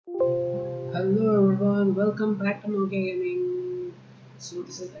Hello everyone, welcome back to Nokia Gaming. So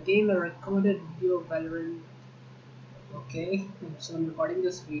this is again a recorded video of Valorant. Okay, so I'm recording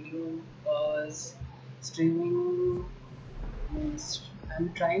this video because streaming means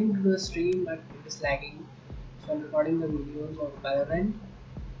I'm trying to do a stream but it is lagging. So I'm recording the videos of Valorant.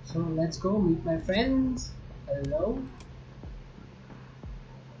 So let's go meet my friends. Hello.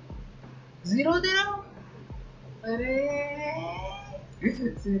 0-0. Arey.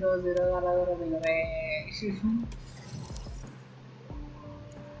 0-0 वाला मिल रहा है.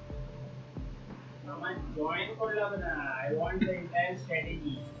 join করলাম না. I want the entire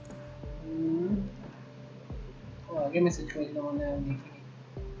strategy. तो आगे message कर दिया मैंने देखी.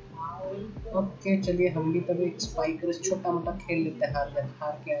 ओके चलिए हम भी तभी स्पाइकर छोटा मोटा खेल लेते हैं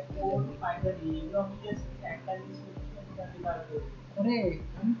हार के आते हैं. अरे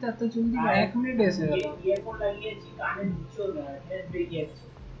हम तो जल्दी 1 मिनट ऐसे ईयरफोन লাগিয়েছি কানে ঢুকছো না হেড ব্রেক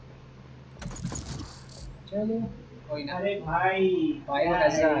चलो कोई ना. अरे भाई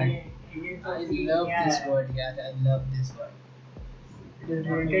Biohazard. I love this word, yeah. I love this word. It is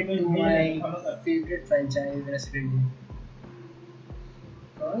related to my favorite franchise, Resident Evil.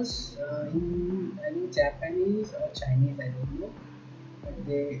 Because I think Japanese or Chinese, I don't know, but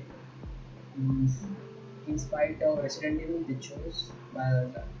they, in spite of Resident Evil, they chose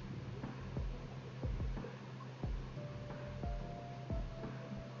Biohazard.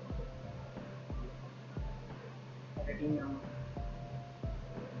 Editing now.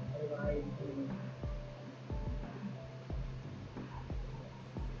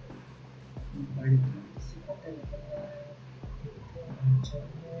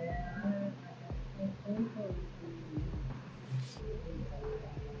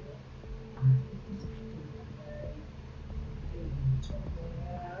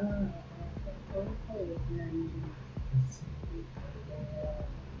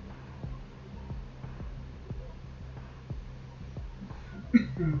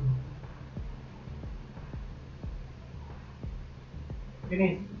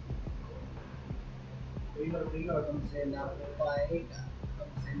 Finish. Reload. हमसे ना हो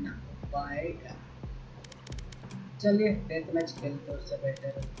पाएगा. चलिए death match खेलते उससे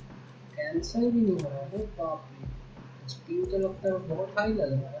better. Cancel भी नहीं हो रहा है. बाप रे. स्पीड तो लगता है बहुत हाई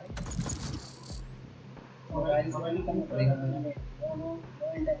लग रहा है. मोबाइल से कम पड़ेगा मैंने. नो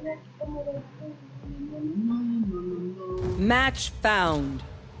इंटरनेट कम हो रहा है. Match found.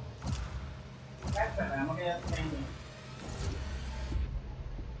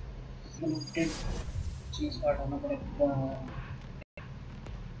 चीज का हटाना पड़ेगा.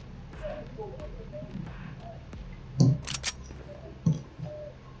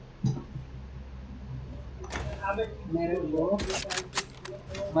 मेरे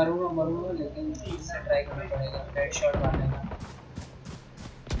को मरूंगा लेकिन इससे ट्राई करना पड़ेगा. हेडशॉट मारने का.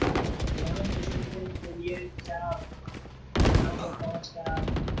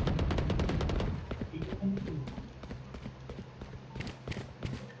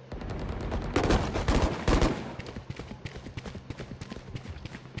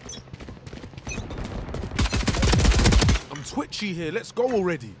 Twitchy here, let's go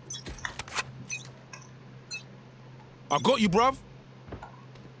already. I got you, bruv.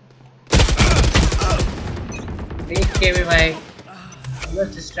 देख के भी भाई I was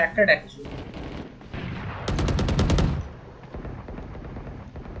distracted actually.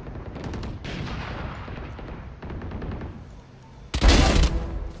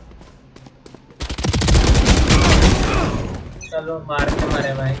 चलो मार के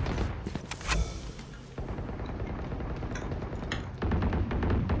मारे भाई.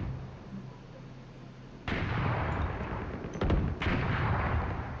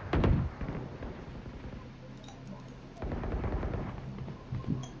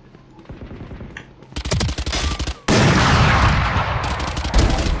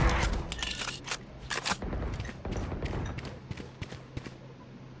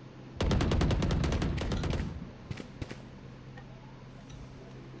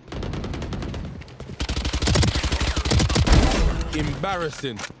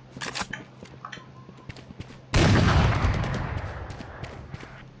 Embarrassing.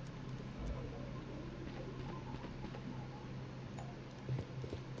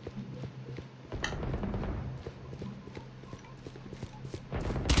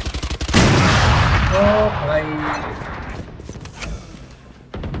 Oh भाई.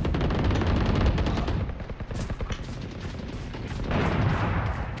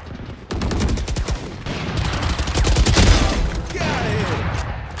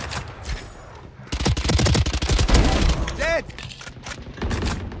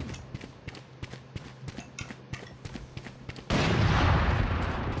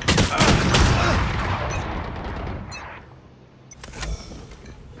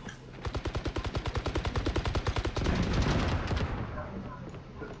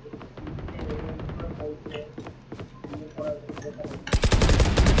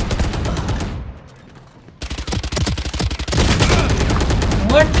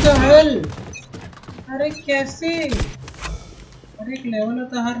 What the hell? अरे कैसे? अरे एक लेवल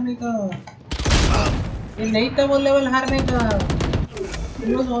होता हारने का, ये नहीं था वो लेवल हारने का। It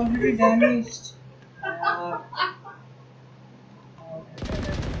was already damaged.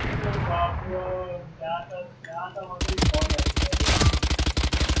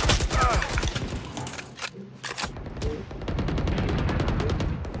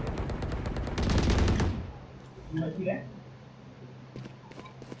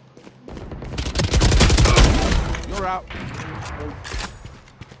 You're out.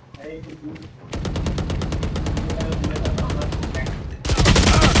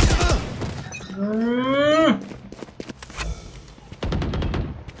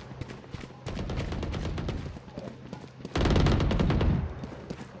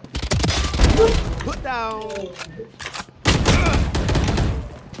 Put down.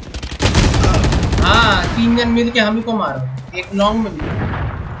 हाँ, 3 जन मिल के हम ही को मारो, एक लॉन्ग में भी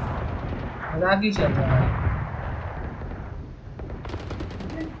मजाक ही चल रहा है।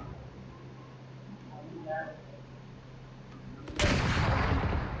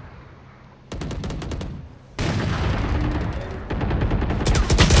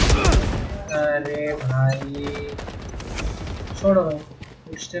 अरे भाई छोड़ो भाई,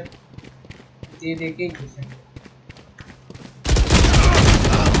 एक स्टेप दे दे के घुसे।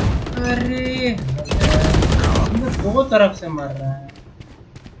 अरे ये दो तरफ से मर रहा है।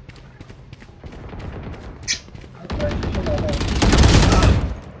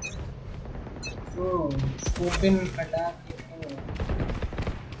 स्कोपिन हटा के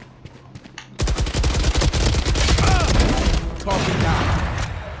Target down.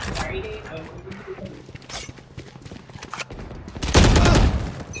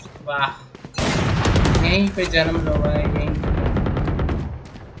 वाह, यहीं पे जन्म लो भाई, यहीं पे।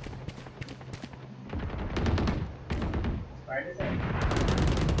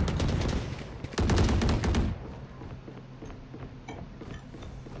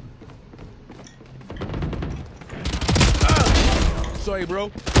 Sorry, bro.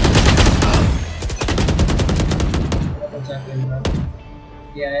 बहुत अच्छा खेल रहा है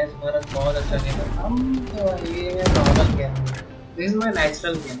ये आयस भारत, बहुत अच्छा खेल रहा है। हम तो ये normal game, this is my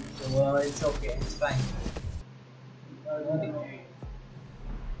natural game, so it's okay, it's fine.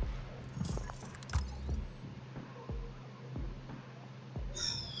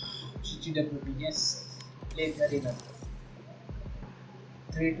 GTWP, yes, played very well.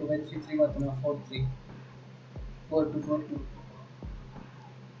 3-2 when 3-3 got 4-3, 4-2, 4-2.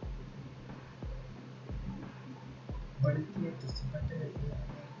 बढ़ती है तो सिपट रहती है,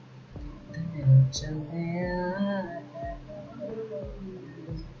 चलने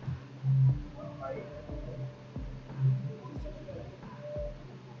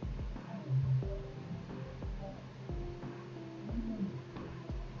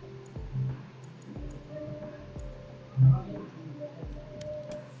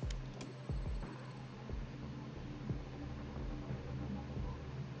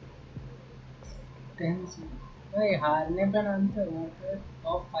भाई हारने पे नाम तो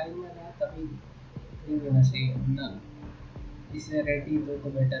टॉप 5 में रहा तभी नहीं देना चाहिए ना, इसे रेडी तो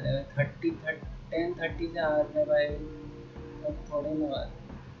बेटर है। 10-30 से हारने भाई, अब थोड़े ना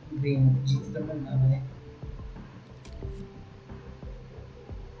ग्रीन जीत तो करना भाई।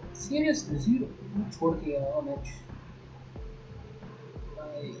 सीरियसली 0 छोड़ दिया मैच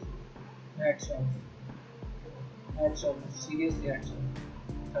भाई। Hats off seriously hats off.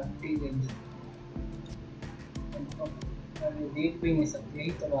 30 games अरे देख भी नहीं सकते,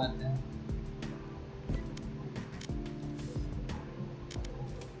 यही तो बात है।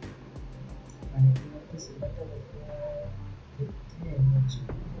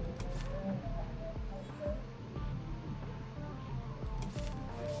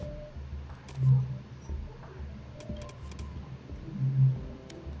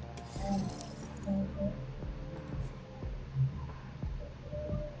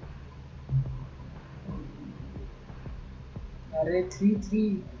 अरे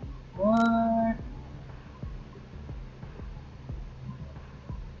 3-3 व्हाट?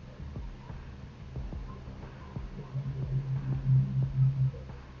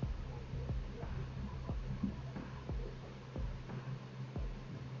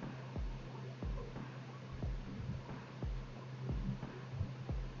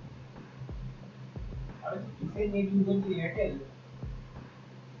 इसे नेट यूजर की एयरटेल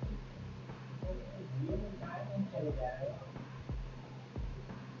चल रहा है।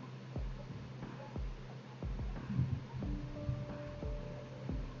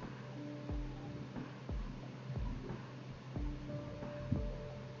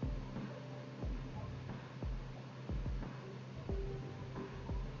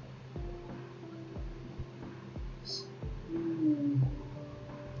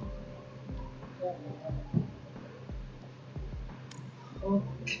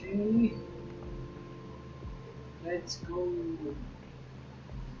 Okay, let's go.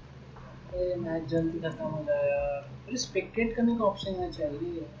 ये मैच जल्दी खत्म हो जाए यार। फिर स्पेक्टेट करने का ऑप्शन है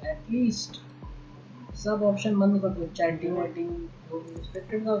चाहिए एटलीस्ट। सब ऑप्शन बंद कर दो, चैटिंग वैटिंग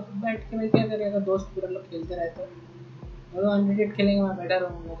स्पेक्टेट का बैठ के मैं क्या करेगा, दोस्त पूरा लोग खेलते रहते हैं। वो अनलिमिटेड खेलेंगे, मैं बैठा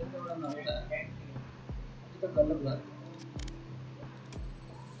रहूँगा, तो थोड़ा ना होता है, ये तो गलत बात है।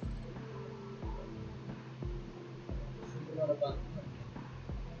 दोबारा बात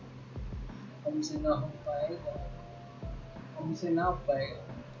हमसे ना हो पाएगा, हमसे ना हो पाएगा।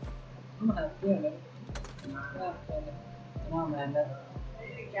 हम हैप्पी है ना मेहनत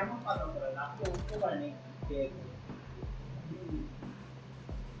কেমন পালন করেন আপনি উঠতে পারেনি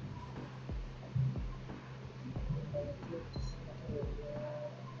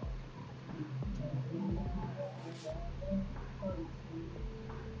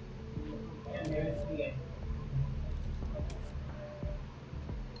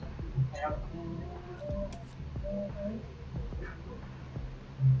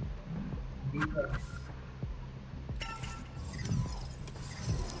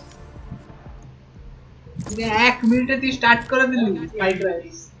এক মিনিটে তুই স্টার্ট করে দিলি ফ্রাইড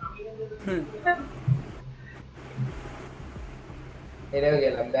রাইস। হেরেও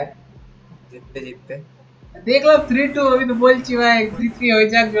গেলাম দেখ, জিততে জিততে দেখলাম 3-2, আমি তো বলছি ভাই 3-3 হয়ে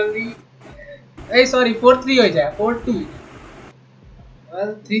যাক জলদি। এই সরি 4-3 হয়ে যায়, 4-2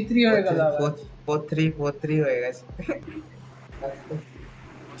 3-3 হয়ে গেল আবার। 4-3 হয়ে গেছে।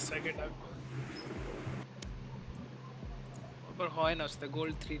 সেকেন্ড আবার হয় না আসলে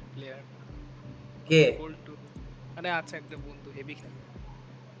গোল্ড 3 প্লেয়ার কে? গোল্ড 2 মানে আছে একটা বন্ধু হেভি খেলে।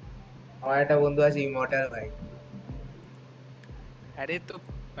 আমার একটা বন্ধু আছে ইমর্টাল ভাই। আরে তো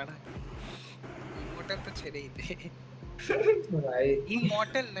পারা ইমর্টাল তো ছেড়েই দে ভাই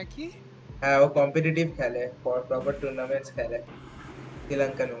ইমর্টাল নাকি? হ্যাঁ ও কম্পিটিটিভ খেলে, প্রপার টুর্নামেন্টস খেলে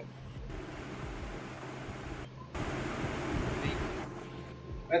শ্রীলঙ্কানো।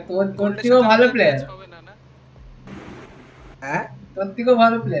 তোর থেকেও ভালো প্লেয়ার হবে না না? হ্যাঁ তোর থেকেও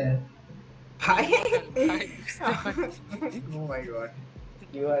ভালো প্লেয়ার ভাই। ভাই Oh my god,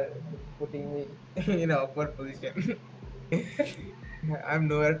 you are putting me in an awkward position. I'm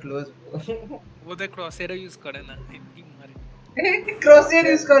nowhere close. ওদের ক্রসেরও ইউজ করে না, এমনি মারে। ক্রসের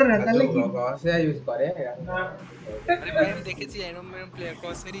ইউজ করে না তাহলে কি? ক্রসে ইউজ করে। আরে ভাই আমি দেখেছি এরম প্লেয়ার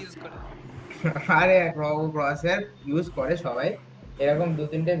ক্রসের ইউজ করে। আরে ক্রসের ইউজ করে সবাই, এরকম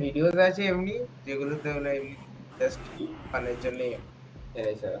 2-3টে ভিডিওস আছে এমনি যেগুলোতে হলো এমনি জাস্ট ফানের জন্য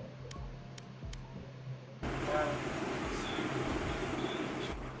খেলেছে।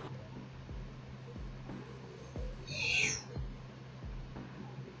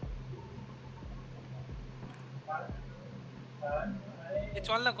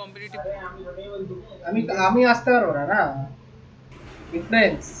 চল না কম্পিটিটিভ। আমি আসতে পারবো না না,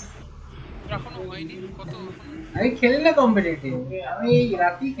 ডিফারেন্স। এখনো হয়নি কত? আমি খেলি না কম্পিটিটিভ, আমি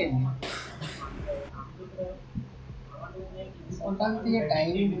রাতেই খেলি। ওখান থেকে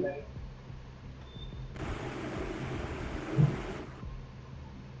time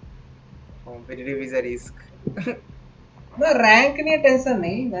competitive is a risk. না র‍্যাঙ্ক নিয়ে টেনশন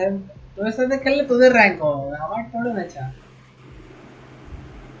নেই, তোদের সাথে খেললে তোদের র‍্যাঙ্ক হবে, আমার থোড়ে না চা।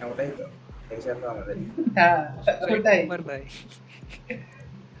 ওটাই তো টেনশন তো আমাদের। হ্যাঁ ওটাই ভাই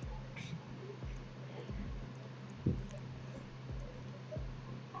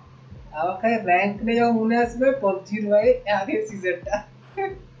আমাকে র‍্যাঙ্ক নিয়ে যাও মনে আসবে পবজির ভাই আগে সিজনটা।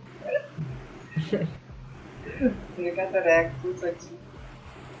 देखा तो रैंक तू सच्ची।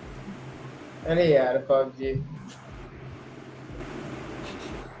 अरे यार पबजी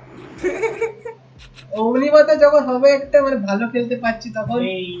অগ্নিমাতা যখন হবে একটা মানে ভালো খেলতে পাচ্ছি তখন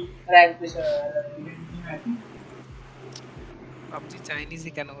র‍্যাঙ্ক পুশ পাবজি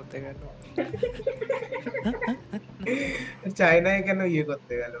চাইনিজই কেন হতে গেল? চায়নায় কেন ইয়ে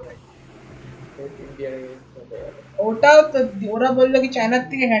করতে গেল ভাই? ইন্ডিয়ার ওটাও তো ওরা বললো কি চায়নার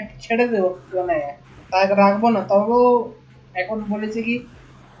থেকে ছেড়ে দেবো, মানে রাখবো না, তবুও এখন বলেছে কি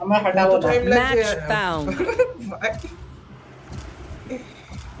আমরা হটাবো না।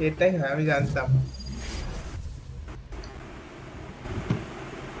 এটাই হয়, আমি জানতাম।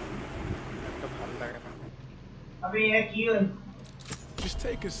 ভালো লাগে না। अबे ये की है Just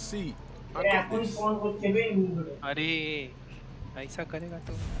take a seat. I ये got अपन this. फोन করছে বে ইন্দুরে अरे ऐसा करेगा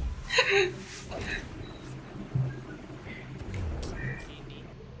तो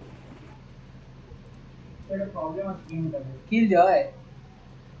এটা প্রবলেম আছে গেমটা কিল জয়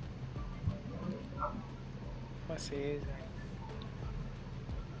बस ये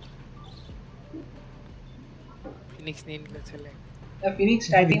फिनिक्स नहीं निकले चले। ফিনিক্স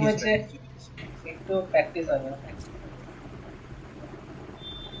স্টার্টিং ম্যাচে একটু প্র্যাকটিস হবে।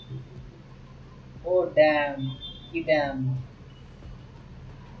 Oh damn. Damn.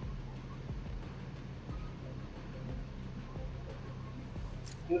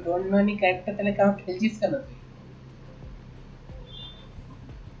 You don't know any character তাহলে কাউকে খেলছিস কেন তুই?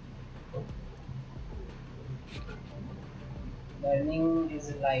 Learning is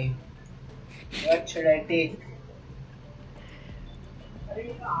life. What should I take? अरे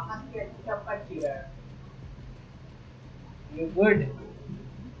ये तो आकाश की अच्छी टक्कर थी यार। You good?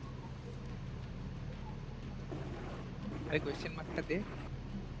 अरे क्वेश्चन मार्कটা দে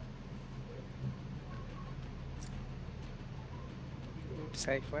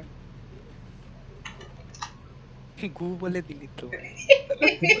সাইফার গু বলে দিলি তো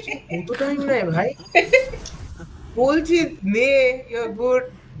কত টাইম নেই ভাই বলছি নে ইউ গুড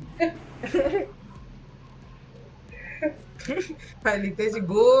ভাই লিখতেছি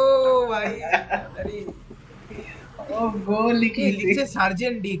গো ভাই আরে Oh go লিখছে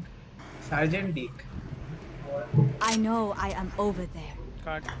sergeant Dick I know I am over there,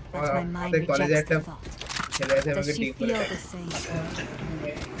 cut but my mind আমাদের কলেজে rejects একটা the thought. ছেলে আছে Does আমাকে she ডিক বলে feel ডাকে। the same?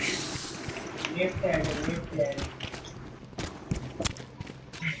 Left hand.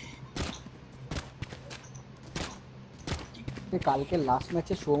 কালকে লাস্ট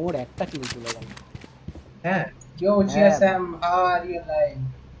ম্যাচে সোমর একটা কিল তুলে গেল। হ্যাঁ Yo Chia Sam, how are you alive?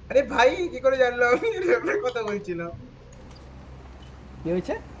 আরে ভাই কি করে জানলো আমি এর ব্যাপারে কথা বলছিলাম কি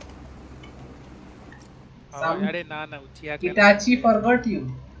হয়েছে? আরে না না উচিয়া কেন Itachi forgot you.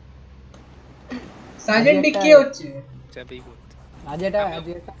 Sergeant কে হচ্ছে? যাবেই বল আজ একটা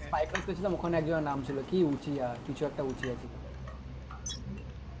স্পাইকার করেছিলাম, ওখানে একজনের নাম ছিল কি উচিয়া, কিছু একটা উচিয়া ছিল।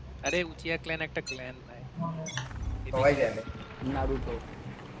 আরে উচিয়া ক্ল্যান একটা ক্ল্যান ভাই সবাই জানে নারুতো।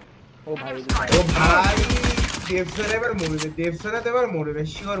 ও ভাই ও ভাই দেবসরা এবার মরবে দেবসরা তো এবার মরবে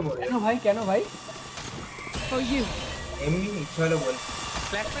শিওর মরবে কেন ভাই For you. এমনি ইচ্ছা হলো বলছি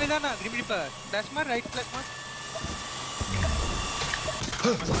ফ্ল্যাশ মেরে দাও না গ্রিম রিপার ফ্ল্যাশ মার রাইট ফ্ল্যাশ মার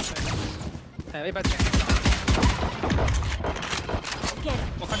হ্যাঁ এই বাচ্চা Get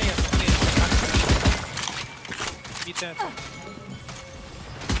it. ওখানেই আছে বিতে আছে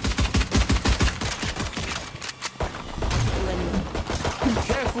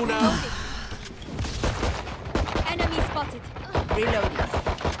Careful now. Enemy spotted. Reloading.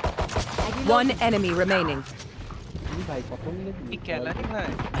 One enemy remaining. কি ভাই কত মিলে কি খেলানি ভাই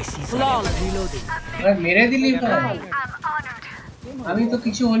Flawless reloading. আরে মেরে দিলি ভাই। আমি তো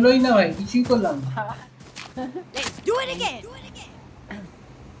কিছু হলোই না ভাই, কিছুই করলাম না। Let's do it again.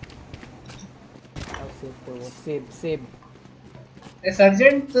 Save করবো, সেভ এ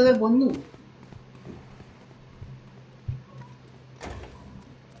সার্জেন্ট তোদের বন্ধু?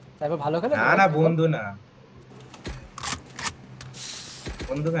 তারপর ভালো খেলে না না বন্ধু না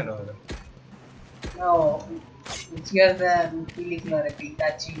বন্ধু কেন হলো না Chia Sam কি লিখলো রে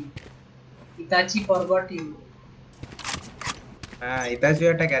Itachi forgot you. হ্যাঁ এটা ছিল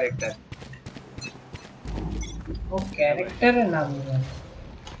একটা ক্যারেক্টার ও ক্যারেক্টারের নাম না।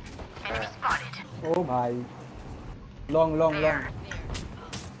 ও ভাই লং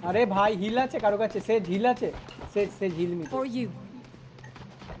আরে ভাই হিল আছে কারো কাছে, সে হিল আছে, সে হিল মি। For you.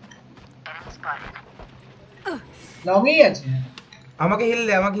 লগেই আছে। আমাকে হিল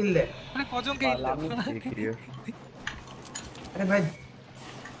দে মানে কজনকে আরে ভাই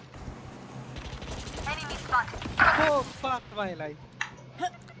ও ফাক ভাই লাই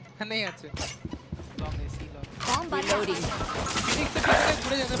নেই আছে long AC long Bomb reloading. Phoenix থেকে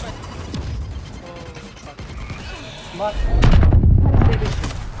ঘুরে যেতে পারে ও ফাক বাস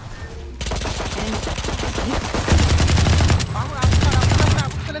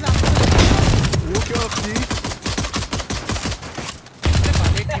Look up, G.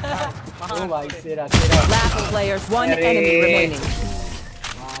 ও ভাই সেরা Last players, one Arre. enemy remaining.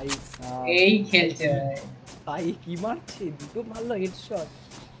 ভাই সাব। এই খেলছে ভাই। ভাই কি মারছে, দুটো মারলো হেডশট।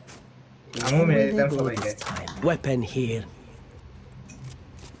 আমিও মেরে দিতাম সবাইকে Weapon here.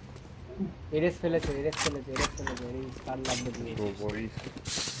 এরেস ফেলেছে এরেস কার লাগবে তুমি?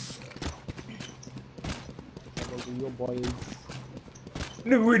 ইউ বয়েজ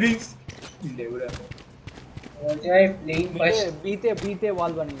নে উইনিংস লেবরা বলছে ভাই প্লেইং ফার্স্ট। বিতে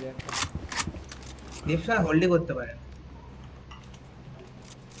ওয়াল বানিয়ে দেয়। দেবসরা হোল্ডই করতে পারে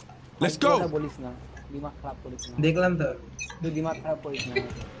Let's go. কথা বলিস না, দিমাগ খারাপ করিস না, দেখলাম তো তুই দিমাগ খারাপ করিস না।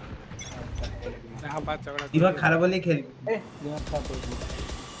 না বাচ্চা বড় দিমাগ খারাপ হলেই খেলবি দিমাগ খারাপ করিস না।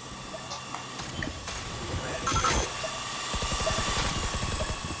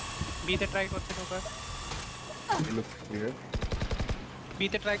 বিতে ট্রাই করতে নৌকা Looks clear.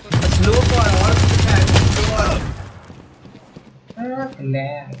 বিতে ট্রাই করতে স্লো কর আর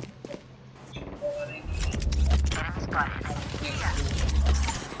ল্যাগ।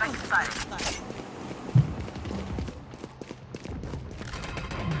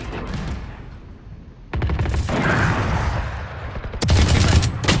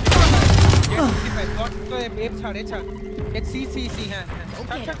 ছাড় এক সি হ্যাঁ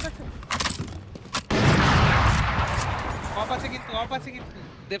ছাড় অফ আছে কিন্তু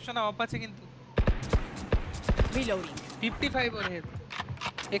দেবসোনা অফ আছে কিন্তু Reloading. 55 ওর হেড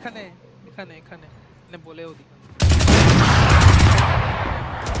এখানে বলেও দি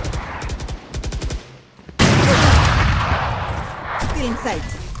Still in sight.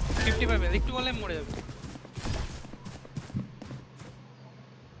 55 একটু বলে মরে যাবে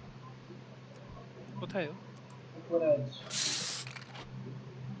কোথায় ও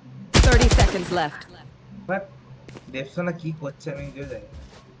 30 seconds left. বাট দেবসোনা কি করছে আমি নিজেও জানি না।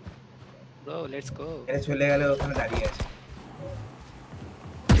 ব্রো লেটস গো এরা চলে গেলে ওখানে দাঁড়িয়ে আছে।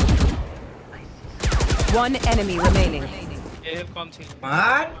 One enemy remaining. এর কম ছিল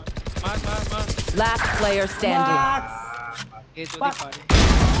মার মার Last player standing. এ যদি পারে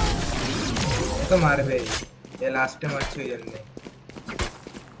তো মারবে এ লাস্টে মারছে ওই জন্য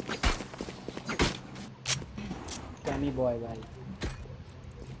ক্যানি বয় ভাই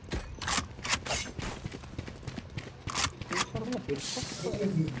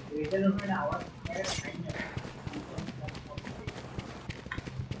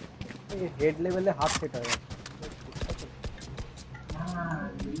হেড লেভেলে হাফ সেট হয়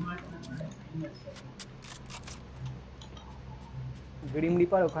গ্রিম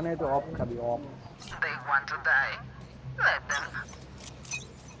রিপার ওখানে তো অফ খাবি অফ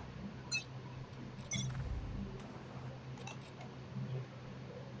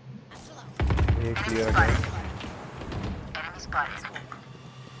ये clear again.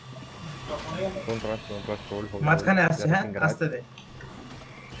 Don't rush, hold. মাঝখানে আসছে হ্যাঁ আসতে দে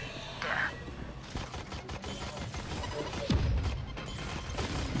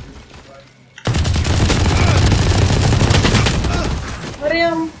अरे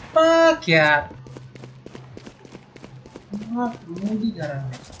अम्मा क्या मूवी कर रहा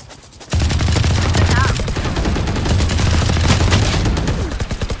है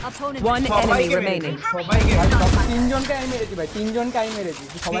Opponent. One enemy remaining. সবাইকে তিনজনকে আমি মেরেছি ভাই তিনজনকে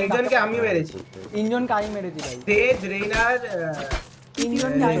সবাই তিনজনকে আমি মেরেছি তিনজনকে আমি মেরেছি ভাই তেজ রেইনার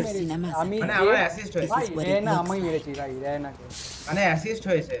তিনজনকে আমি মেরেছি আমি মানে আমার অ্যাসিস্ট হয়েছে ভাই রেনা আমি মেরেছি ভাই রেনাকে মানে অ্যাসিস্ট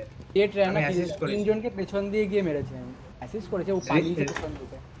হয়েছে টেট রেনা আমি assist করেছি। তিনজনকে পেছন দিয়ে গিয়ে মেরেছি আমি অ্যাসিস্ট করেছে ও পালিয়েছে পেছন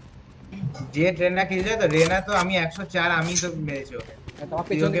দিকে যে ট্রেনটা কিল যায় তো রেনা তো আমি 104 আমি তো মেরেছি ওকে তোমার তুই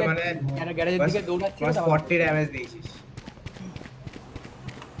পেছন ওকে দিকে মানে গ্যারেজের দিকে দৌড়াচ্ছিল বাস 40 ড্যামেজ দিয়েছিস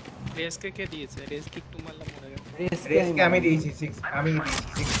রেসকে কে দিয়েছে রেস কিক টু মারলা মরে গেল রেসকে আমি দিয়েছি 6 আমি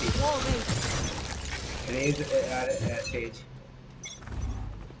দিয়েছি 60 রেজ আর তেজ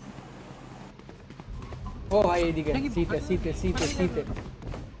ও ভাই এইদিকে সিটে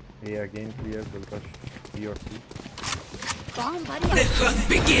A again clear, will rush B or C. Bomb buddy.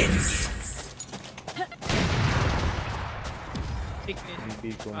 ঠিক নেই B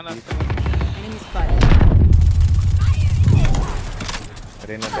complete. আনাস্তে Enemy spotted.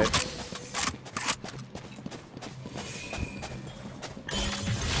 Arena dead.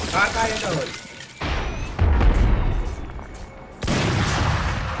 কার এটা হল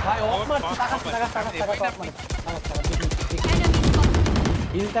ভাই অফ মার টাকা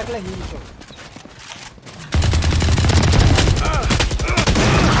হিল থাকলে হিল তো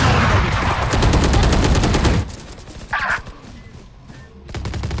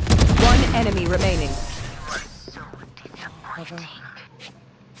One enemy remaining.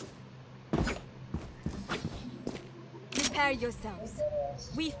 Prepare yourselves.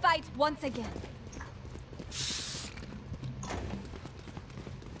 We fight once again.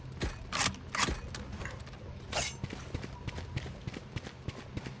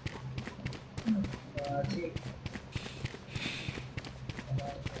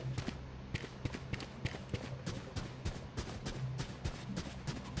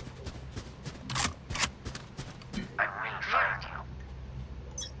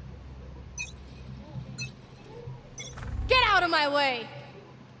 Get out of my way!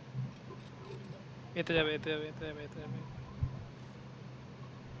 এতে যাবে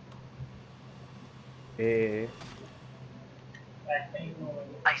A.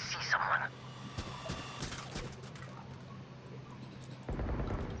 I see someone.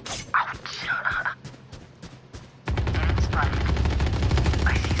 Ouch. Enemy spotted.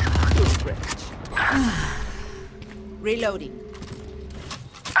 I see someone. Reloading.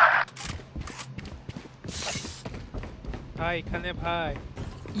 ভাই এখানে ভাই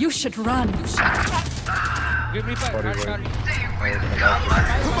You should run. Give me fire Sorry, hard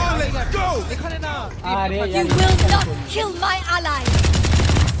Come on, let's go! এখানে না আরে You will not kill my ally!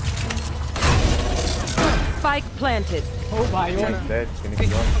 Spike planted. ও ভাই ও He's dead.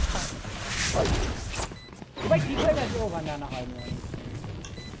 Finishing one. ভাই ঠিক হয়ে গেছে ও বানানা হয়নি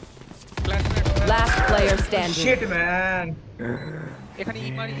flash Last player standing. Shit man. এখানে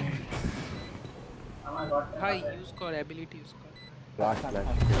ইমারি আমার গড ভাই ইউজ কর অ্যাবিলিটি ইউজ কর Flash, flash.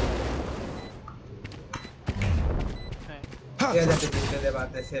 হ্যাঁ ये जाके दूसरे दे बात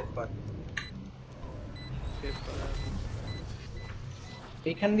है सेव कर সেভ করা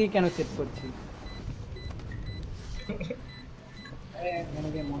এখান দিয়ে কেন সেট করছি এখানে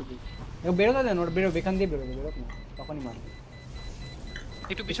দিয়ে মরবি বেরোতে দেন ওর বেরো এখান দিয়ে বেরোবে বেরোক না তখনই মারবে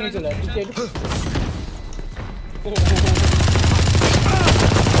একটু পিছনে পিছনে চলে আয়, পিছনে একটু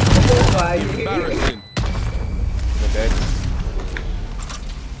ओ भाई The dead.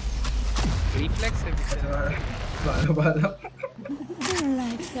 রিফ্লেক্স ভালো ভালো Their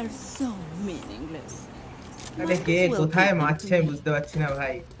lives are so meaningless. আরে কে কোথায় মারছে আমি বুঝতে পারছি না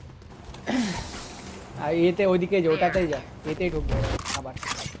ভাই আর এতে ওইদিকে যে ওটাতেই যা এতেই ঢুকবে আবার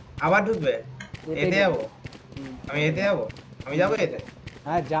আবার ঢুকবে এতেই এতে যাবো হুম। আমি এতে যাবো আমি যাবো এতে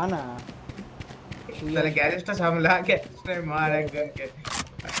হ্যাঁ যা না তাহলে গ্যারেজটা সামলা গ্যারেজটা মার একজনকে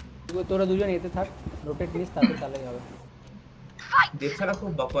তোরা দুজন এতে থাক রোটেট নিস তাতে তাহলেই হবে দেখছাড়া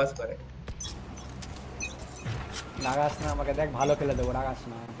খুব বকওয়াস করে রাগাস না আমাকে দেখ ভালো খেলে দেবো রাগাস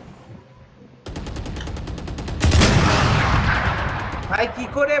না ভাই কি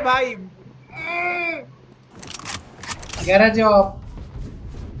করে ভাই গ্যারেজে অফ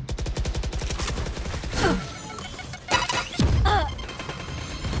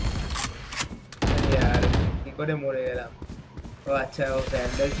यार কি করে মরে গেলাম ও আচ্ছা ও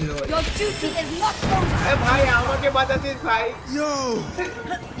ব্যান্ডেল ছিল ওই Your duty is not over. এ ভাই আমাকে বাঁচাচ্ছিস ভাই ও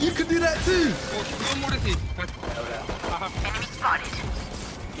তুইও মরেছিস Spotted.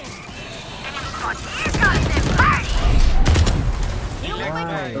 Here comes the party.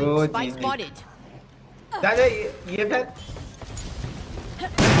 O Spike spotted. দাদা ये ফেল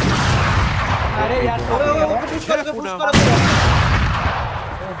আরে यार পুশ করো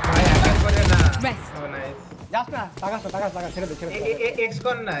ভাই আগে করে না Rest. ও নাইস যাস না তাকাস ছেড়ে দে এক্স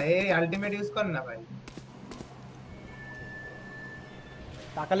কর না এই আলটিমেট ইউজ কর না ভাই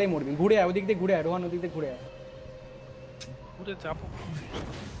তাকালেই মরবি ঘুরে আয় ওদিক দিয়ে ঘুরে আয় রোহান ওদিক দিয়ে ঘুরে আয় পুরো চাপো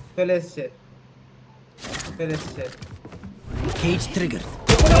চলে এসছে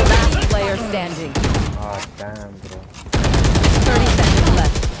Last player standing. Ah, damn, bro. 30 seconds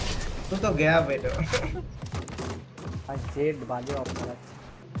left. तू तो गया बेटो আর জেড বাজে অফ করাচ্ছে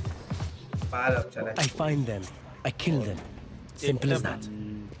पाल अब चला I find them. I kill them. Simple as that.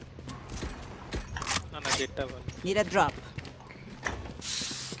 না না ডেটটা বল Need a drop.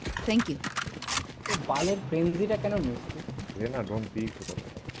 Thank you. তো বালের ফ্রেন্ডজিটা কেন মিস ये ना don't peek bro.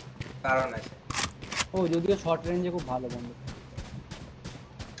 কারণ আছে ও যদিও শর্ট রেঞ্জে খুব ভালো বন্ধু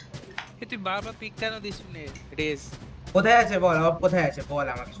এ তুই বারবার পিক কেন দিস নে রেস কোথায় আছে বল অফ কোথায় আছে বল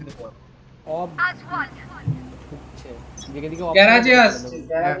আমাকে শুধু বল অফ As one. হচ্ছে দিকে দিকে off গ্যারাজে করে আসছে দেবো।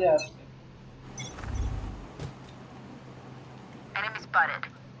 গ্যারাজে আসছে Enemy spotted.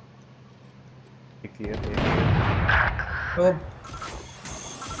 Clear. তো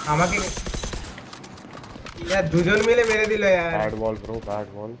আমাকে यार দুজন মিলে মেরে দিল यार Bad wall bro, bad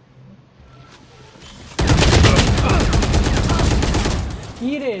wall.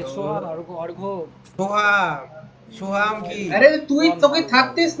 কি রে সোহান অর্ঘ সোহাম কি আরে তুই তোকে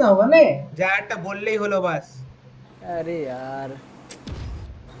থাকতিস না ওখানে যা একটা বললেই হলো বাস আরে यार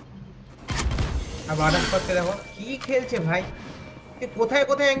আর বাটাস করতে দেখো কি খেলছে ভাই তুই কোথায়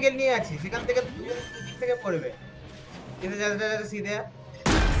কোথায় অ্যাঙ্গেল নিয়ে আছিস সেখান থেকে দুজন দিক থেকে পড়বে এটা যা যা যা সিধে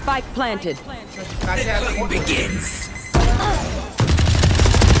Spike planted. কাছে আসো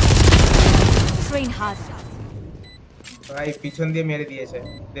Train hard. ভাই পিছন দিয়ে মেরে দিয়েছে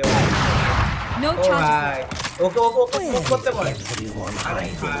No ও charges. ভাই ওকে ওকে ওকে স্মোক করতে বলে আরে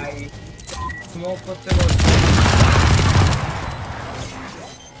ভাই স্মোক করতে বলে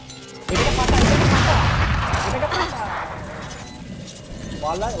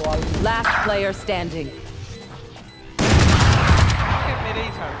ওয়াল Last player standing. ওকে মেরেই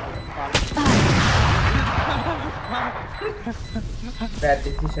ছাড় bad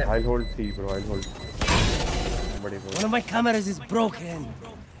decision I'll hold C bro, I'll hold C. Somebody bro. One of my cameras is broken.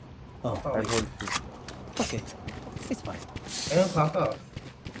 Oh, I'll hold C. okay. It's fine. এরকম ফাঁকা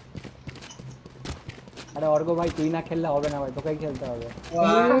আরে অর্ঘ ভাই তুই না খেললে হবে না ভাই তোকেই খেলতে হবে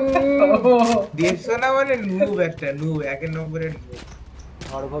দেখছো না মানে নুব একটা নুব একের নম্বরের নুব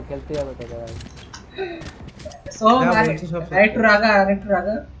অর্ঘ খেলতে হবে তোকে ভাই সো না, বলছি সব সত্যি। আরেকটু রাগা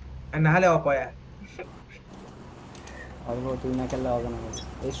আর না হলে অপয়া অর্ঘ তুই না খেললে হবে না ভাই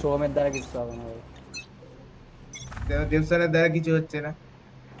এই সোমের দ্বারা কিছু হবে না ভাই দেবসনের দ্বারা কিছু হচ্ছে না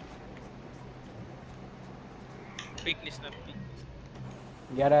পিক নিস না পিক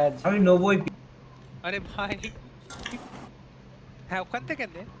গ্যারাজ আমি 90 আরে ভাই হ্যাঁ ওখান থেকে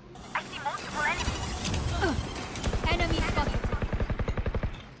নে I see multiple. Multiple enemies. Enemy spotted.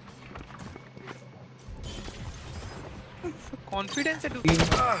 Confidence है तू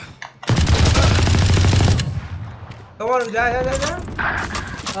Come on, जा जा जा जा।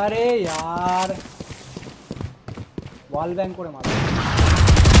 अरे यार वॉल बैंक করে মারো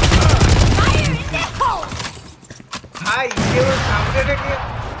ভাই কেউ সামনে থেকে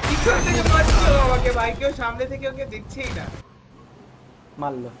পিছন থেকে মারছো আমাকে ভাই কেউ সামনে থেকে ওকে দেখছেই না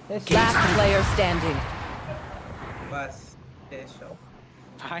মারলো Last player standing. বাস শেষ সব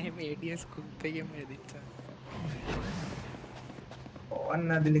भाई मैं एडीएस खुलते ही मेरे दिखता और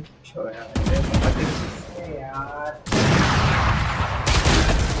ना दिले কিছু হয় না यार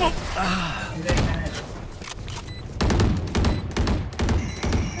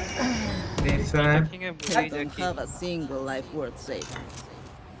I don't have a single life worth saving.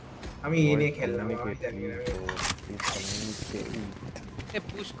 আমি এনে খেললাম আমি জানি না ए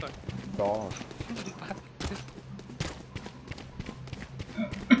पुश कर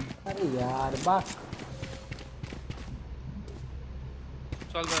अरे यार बाक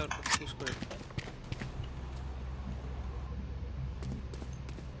चल भाई पुश कर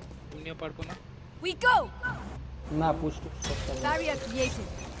दुनिया पार को ना We go. ना पुश करता Barrier created.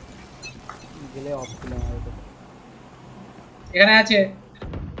 গেলে অফ করে মারবে এখানে আছে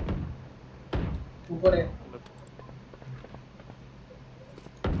উপরে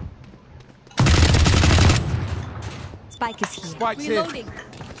Spike is here. Spike's here. Reloading.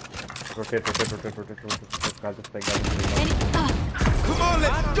 Rotate. Gadget spike. come on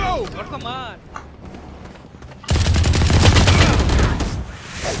let's go और तो मार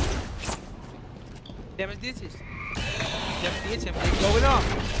डैमेज दिएছিস डैमेज दिएছে मैं না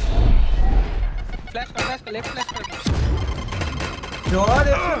फ्लैश कर लेफ्ट फ्लैश कर জোর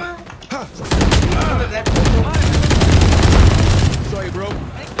দেখো না Sorry, bro.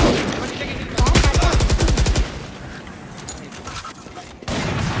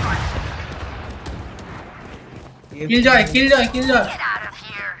 Kill Joy Get out of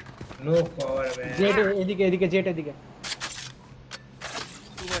here. No power man jet এদিকে জেট এদিকে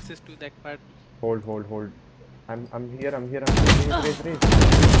 2 versus 2 that part Hold. I'm here. Raise.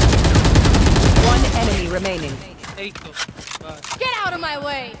 One enemy remaining. এই তো बस Get out of my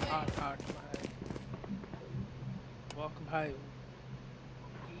way. आठ वॉक भाई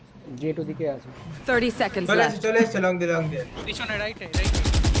জেট ওদিকে আছে 30 seconds left. চলে এসছে লং দে পিছনে রাইট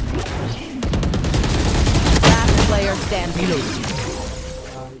Last player standing.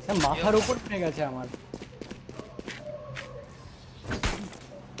 আর মাথার উপর পড়ে গেছে আমার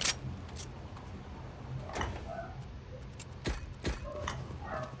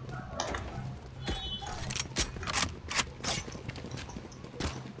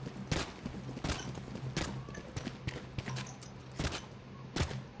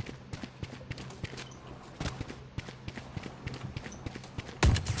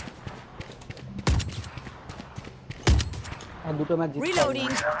আর দুটো ম্যাচ জিততে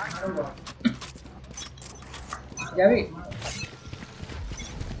Reloading. যাবি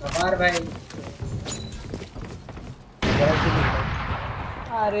আবার ভাই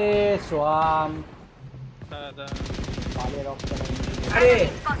আরে সোয়াম দাদা পালে রক্ত আরে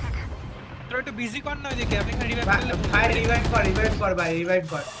তোর একটু বিজি কর না ওইদিকে আপনি খালি রিভাইভ করলে ভাই রিভাইভ কর ভাই রিভাইভ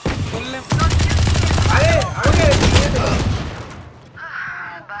কর করলে আরে আমাকে দিয়ে দে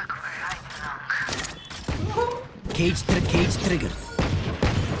Back where I belong. Cage trigger.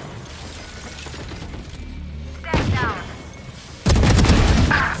 Stand down.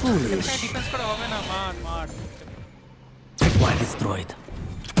 Foolish. Defence করা হবে না মার Tripwire destroyed.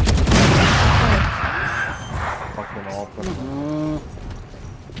 Fucking awful.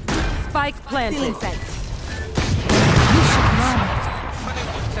 Spike planted. মানে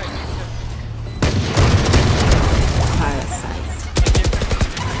বুঝছাই Parasite.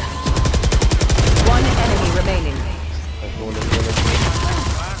 One enemy remaining. Let's roll it.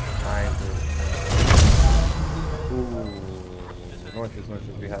 Nice. Ooh. No issues.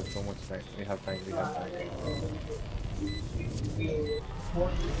 We have so much time. We have time.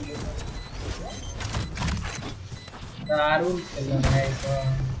 দারুণ খেলা ভাই তো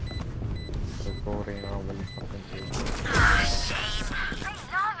Let's go right now. We'll fucking see. I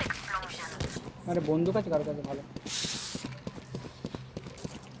love explosions. আরে বন্দুক আছে কারো কাছে ভালো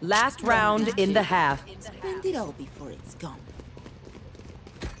Last round in the half. Spend it all before it's gone.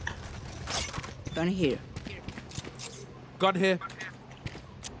 Gun here. Gun here.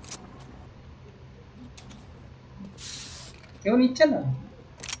 কেউ নিচ্ছে না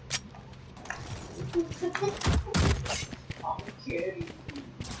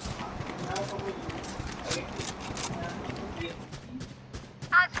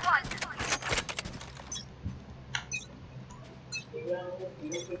As one.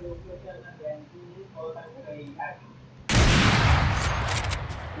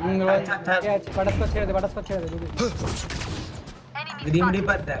 বাটারস্কচ ছেড়ে দে বাটারস্কচ ছেড়ে দে গ্রিম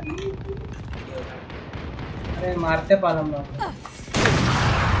রিপার দেখ আরে মারতে পারলাম না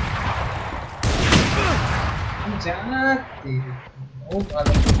জানাতে বহুত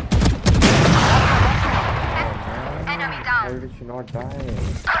ভালো Enemy down. Why did she not die?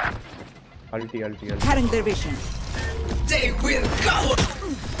 Ulti. Cutting their vision. They will go.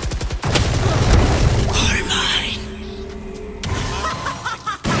 All mine.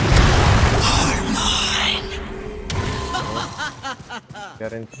 All mine.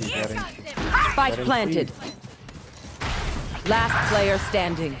 Guarantee. Spike planted. Last player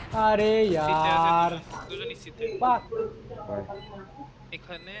standing. আরে यार দুজনই সিতে বাক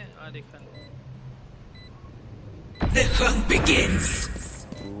এখানে আর এখানে The hunt begins.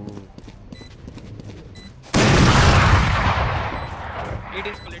 it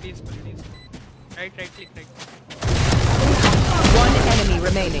is right click right One enemy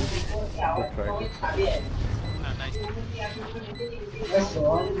remaining. nice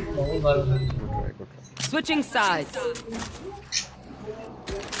বহুত ভালো Good try. Switching sides.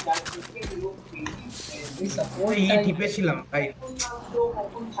 ওই টিপে ছিলাম ভাই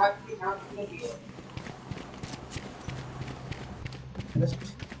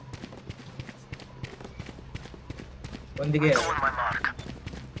কোন দিকে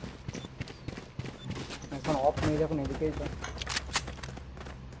এখন অফ নেই দেখুন এদিকেই তো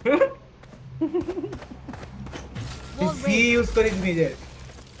সি ইউজ করিস নিজের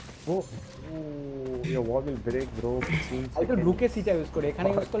Oh, your wall will break, bro. আমি তো লুকে সিটা ইউজ করি এখানে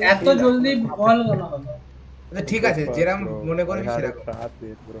ইউজ করলে এত জলদি বল কেন হলো আচ্ছা ঠিক আছে যেরকম মনে করবি সেরকম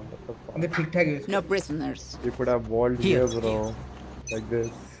bro. What the fuck? কিন্তু ঠিকঠাক use No prisoners. You could have walled here, bro. Like this.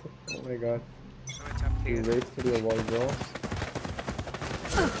 Oh my god. You wasted your wall, bro.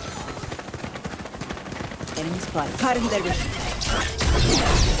 Enemy spotted. Cutting their vision.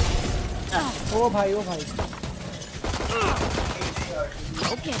 ও ভাই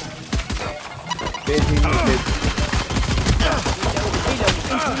Okay.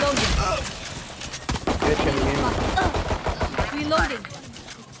 Reloading.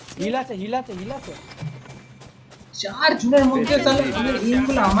 হিল আছে চার জনের মধ্যে তাহলে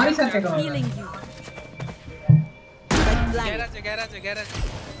এইগুলো আমারই সাথে কেন Healing you. গ্যারাজে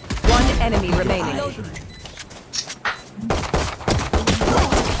One enemy remaining.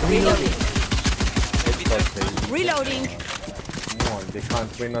 Reloading. Reloading. Come on, they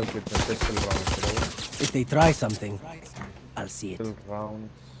can't win us with the pistol rounds, bro. If they try something, I'll see it. Pistol rounds.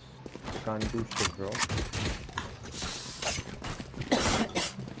 You can't do shit, bro.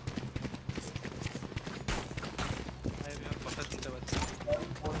 কথা শুনতে পাচ্ছি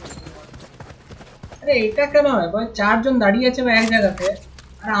আরে এটা কেন হয় ভাই চারজন দাঁড়িয়ে আছে এক জায়গাতে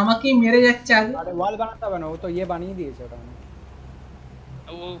আর আমাকেই মেরে যাচ্ছে আগে আরে ওয়াল বানাতে হবে না ও তো ইয়ে বানিয়ে দিয়েছে ওটা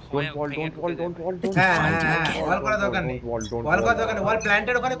Don't wall. হ্যাঁ ওয়াল করা দরকার নেই ওয়াল করা দরকার নেই ওয়াল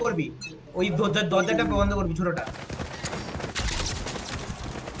প্ল্যান্টের ওখানে করবি ওই দরজাটা বন্ধ করবি ছোটটা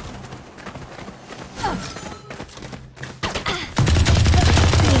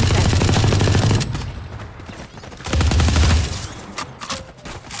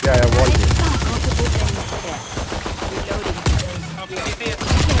Yeah, wall.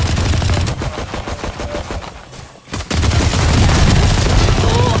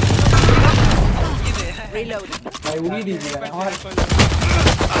 Reloading. ভাই উড়িয়ে দিয়েছি আমার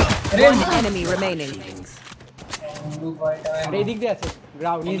One enemy remaining. আরে এদিক দিয়ে আছে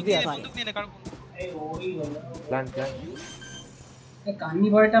গ্রাউন্ড নিচ দিয়ে আছে বন্দুক নিয়ে নে কারণ Plan. কান্নি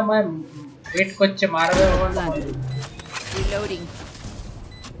ভয়টা আমার ওয়েট করছে মারবে Reloading.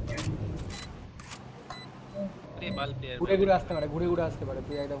 আরে বাল প্লেয়ার ঘুরে আসতে পারে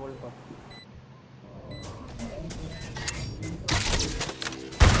তুই একটা বল কর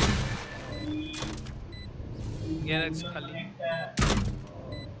গ্যারাজ খালি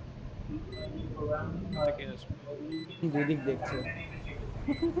যেদিক দেখছে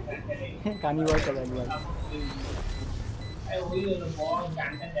কানি বয় চলে একবার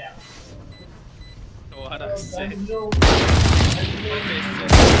ও আর আসছে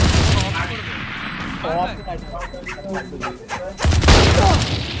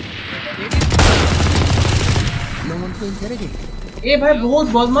No one to interrogate. এ ভাই বহুত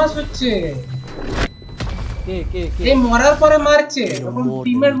বদমাশ হচ্ছে কে এই মরার পরে মারছে তখন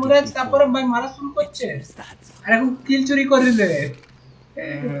টিমের মরে আছে তারপরে ভাই মারা শুরু করছে আর এখন কিল চুরি করে দেবে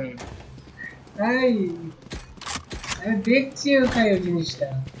এই আমি দেখছি ওখানে ওই জিনিসটা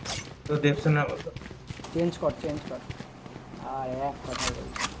তো দেখছ না চেঞ্জ কর আর এক কথা বল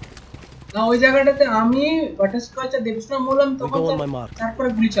না ওই জায়গাটাতে আমি বাটারস্কচ আর দেবস্না বললাম We তখন go on my mark. তারপরে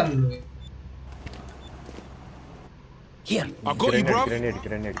গুলি চালু হলো। Here. I'll go you, bro. Grenade.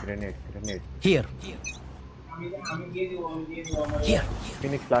 Here. Here.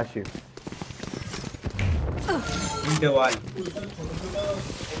 Phoenix flash you. In the wall.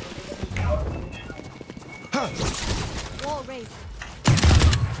 Wall raised.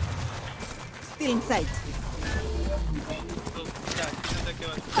 Still in sight.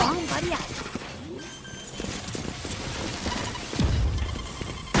 Bomb barrier.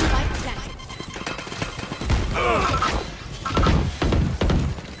 Spike planted.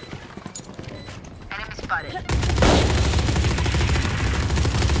 Enemy spotted.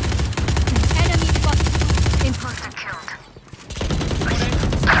 Enemy spotted. Imposter killed.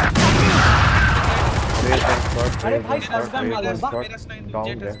 अरे भाई shotgun मारो बा Down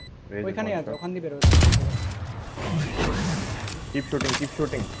there. ওইখানে আছে ওখান দিয়ে বের Keep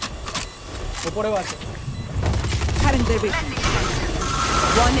shooting. উপরেও আছে Current division.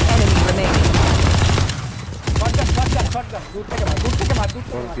 One enemy remaining. Shotgun দূর থেকে মার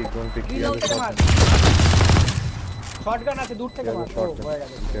Don't peek. Reload থেকে মার শটগান আছে দূর থেকে মার ও হয়ে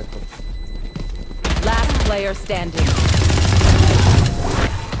গেছে Careful. Last player standing.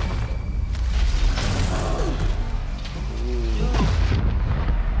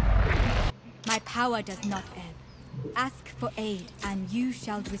 My power does not ebb. Ask for aid, and you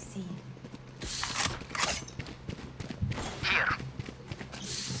shall receive. Here.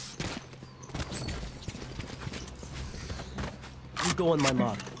 We go on my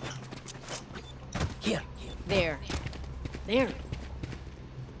mark. Here. There.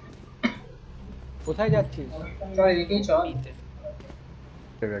 কোথায় যাচ্ছিস চল এদিকেই চল।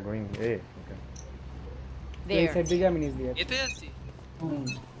 Okay, we are going A. Okay. এই সাইড দিয়ে আমি নিচ দিয়ে এতে যাচ্ছি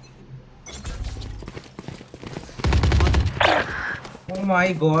Oh my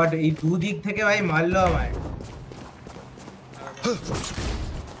god, এই দুদিক থেকে ভাই মারলো আমায়।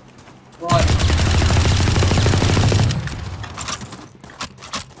 বল।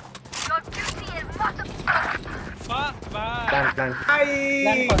 Your duty is not a ফাক ভাই Plant. ভাই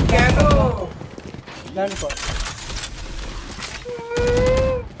Land কর, কেন? ল্যান্ড কর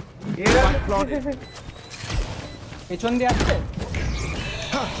এরা পেছন দিয়ে আসছে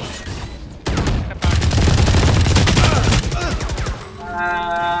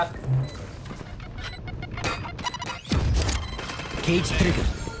Cage trigger.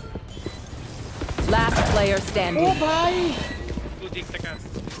 Last player standing. ও ভাই তুই দিক থেকে আস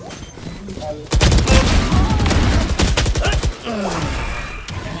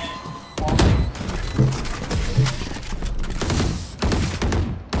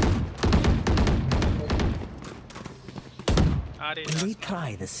আরে When we try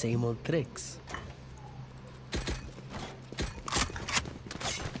the same old tricks.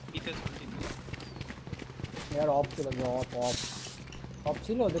 পিতে শুনছি यार ऑफ ছিল অফ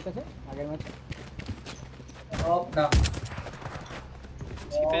ছিল ওদের কাছে আগের ম্যাচে অফ না।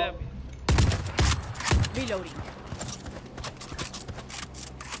 জিতে যাবে Reloading.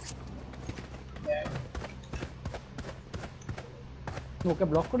 ওকে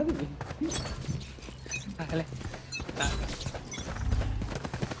ব্লক করে দিবি তাহলে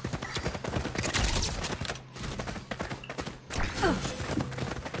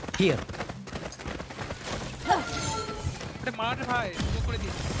Here. আরে মার ভাই শুরু করে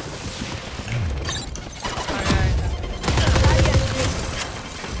this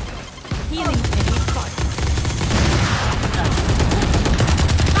Healing enemy spot.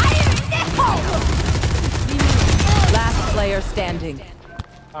 Last player standing.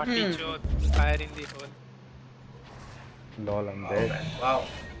 Party চোদ fire in the whole Lol, I'm dead. Wow.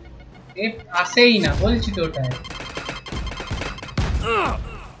 এ আসেই না বলছি তো ওটাই।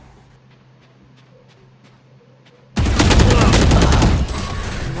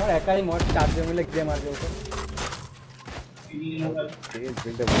 আমার একাই মত চারজন মিলে গেম মারবে ওকে Okay,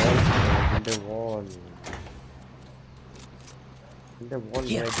 build a wall. Build a wall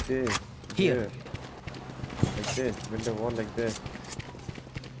Here. like this. Here. Like this. Build a wall like this.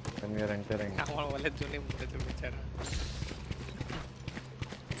 When we are entering. আমার ওয়ালের জন্য মরে তো বেচারা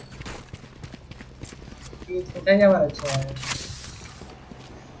কোথায় যাবার আছে?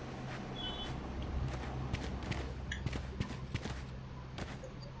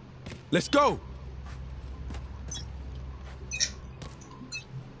 Let's go.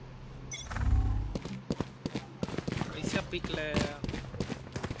 রিসা পিকলে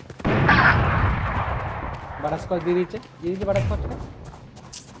বাটারস্কচ দিয়ে দিচ্ছে বাটারস্কচটা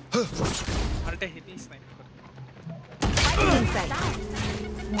আরেকটা হেভি স্নাইপ করে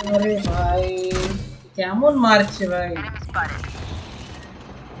আরে ভাই কেমন মারছে ভাই। enemy spotted.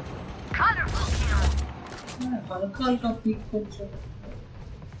 হালকা হালকা পিক করছে।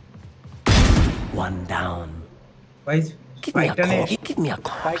 One down. ভাই Give me a ফাইটটা নে। call. Give me a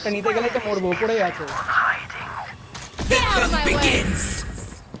call. ফাইটটা নিতে গেলে তো মরবো, উপরেই আছে।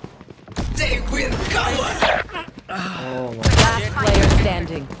 They will cover. Last player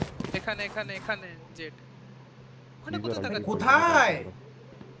standing. এখানে জেট। ওখানে কোথায়?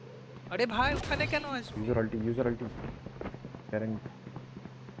 আরে ভাই ওখানে কেন আসবে? User ulti. Karen.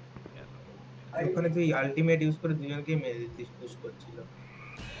 ওখানে তুই আলটিমেট ইউজ করে দুজনকে মেরে দিতিস, পুশ করছিল।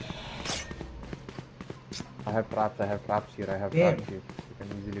 I have traps here. Damn. You can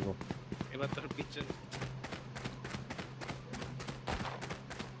easily go. এবার তোর পিছন।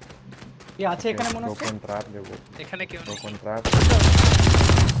 কি আছে এখানে মনে হচ্ছে? Broken trap দেখো। এখানে কেউ নেই। Broken trap.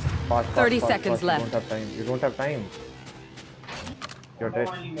 30 seconds left. You don't have time. You're dead.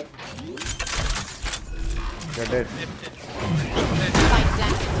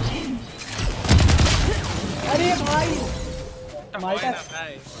 अरे भाई মালটা माल्टा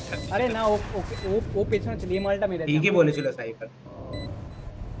ভাই। अरे ना वो पेছনে চলে এই মালটা মেরে ঠিকই বলেছিল cipher.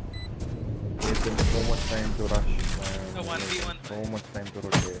 There's been so much time to rush. The 1v1. So much time to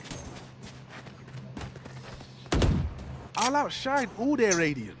rotate. I'll outshine all their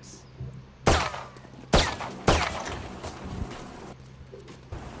radiance.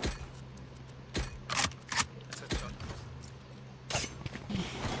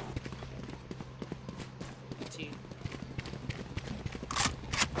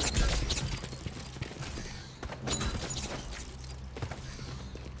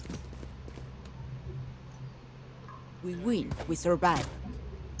 We win. We survive.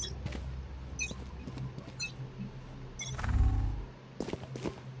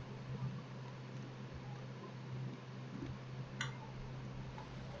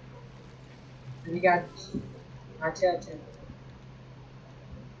 ঠিক আছে আছে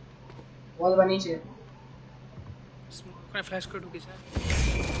বল বানিয়েছে ওখানে ফ্ল্যাশ করে ঢুকিস না।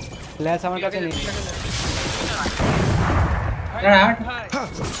 फ्लैश আমার কাছে নেই। यार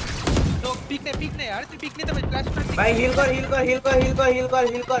तो पिक ने यार तू पिक ने तो फ्लैश कर। ভাই হিল কর।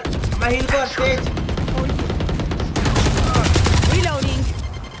 ভাই হিল কর তেজ। Reloading.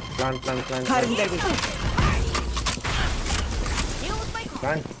 Plant. Cutting their vision.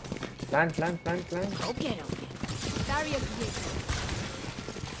 Plant. Okay. Barrier created.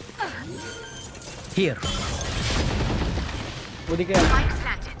 Here. ওদিকে Spike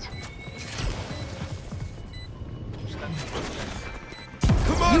planted.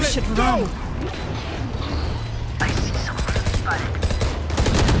 Come on, You let's should go. run. I see someone spotted.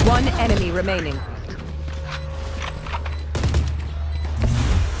 One enemy remaining.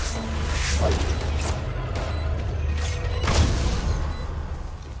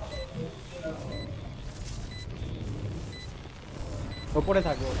 উপরে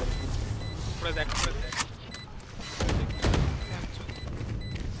থাকবে পুরো দেখ।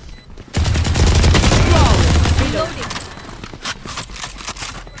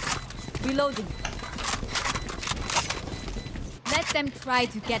 Reloading. Let them try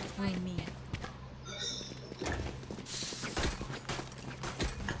to get through me.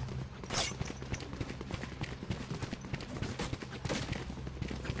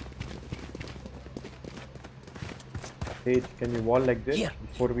 Hey, can you wall like this? Here.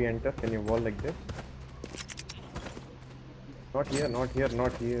 Before we enter, can you wall like this? Not here.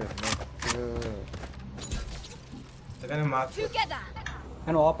 এখানে mark Together.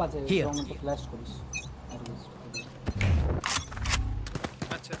 কেন of আছে Here. তো তো flash করিস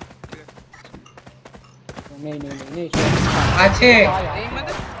আচ্ছা ঠিক আছে। নেই আছে এই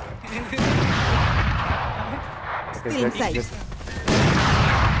মানে Still inside.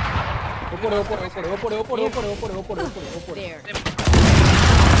 উপরে There.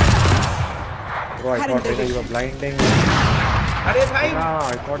 Bro, I thought that you were blinding. আরে ভাই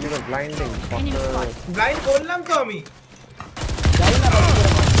Nah, I thought you were blinding. Fucker. Blind করলাম তো আমি। যাই না ভাই উপরে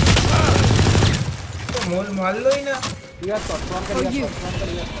তো মোল মারলই না। ইয়ার shot front For you.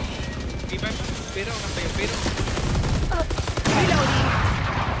 Device বেরো না ভাই বেরো। Reloading.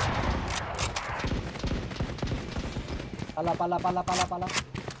 পালা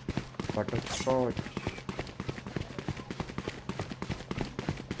Butterscotch.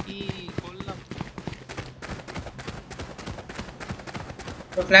 কি করলাম?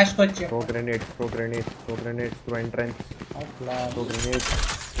 তো ফ্ল্যাশ করছে Throw grenades to entrance. Throw grenades.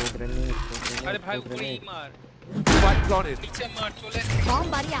 আরে ভাই ওই মার। Spike planted. নিচে মার চলে। Bomb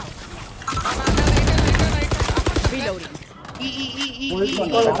buddy out. Reloading. ই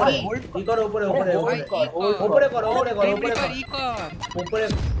কর উপরে উপরে ভাই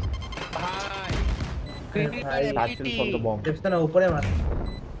Satchel for the bomb. দেখছ না উপরে মার।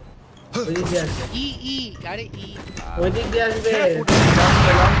 ওই দিক দিয়ে আসবে ই আরে ই ওই দিক দিয়ে আসবে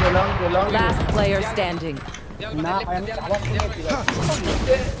লং Last player standing. না ভাই আমি আবার শুনেছি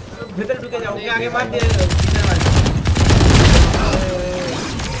ভিতরে ঢুকে যাও ওকে আগে মার দিয়ে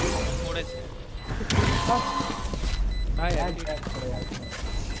পড়েছে ভাই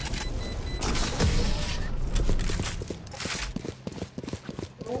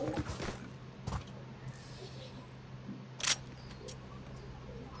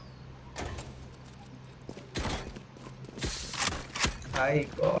My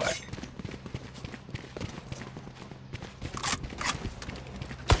God.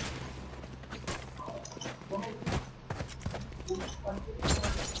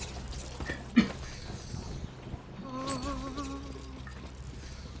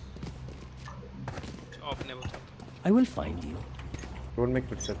 I will find you. Don't make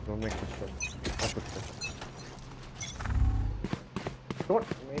footsteps. Don't make footsteps. No footsteps. Don't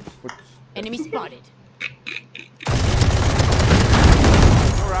make footsteps. Enemy spotted.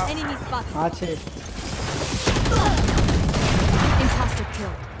 Enemy spotted. আছে Imposter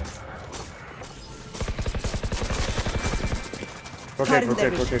kill.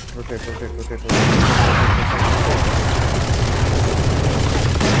 Rotate.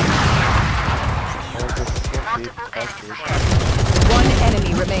 One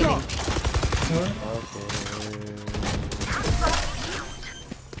enemy remaining.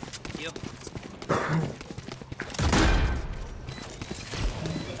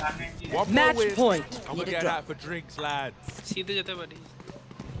 Match point. I'm gonna get out for drinks, lads. सीधे जाते buddy.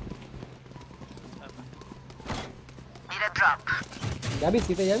 Need a drop. যাবি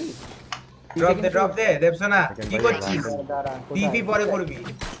সিতে যাবি drop দে দেবসোনা কি করছিস দাঁড়া TV পরে করবি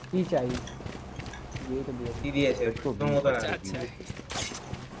কি চাই এই তো দিয়ে কি দিয়েছে তোর মত না अच्छा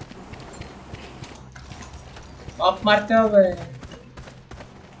অফ মারতে হবে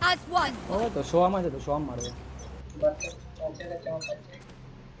As one. ও তো সোয়াম আছে তো সোয়াম মারবে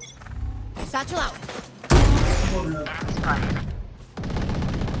Satchel out.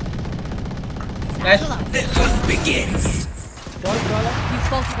 Satchel out. The hunt begins. চল You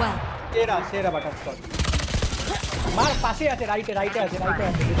fought well. সেরা বাটার স্কট মার পাশে আছে রাইটে আছে রাইটে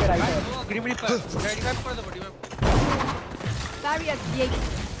আছে ग्रिमरी पर রিভাইভ করে দাও রিভাইভ Barrier created.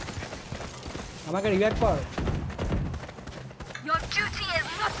 আমাকে রিভাইভ কর Your duty is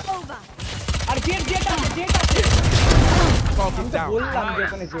not over. R jet আছে Calm down. বললাম যে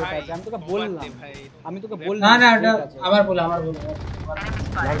ওখানে জেট আছে আমি তোকে বললাম না না ওটা আমার বল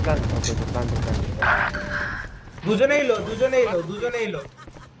দুজনে এলো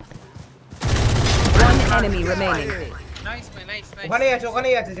One enemy remaining. Nice nice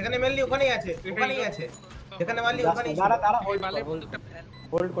ওখানেই আছে যেখানে মেললি ওখানেই আছে যেখানে মারলি ওখানেই দাঁড়া होल्ड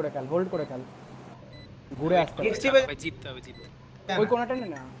হোল্ড করে খেল ঘুরে আসতে भाई जीतता है जीतता ওই কোণাটা নে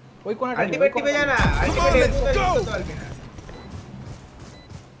না ওই কোণাটা আলটিমেট টিপে যা না আলটিমেট করতে পারবি না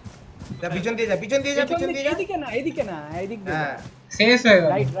যা পিছন দিয়ে যা এদিকে না এদিক দিয়ে হ্যাঁ শেষ হয়ে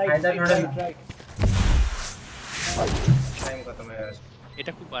গেল রাইট টাইম খতম হয়ে গেছে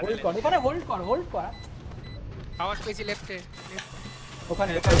এটা খুব বাড়ে হোল্ড কর এখানে হোল্ড কর আওয়াজ পেয়েছি লেফটে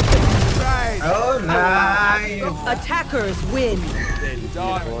ওখানে ও nice Attackers win.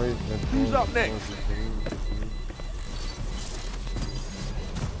 Who's up next?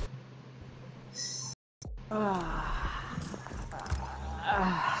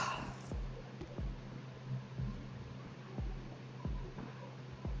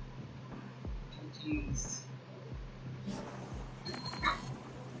 Jeez.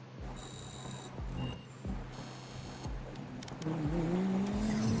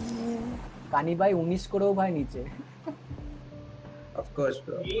 কানি ভাই 19 করেও ভাই নিচে অফ কোর্স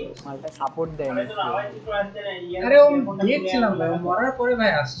ব্রো মালটা সাপোর্ট দেয় না আরে ও দেখছিলাম ভাই মরার পরে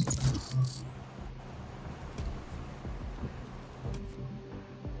ভাই আসছে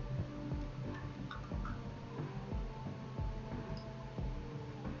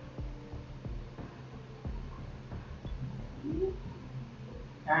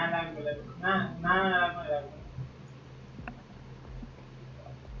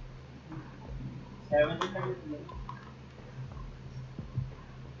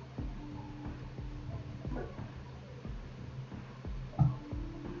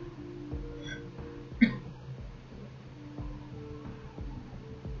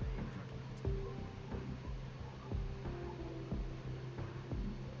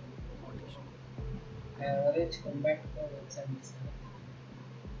Let's come back to the service.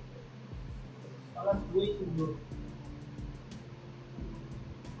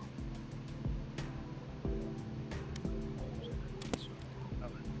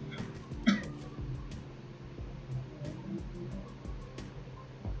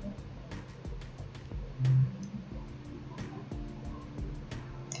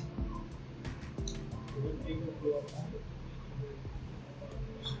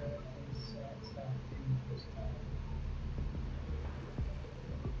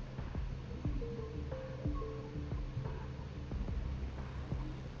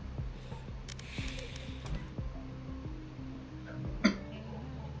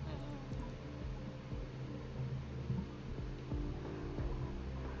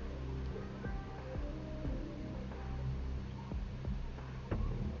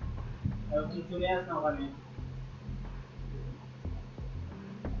 তুই চলে আস না ওখানে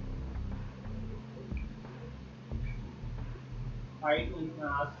ফাইট না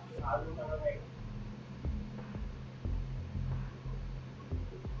আজ ওখানে ফাইট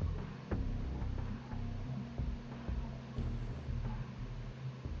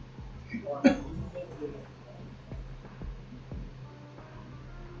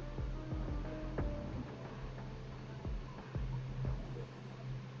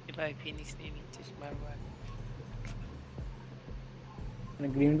ভাই ফিনিক্স নিয়ে নিচ্ছিস বারবার মানে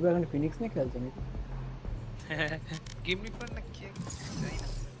গ্রিন রিপার এখন ফিনিক্স নিয়ে খেলছে নাকি গ্রিম রিপার না কি জানি না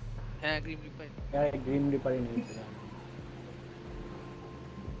হ্যাঁ গ্রিম রিপার হ্যাঁ গ্রিন রিপারই নিয়েছে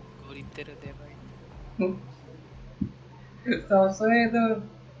গরিবদের দে ভাই सबसे तो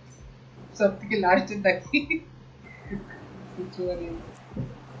सबके लास्ट तक ही सिचुएशन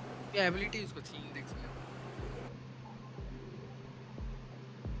ये एबिलिटी यूज করছি ইনডেক্স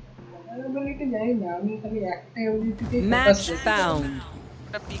एबिलिटी जाई ना আমি খালি একটা एबिलिटी তে Match found.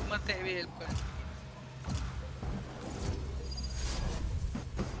 ওটা পিক মারতে হেভি হেল্প করে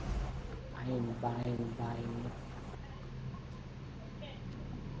বাইন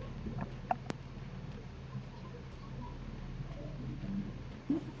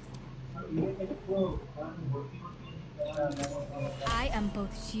I am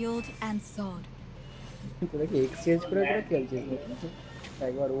both shield and sword. তোরা কি এক্সচেঞ্জ করে করে খেলছিস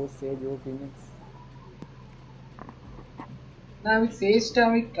একবার ও সেজ ও ফিনিক্স না আমি সেজটা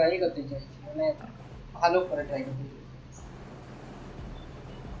আমি ট্রাই করতে চাই মানে ভালো করে ট্রাই করতে চাই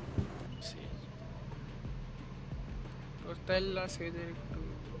টোটাল সেজের একটু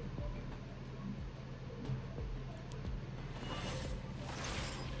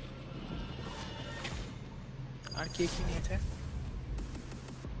আর কি কি নিয়েছে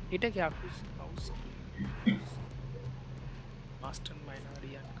এটা কি আকুস হাউস মাস্টার মাইনার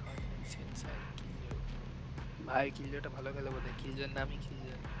ইয়ান খান সেন্সার ভাই কিলজোটা ভালো গেল বলে কিলজোর নামই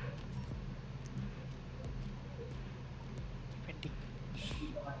কিলজো পেন্টি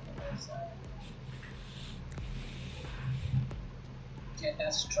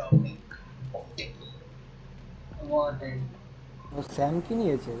ক্যাটাস্ট্রফিক অপটিক্যাল ওয়ার্ডেন ও স্যাম কি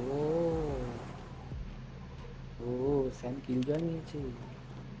নিয়েছে ও স্যাম কিলজয় নিয়েছে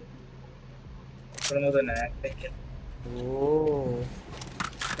তোর মতো না একটা ও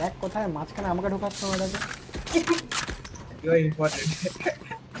দেখ কোথায় মাঝখানে আমাকে ঢোকাচ্ছ ওটাকে ইউ ইম্পর্টেন্ট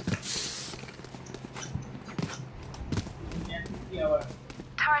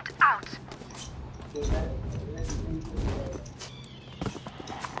Turret out.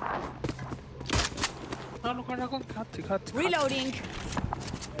 এখন খাচ্ছি Reloading.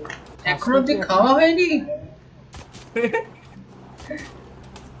 এখনো তুই খাওয়া হয়নি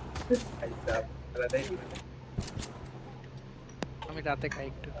আমি রাতে খাই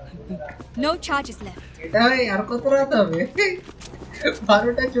একটু No charges left. এটা ভাই আর কত রাত হবে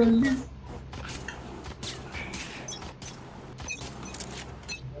 12:40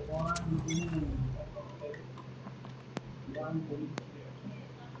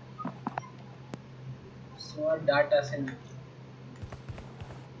 ডাটা সেন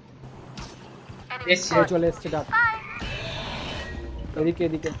এসে চলে এসছে ডাক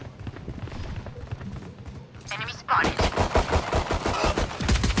এদিকে Enemy spotted.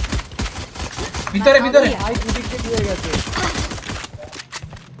 ভিতরে হাই প্রেডিক্টেড হয়ে গেছে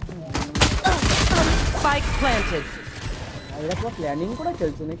Spike planted. এরা পুরো প্ল্যানিং করে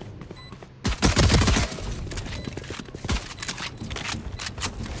খেলছে নাকি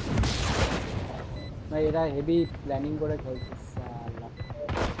না এরা হেভি প্ল্যানিং করে খেলছে সালা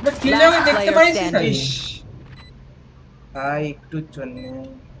কিলে আমি দেখতে পাইছি standing. ভাই একটু জন্য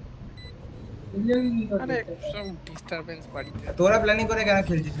কিলে আমি কি আরে করতে সব ডিস্টারবেন্স বাড়িতে তোরা প্ল্যানিং করে কেন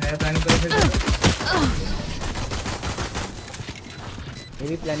খেলছিস না প্ল্যানিং করে খেলছিস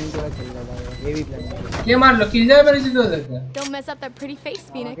হেভি প্ল্যানিং করে খেললা ভাই হেভি প্ল্যানিং কে মারলো কিল যাবে মেরেছি তো দেখো Don't mess up that pretty face,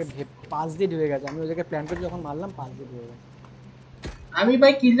 Phoenix. আমাকে পাঁচ দিয়ে হয়ে গেছে আমি ওদেরকে প্ল্যান করে যখন মারলাম পাঁচ দিয়ে হয়ে গেছে আমি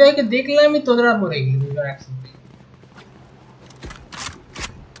ভাই কিল যাইকে দেখলাম আমি তোরা মরে গেলি দুজন একসাথে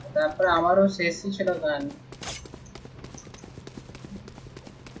তারপর আমারও শেষই ছিল গান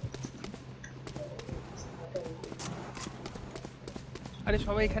আরে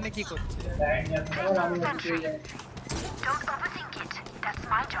সবাই এখানে কি করছে? Don't overthink it. That's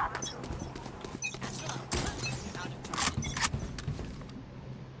my job.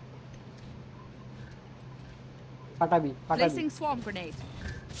 Patabi. Placing swarm grenade.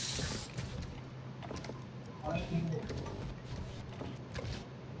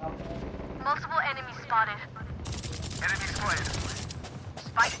 Multiple enemies spotted. Enemy spotted.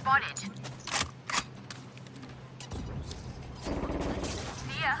 Spike spotted.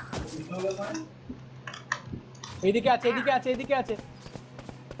 See ya. এদিকে আছে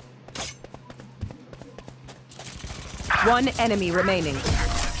One enemy remaining.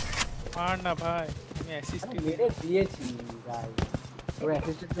 আর না ভাই আমি অ্যাসিস্ট মেরে দিয়েছি ভাই ওই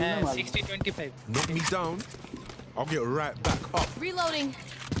অ্যাসিস্টের জন্য মার 60-25 Knock me down, I'll get right back up. Reloading.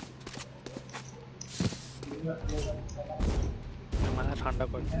 মাথা ঠান্ডা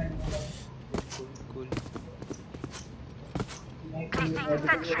কর কুল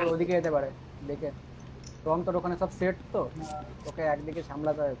ওদিকে যেতে পারে দেখে টম তোর ওখানে সব সেট তো ওকে একদিকে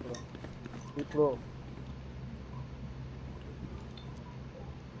সামলাতে হবে পুরো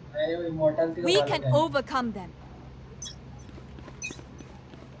We can overcome them.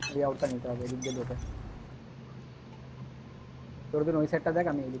 এই আউটটা নিতে হবে এদিক দিয়ে ঢোকে তোর দিন ওই সেটটা দেখ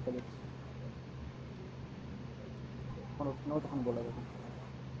আমি এই দিকটা দেখছি কোনো তখন বলে দেবো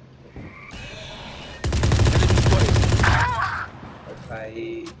ভাই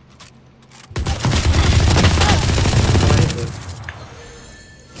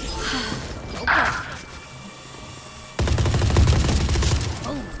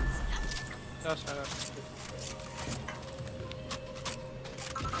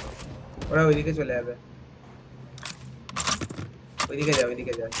ওরা ওইদিকে চলে যাবে ওইদিকে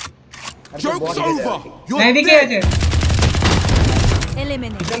যা Joke's over! You're এদিকে আছে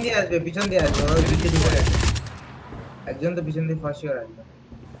Eliminate. পিছন দিয়ে আসবে ওরা ওইদিকে দিকে আছে একজন তো পিছন দিয়ে ফাঁসি আর আসবে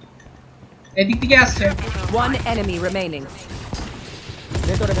এদিক থেকে আসছে One enemy remaining.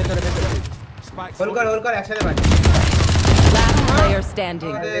 ভেতরে হোল কর একসাথে মার Last player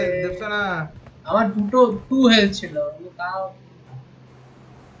standing. দেখছো না আমার টু হেলথ ছিল তাও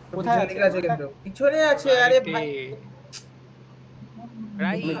কোথায় আছে কিন্তু পিছনে আছে আরে ভাই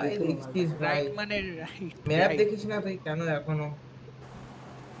রাইট মানে রাইট ম্যাপ দেখিস না তুই কেন এখনো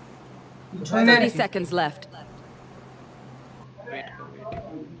 30 seconds left.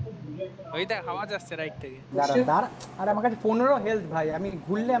 ওই দেখ আওয়াজ আসছে রাইট থেকে দাঁড়া আরে আমার কাছে 15 হেলথ ভাই আমি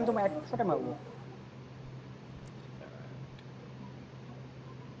ঘুরলে আমি তো 1 শটে মারবো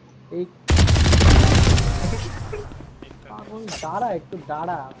এই পাগল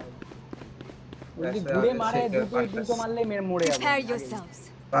দাঁড়া ওই ঘুরে মারে দুটো মারলে মরে যাবে Prepare yourselves.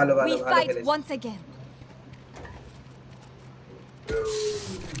 ভালো We fight খেলেছিস once again.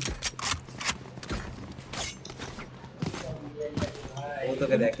 ও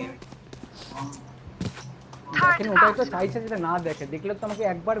তোকে দেখেন ওটাই তো চাইছে যেটা না দেখে দেখলে তো আমাকে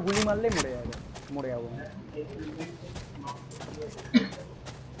একবার গুলি মারলে মরে যাবো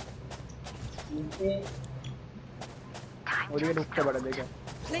ওদিকে ঢুকতে পারে দেখে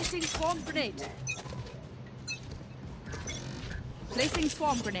Placing swarm grenade. Placing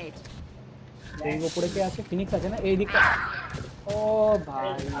swarm grenade. এই উপরে কে আছে ফিনিক্স আছে না এই দিকটা ও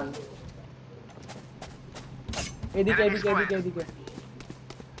ভাই এদিকে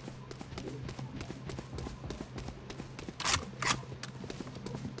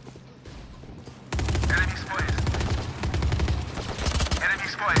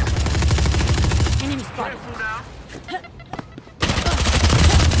Enemy spotted.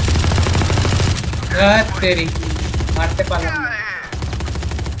 তেরি মারতে পারলাম না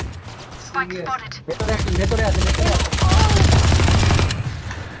Spike spotted. ভেতরে আছে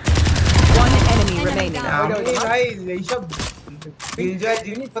One enemy remaining. আমি ভাই এই সব কিল জয়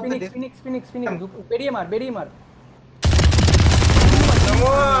জিনিস করতে দে ফিনিক্স বেরিয়ে মার Come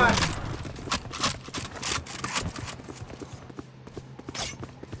on!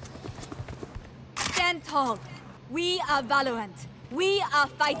 Stand tall. We are VALORANT. We are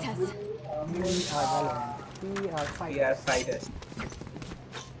fighters. We are fighters.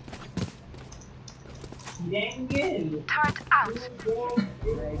 Turret out.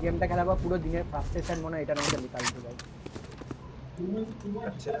 এই গেমটা খেলাবা পুরো দিনের ফ্রাস্ট্রেশন মনে হয় এটার মধ্যে লেখা আছে ভাই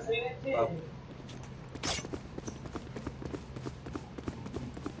আচ্ছা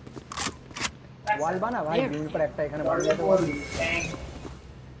ওয়াল বানা ভাই গ্রিন पर একটা এখানে বাড়ি যেতে পারবি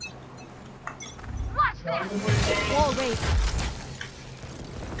Wall raised.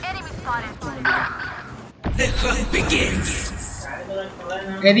 Enemy spotted. The hunt begins.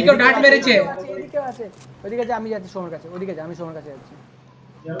 এদিকেও ডাট মেরেছে ওদিকে যা আমি যাচ্ছি সোমের কাছে আমি সোমের কাছে যাচ্ছি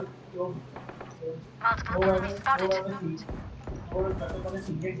Multiple enemies spotted. Enemy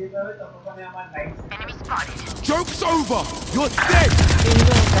spotted. Joke's over! You're dead!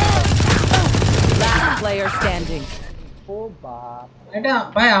 Last player standing. ও বাপ এটা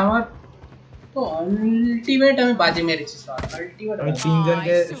ভাই আমার তো আলটিমেট আমি বাজে মেরেছি শট আলটিমেট আমি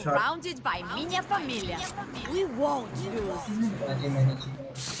তিনজনকে shot Surrounded by minha família. We won't lose. বাজে মেরেছি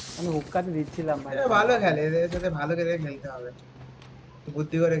আমি হুক্কাতে দিচ্ছিলাম ভাই এরা ভালো খেলে এদের সাথে ভালো করে খেলতে হবে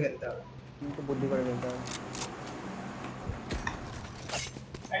বুদ্ধি করে খেলতে হবে কিন্তু বুদ্ধি করে খেলতে হবে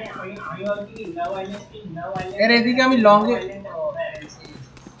এর এদিকে আমি long A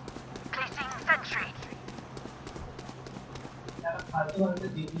Placing sentry.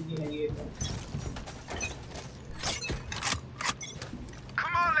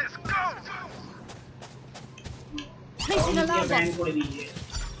 Come on, let's go. Placing alarm bot.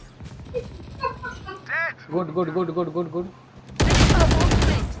 Dead. Good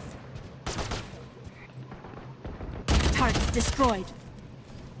Target destroyed.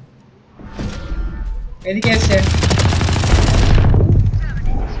 এদিকে এসে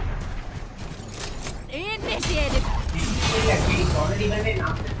Initiated.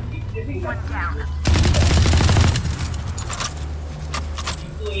 One down.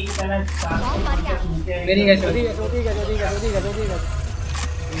 Bomb buddy out. বেরিয়ে গেছে ওদিকে গেছে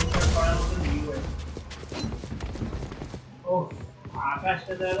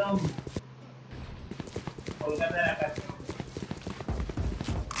আকাশটা তো একদম কলকাতার আকাশ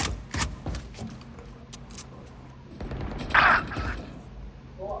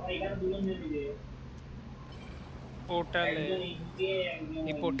ও এখানে দুজন নেমে পোর্টালে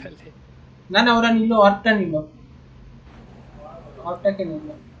এই পোর্টালে না না ওরা নিল অর্থটা নিল অর্থটাকে নিল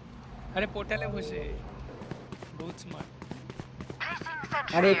আরে পোর্টালে বসে বহুত স্মার্ট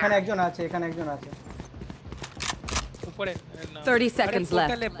আরে এখানে একজন আছে উপরে 30 seconds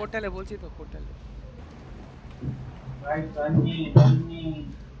left. পোর্টালে বলছি তো পোর্টালে ভাই জানি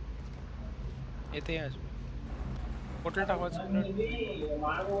এতেই আসবে পোর্টালটা আওয়াজ করে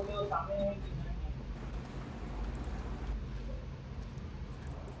মারবো তো সামনে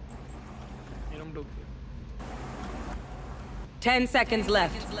এরকম ঢুকবে 10 seconds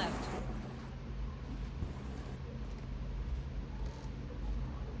left.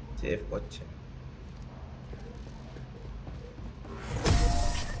 সেভ করছে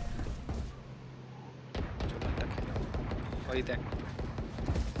ওই দেখ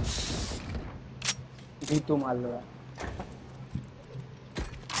ভিতু মারলো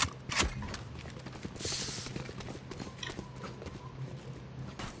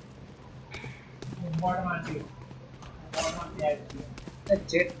বড় মারছি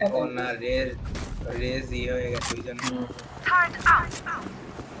জেটটা ও না রেজ হয়ে গেছে ওই জন্য Turret out.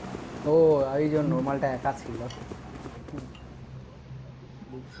 ও এই জন্য নরমালটা একা ছিল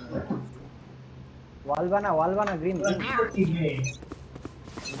ওয়াল বানা গ্রিন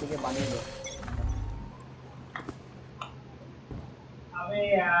এদিকে বানিয়ে দাও अबे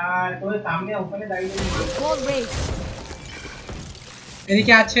यार তোর সামনে ওখানে দাঁড়িয়ে Wall raised.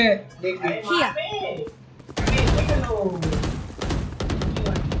 এদিকে আছে দেখবি Here.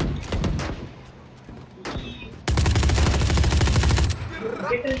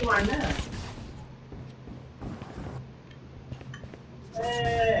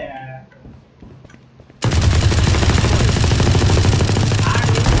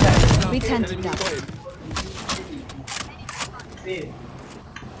 Return to dust.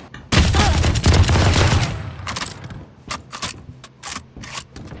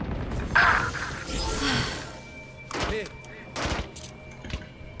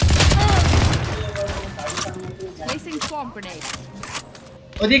 Placing swamp grenade.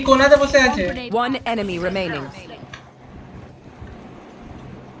 ওদিকে কোনাতে বসে আছে One enemy remaining.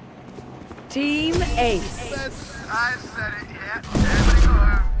 Team Ace. I said it, yeah. Everybody go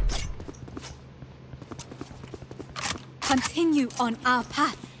home. Continue on our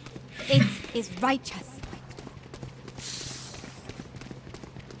path. It is righteous.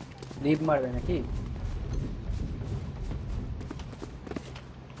 Leave মারবে নাকি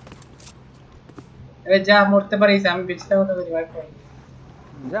এ যা মরতে পারিস আমি বেঁচে থাকতে রিভাইভ করি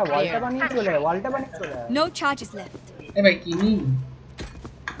যা ওয়ালটা বানিয়ে চলে আয়। No charges left. এ ভাই কিনি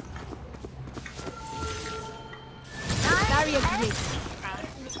Barrier grid.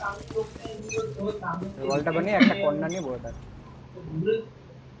 ওয়ালটা বানিয়ে একটা কর্নার নিয়ে বসে থাক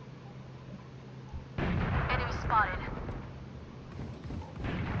Enemy spotted.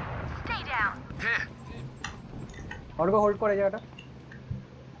 Stay down. Org hold করে জায়গাটা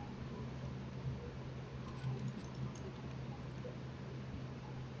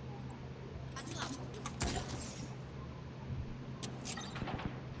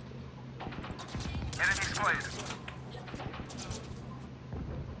Enemy spotted.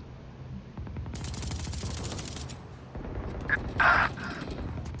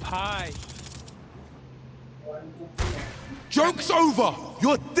 ভাই Joke's over!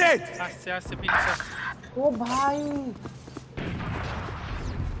 You're dead! আসছে আসছে ফিনিশ ও ভাই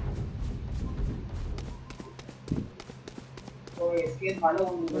ও এসকেএস ভালো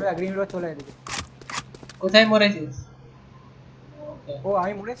বন্ধু ওরা গ্রিন রোড চলে এদিকে কোথায় মরেছিস ও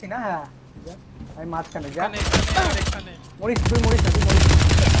আমি মরেছি না হ্যাঁ আমি মাঝখানে যা এখানে মরিস তুই মরিস না তুই মরিস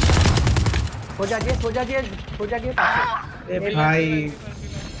সোজা গিয়ে পাশে এ ভাই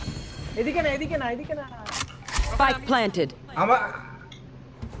এদিকে না Spike planted.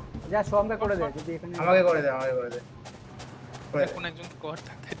 যা সঙ্গে করে দে যদি এখানে আমাকে করে দে কোন একজন কর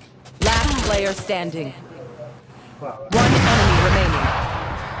থাকে Last player standing. বাবা One enemy remaining.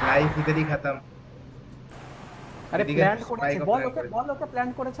 লাইফ इधर ही खत्म আরে এদিকে প্ল্যান করেছে spike বল plan ওকে প্ল্যান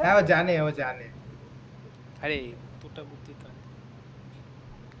করেছে হ্যাঁ ও জানে আরে দুটো বুদ্ধি তো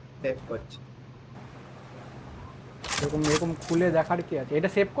সেভ করছে এরকম খুলে দেখার কি আছে এটা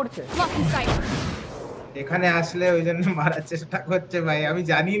সেভ করছে এখানে আসলে ওই জন্য মারার চেষ্টা করছে ভাই আমি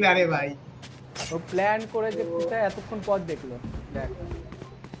জানি না রে ভাই ও প্ল্যান করে যে পুরো এতক্ষণ পর দেখলো দেখ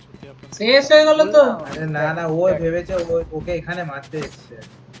শেষ হয়ে গেল তো আরে না ও ভেবেছে ওকে এখানে মারতে এসেছে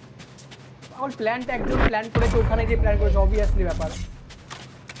পাগল প্ল্যানটা একজন প্ল্যান করেছে ওখানে যে প্ল্যান করেছে অবভিয়াসলি ব্যাপার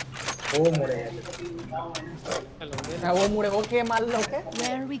ও মরে গেছে হ্যাঁ ও মরে ওকে মারলো ওকে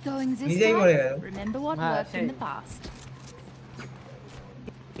Where are we going this নিজেই মরে গেল time? Remember what worked in the past.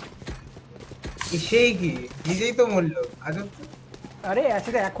 সেই কি নিজেই তো মরলো আজব আরে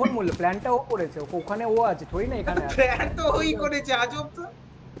আসলে এখন মরলো প্ল্যানটা ও করেছে ওখানে ও আছে থই না এখানে আছে প্ল্যান তো ওই করেছে আজব তো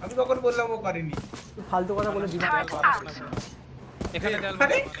আমি কখন বললাম ও করেনি তুই ফালতু কথা বলে দিবি এখানে দেয়াল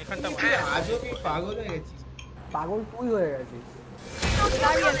এখানটা আজবই পাগল হয়ে গেছিস পাগল তুই হয়ে গেছিস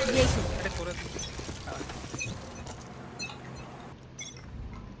Barrier created. এটা করে দিই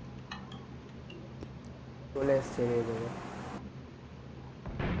চলে এসছে রে বাবা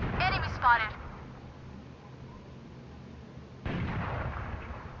Enemy spotted.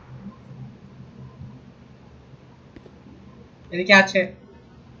 এদিকে আছে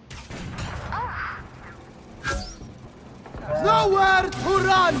Nowhere to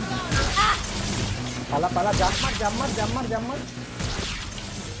run! পালা জাম্মার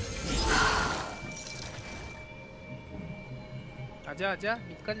আজা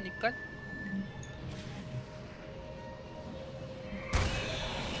নিকল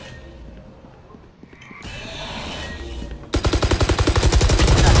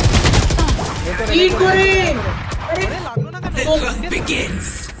কি করে আরে লাগলো না কেন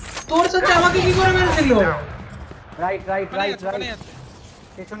তোর সাথে আমাকে কি করে মেরে দিল রাইট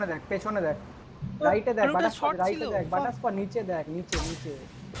পেছনে দেখ রাইটে দেখ বাটাস পর নিচে দেখ নিচে দেখছি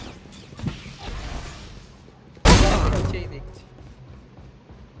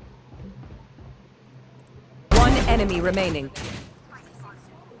One enemy remaining.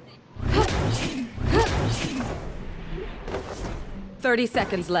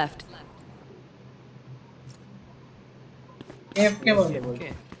 $30 left. F के बोल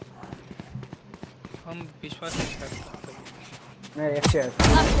हम विश्वास नहीं करते मैं एफ के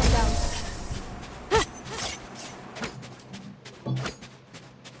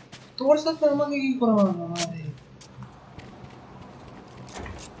তোর সাথে আমাকে কি করে মারবে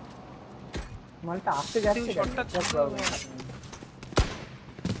মালটা আসতে যাচ্ছে শটটা ছোট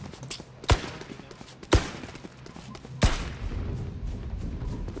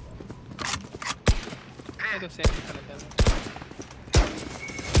এই তো সেম খেলা যাবে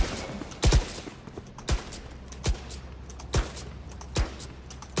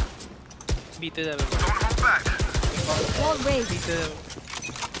बीते जावे Wall raised. बीते जावे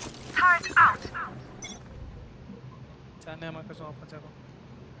Turret out. जाने আমাকে সব যাবো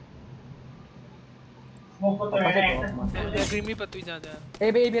স্মোক করতে গ্রিমি পর তুই যা যা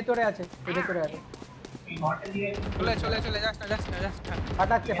এই ভেতরে আছে এই ঘরটা দিয়ে চলে যাস না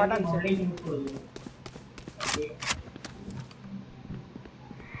ফাটাচ্ছে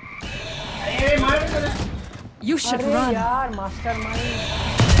আরে মার You should अरे run. यार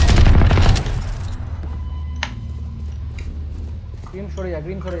मास्टरमाइंड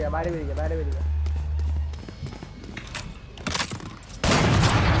ग्रीन छोड़ जा बाहर बेरिए जा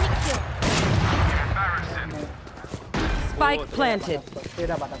Spike planted.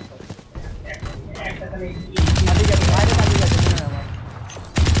 तेरा बात कर একটা তাহলে अभी जा बाहर ना हमारा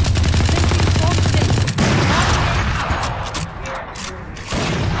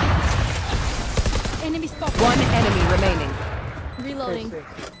Enemy spot. One enemy remaining. Reloading.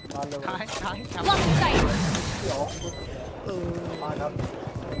 খাই Lock sight.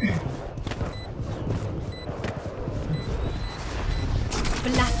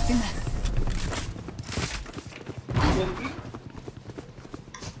 Blasphemous.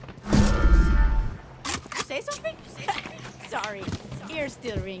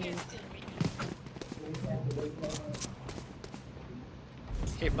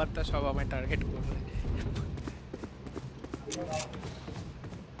 বার্তা সব আমায় টার্গেট করবে।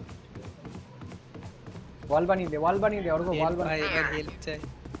 ওয়াল বানিয়ে দে ওর ওয়াল ভাই বানিয়ে এবার হেল্প চাই,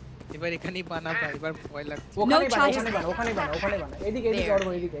 এবার এখানেই বানা ভাই, এবার ভয় লাগছে। ওখানে বানা এদিকে ওর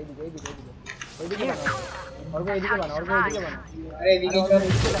এদিকে ওইদিকে বানা ওর এদিকে বানা আরে এদিকে চল,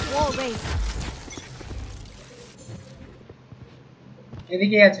 Wall raised.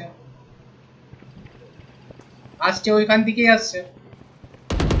 এদিকে আছে, আসছে ওইখান থেকেই আসছে।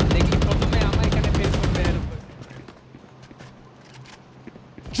 দেখি প্রথমে আমার এখানে বের করবে এর উপর।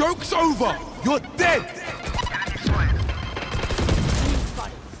 Joke's over! You're dead!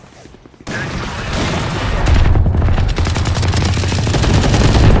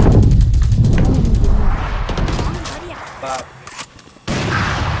 বাপ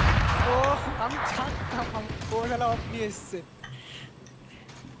ও আমি জানতাম ও শালা অফ নিয়ে এসছে।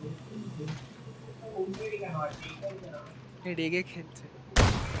 রেগে খেলছে।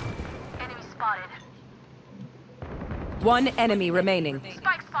 Enemy spotted. One enemy remaining.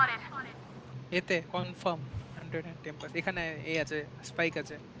 Spike spotted. এতে কনফার্ম 110%। এখানে এ আছে, স্পাইক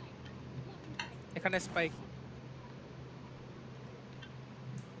আছে, এখানে স্পাইক,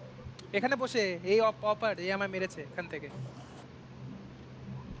 এখানে বসে এই অপার এই আমায় মেরেছে এখান থেকে।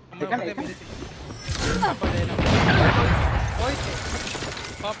 এখানে ওই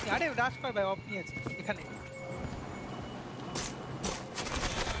তো অফ, আরে রাশ কর ভাই, অফ নিয়েছে এখানে।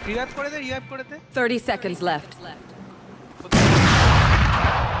 রিভাইভ করে দে 30 seconds left.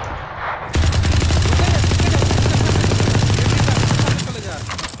 চলে যা।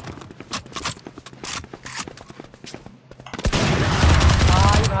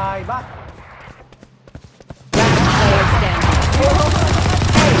 ভাই বাহ Player standing.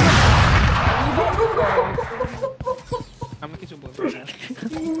 আমি কিছু বলবো না।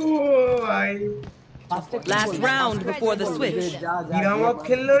 ভাই Last round before the switch. বিরামত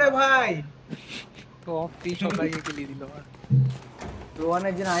খেললো রে ভাই। তো অফ দিয়ে সবাই গেলি দিল।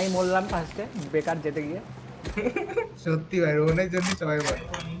 রোহানের জন্য আমি বললাম ফার্স্টে বেকার যেতে গিয়ে। সত্যি ভাই রোহনের জন্য সবাই বলে।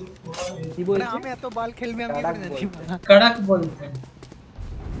 কি বলছিস? আমি এত বল খেলবি আমি এখানে জানি না। কড়ক বলতে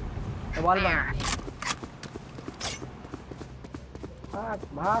বল বানা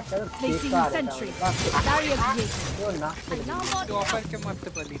ভাগ Placing sentry. Barrier created. না তো অফারকে মারতে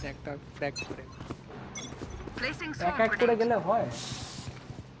পারলি না একটা ফ্র্যাগ করে। Placing এক এক করে গেলে হয়।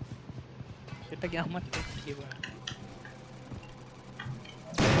 সেটা কি আমার কি বল?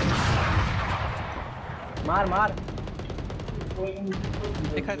 মার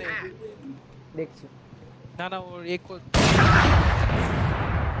এখানে দেখছি না না ওর এক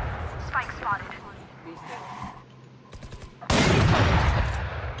Spike spotted.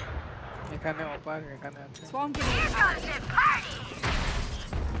 এখানে অপার এখানে আছে। Swarm grenade.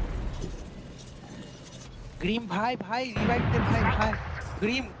 গ্রিম ভাই রিভাইভ দে ভাই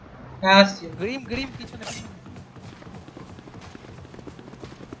গ্রিম আসছে। গ্রিম পিছনে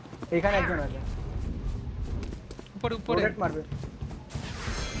এখানে একজন আছে উপরে বুলেট মারবে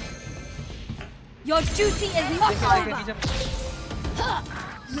Your duty is not over.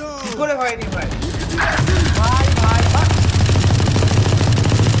 কি করে হয়নি ভাই? ভাই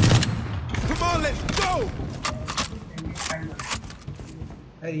Come on, let's go!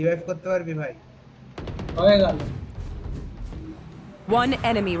 Revive করতে পারবি ভাই? হয়ে গেল। One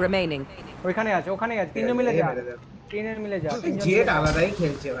enemy remaining. ওখানে আছে তিনজন মিলে যা জেট আলাদাই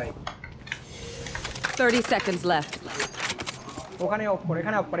খেলছে ভাই। 30 seconds left. ওখানে অফ কর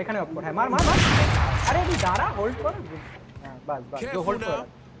এখানে অফ কর হ্যাঁ মার আরে তুই দাঁড়া হোল্ড কর হ্যাঁ বাস হোল্ড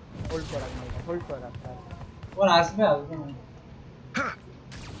কর ওর আসবে না।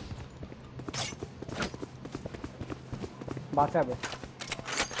 বাঁচাবে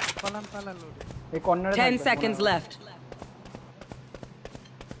পালান লোড। এই কর্নারে 10 seconds left.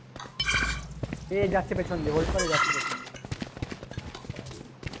 যাচ্ছে পেছন দিয়ে হোল্ড করে যাচ্ছে পেছন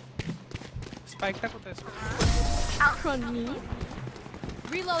স্পাইকটা কোথায়? Out from me.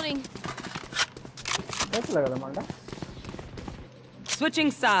 Reloading. কত লাগালো মালটা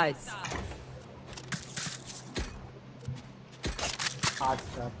Switching sides.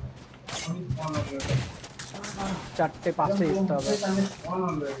 আচ্ছা চারটে পাঁচে জিততে হবে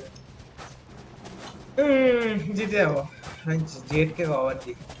জিতে যাবো। জেটকে কভার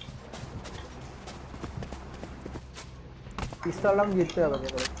দিই। পিস্তলটা জিততে হবে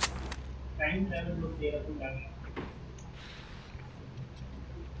টাইম ট্রাভেল করতে এরকম লাগে।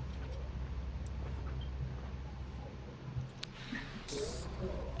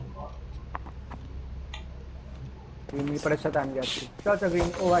 গ্রিন রিপারের সাথে আমি যাচ্ছি চল গ্রিন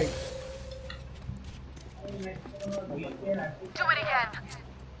ও ভাই Do it again.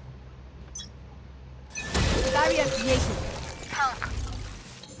 Barrier created. Help.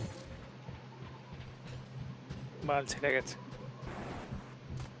 মাল ছেড়ে গেছে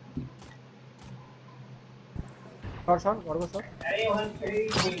সর বর্গ সর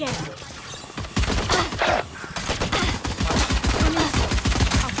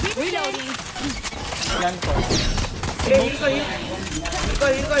Reloading. প্ল্যান কর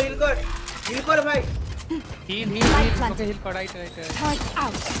হিল কর ভাই হিল ওকে হিল কর রাইট Charge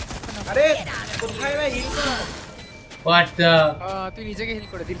out. আরে কোথায় ভাই হিল কর What the? তুই নিজেকে হিল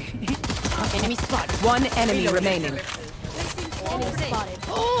করে দিলি Enemy spotted. One enemy remaining. Enemy spotted.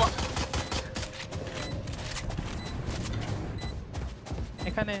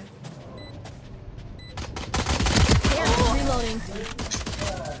 এখানে Reloading.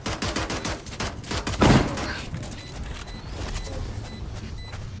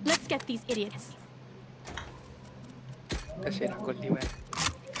 Let's get these idiots. সেরা করলি ভাই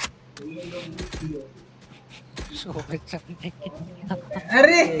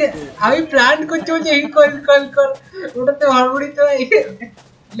আরে আমি প্ল্যান করছি যে হিল কর ওটাতে হড়বড়ি তো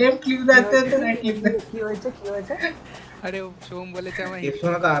লেফট ক্লিক দাতে তো রাইট ক্লিক কি হয়েছে আরে ও সোম বলেছে আমার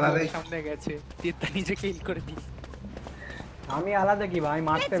এসোনা তো আলাদাই সামনে গেছে তুই তা নিজেকে হিল করে দিস আমি আলাদা কি ভাই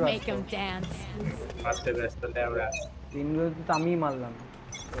মারতে Let's ব্যস্ত make them dance. ফার্স্টে ব্যস্ত লেবড়া তিনগুলো তো আমিই মারলাম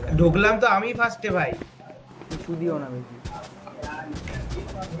ঢুকলাম তো আমি ফার্স্টে ভাই কিছু দিও না বেশি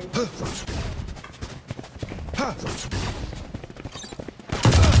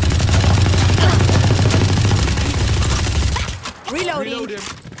Reloading.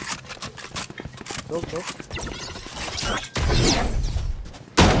 ঢোক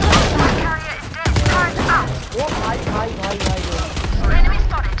ও ভাই Enemy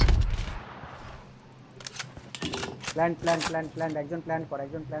spotted. প্ল্যান একজন প্ল্যান কর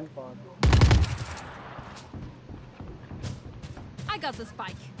I got the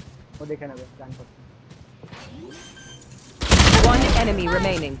spike. ও দেখে নেবে প্ল্যান কর One enemy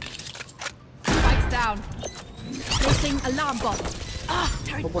remaining. Spikes down. Placing alarm bomb.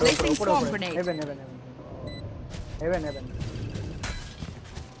 Placing swarm grenade. Haven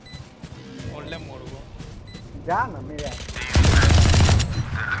মরলে মরবো যা না মেরে আয়।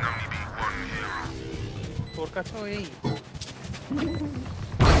 তোর কাছেও এই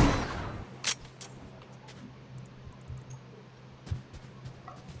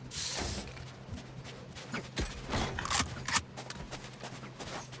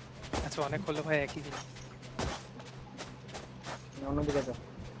আচ্ছা অনেক হলো ভাই একই জিনিস অন্যদিকে যা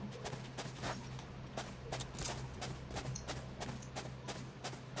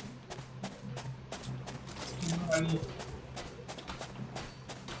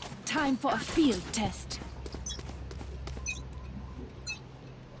Time for a field test.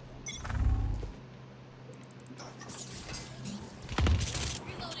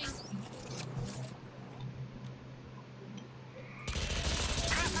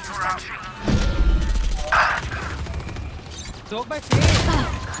 দোক ভাই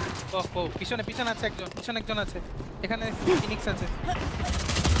ও পিছনে আছে একজন আছে এখানে ফিনিক্স আছে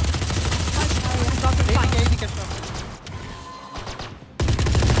এইদিকে সব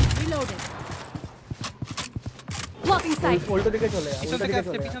Reloading. Blocking sight. উল্টো দিকে চলে যা পিছন থেকে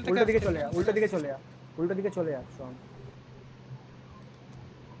আসছে, উল্টো দিকে চলে যা শোন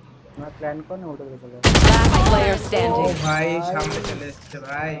না প্ল্যান কর না উল্টো দিকে চলে যা Last player ও standing. ভাই সামনে চলে এসেছে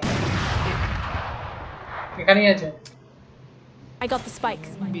ভাই এখানেই আছে I got the spike.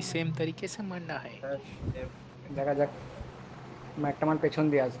 भी सेम तरीके से मरना है দেখা যাক একটা মান পেছন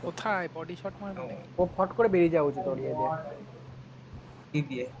দিয়ে আসবে কোথায় বডি শট মারবো ও ফট করে বেরিয়ে যাওয়া উচিত ওড়িয়ে দিয়ে কি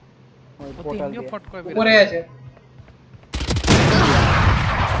দিয়ে ওই ও তো পোর্টাল এমনিও দিয়ে ফট করে উপরে আছে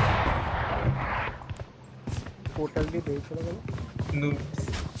পোর্টাল দিয়ে বেরিয়ে চলে গেল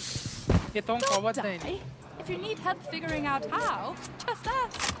ये तो कवर Don't नहीं die. If you need help figuring out how, just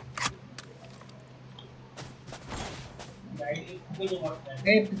ask.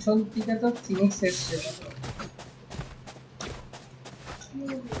 এই পিছন থেকে তো ফিনিক্স এসছে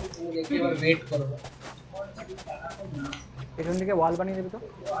এবার ওয়েট করব পেছন দিকে ওয়াল বানিয়ে দিবি তো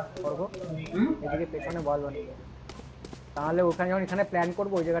করব এদিকে পেছনে ওয়াল বানিয়ে দে তাহলে ওখানে যখন এখানে প্ল্যান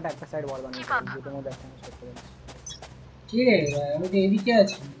করব ওই জায়গাটা একটা সাইড ওয়াল বানিয়ে দেব দুটোর মধ্যে একটা সেট করে দেব কি রে আমি তো এদিকে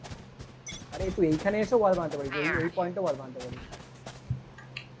আছি আরে তুই এইখানে এসে ওয়াল বানাতে পারিস এই পয়েন্টে ওয়াল বানাতে পারিস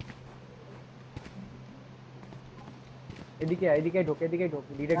এদিকে ঢোক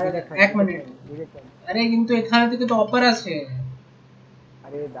ডিরেক্ট এক মিনিট আরে কিন্তু এখানে থেকে তো অপার আছে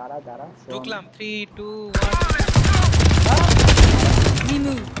আরে দাঁড়া ঢুকলাম 3 2 1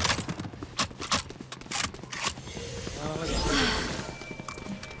 Remove.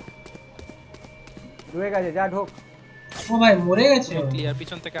 ঢুকে গেছে যা ঢোক ও ভাই মরে গেছে ক্লিয়ার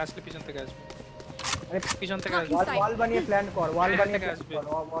পিছন থেকে আসবে আরে পিছন থেকে আসবে ওয়াল বানিয়ে প্ল্যান কর ওয়াল বানিয়ে আসবে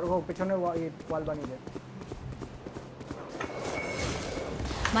অর্ঘ পেছনে ওয়াল বানিয়ে দে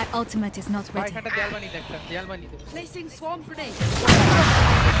My ultimate is not ready. একটা দেয়াল বানিয়ে দেখ, দেয়াল বানিয়ে দে। Placing swarm grenade.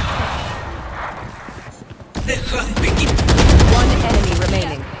 One enemy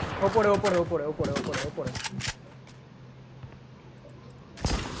remaining. ওপরে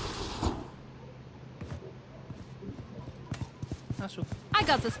আসুক। I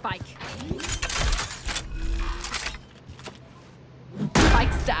got the spike.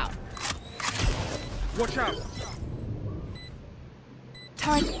 Spike's down. Watch out.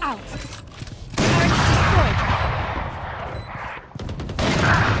 Turret out. Turret destroyed.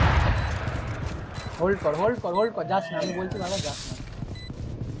 Hold কর যাস না আমি বলছি বাবা যাস না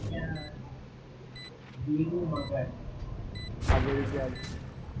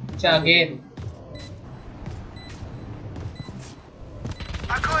again.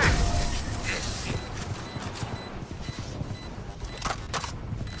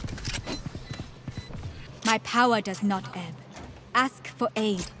 My power does not ebb. Ask for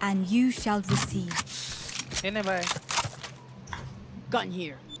aid and you shall receive. এনে ভাই। Gun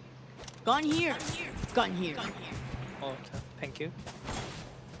here. Gun here. Gun here. Okay, thank you.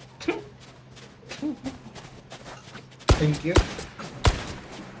 Thank you.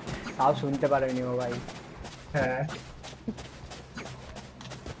 তাও শুনতে পারেনি ও ভাই হ্যাঁ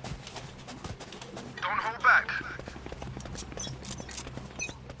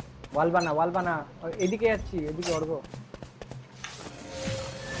ওয়াল বানা এদিকে যাচ্ছি এদিকে অর্গ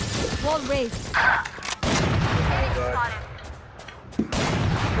Wall raised.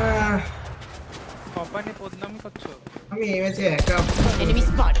 কোম্পানি বদনামি করছো। আমি এই ম্যাচে একা Enemy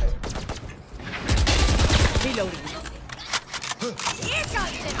spotted. Reloading. Here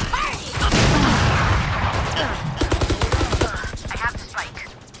comes the party. I have the spike.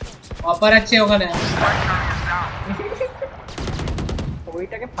 অপার আছে ওখানে।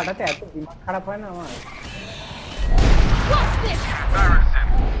 ওইটাকে ফাটাতে এত দিমাগ খারাপ হয় না আমার What's this?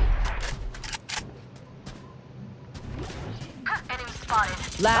 Enemy spotted.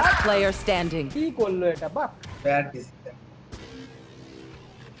 Last player standing. কি করলো এটা বাহ बैड डिसीजन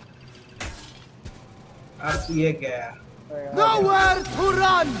अब ये गया Nowhere to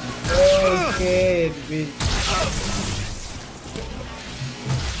run. Okay bitch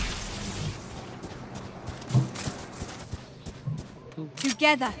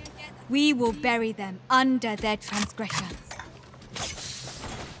Together, we will bury them under their transgressions.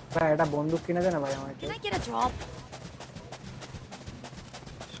 ভাই এটা বন্দুক কিনে দে না ভাই আমাকে Can I get a drop?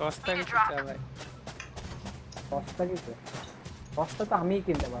 সস্তা কিছু চা ভাই। সস্তা কিছু সস্তা তো আমিই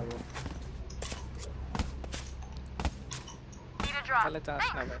কিনতে পারবো তাহলে চাস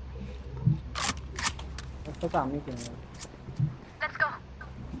না ভাই। সস্তা তো আমি কিনবো Let's go.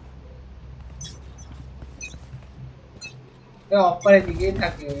 অপারে দিকে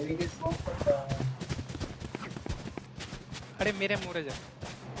থাকে এদিকে স্মোক করতে হয় আরে মেরে মরে যা।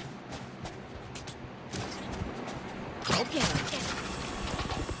 Okay.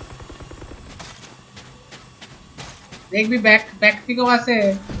 দেখবি ব্যাক থেকেও আছে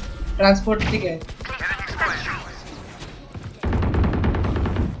ট্রান্সপোর্ট থেকে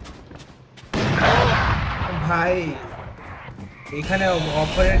ভাই এখানে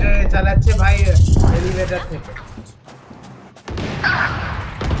অপারেটর চালাচ্ছে ভাই এলিভেটর থেকে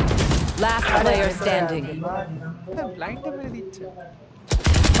Last player standing. ব্লাইন্ডে মেরে দিচ্ছে।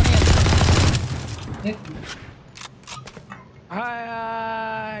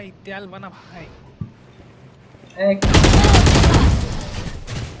 ভাই দেয়াল বানা ভাই।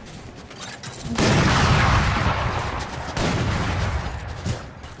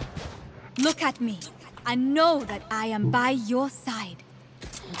 Look at me and know that I am by your side.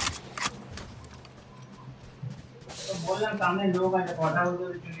 বললাম সামনে লোক আছে কথা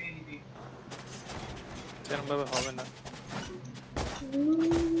বলতে চলে দিবি সেরকম ভাবে হবে না।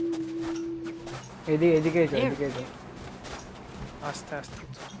 এদিকে এসো আস্তে আস্তে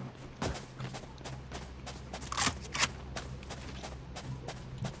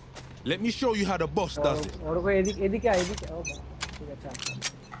Let me show you how the boss does it. ওরকম এদিকে ও ঠিক আছে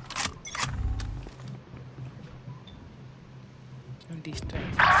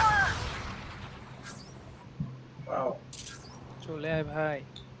ডিস্টেন্স। ওয়াও চলে আয় ভাই।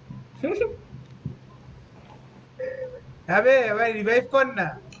 আবে ভাই রিভাইভ কর না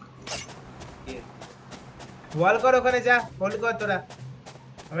ওয়াল কর ওখানে যা হোল্ড কর তোরা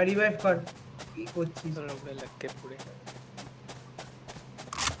আমি রিভাইভ কর কি করছিস তোর উপরে লাগতে পুরে।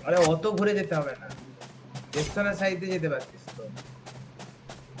 আরে অত ঘুরে যেতে হবে না এক্সট্রা সাইডে যেতে পারছিস তো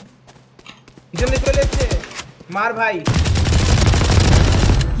পিছনে চলে এসেছে মার ভাই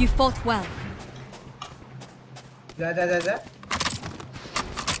You fought well. যা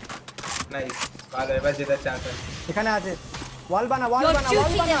নাইস ভালো এবার যেটা চান্স আছে এখানে আছে वॉल बना वॉल Your बना वॉल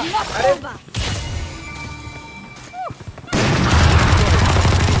duty बना is not over.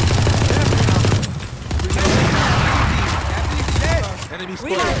 Enemy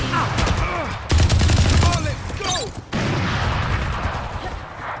spotted. Oh, let's go!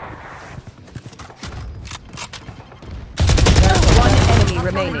 One enemy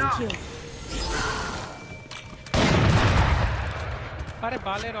remaining. अरे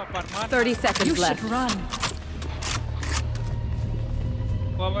बालेर ऊपर मार 30 seconds You left. should run.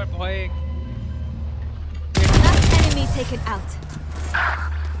 Over भय Last enemy taken out.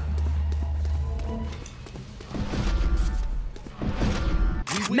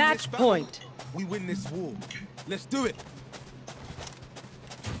 We win Match this battle. point. We win this war. Let's do it.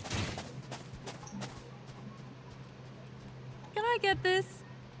 Can I get this?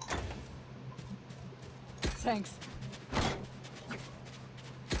 Thanks.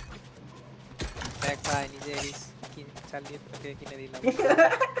 দেখ ভাই নিজে skin চালিয়ে তোকে কিনে দিলাম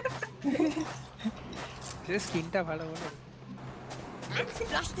যে স্কিনটা ভালো বলে Let's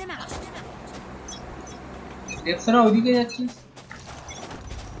flush them out. দেখছরা ওইদিকে যাচ্ছিস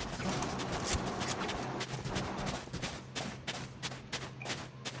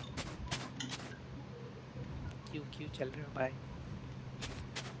क्यों क्यों चल रहे हो भाई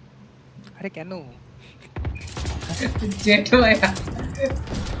अरे কেন জেট ভাইয়া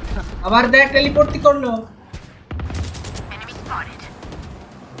আবার দেখ টেলিপোর্ট করলো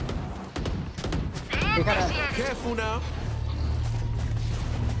Careful now.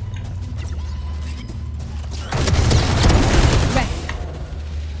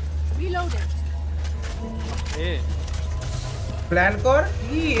 Reloaded. প্ল্যান কর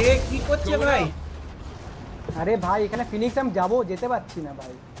কি করছে ভাই আরে ভাই এখানে ফিনিক্স আমি যাবো যেতে পারছি না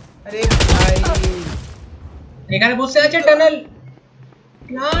ভাই আরে ভাই এখানে বসে আছে টানেল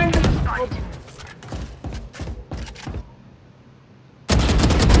প্লান্ট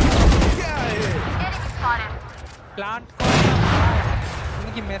প্লান্ট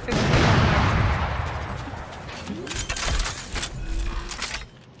তুমি কি মেসেজ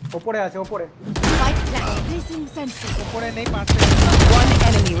উপরে আছে উপরে Fight plan. Placing sensor. উপরে নেই পাশে One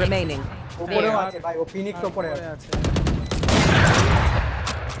enemy remaining. উপরেও আছে ভাই ও ফিনিক্স উপরে আছে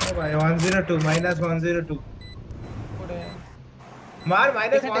ও ভাই 102 -102 উপরে মার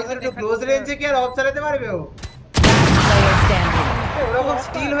 -102 ক্লোজ রেঞ্জে কি আর অফ চালাতে পারবে ও Player standing. ওরকম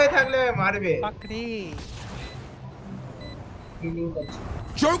স্টিল হয়ে থাকলে মারবে পাকড়ি হিলিং করছে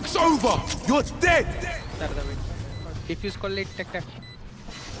Joke's over. You're dead. তার দাবি ডিফিউজ করলে টেক টেক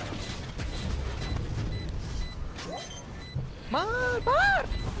মার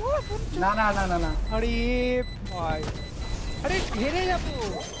না না না না না আরে ভাই আরে ঘেরে যাবো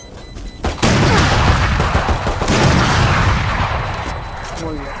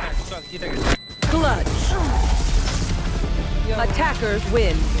চল জিতে গেছে Clutch. Attackers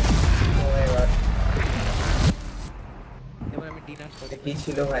win. এবার আমি ডিনার করি কি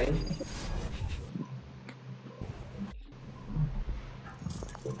ছিল ভাই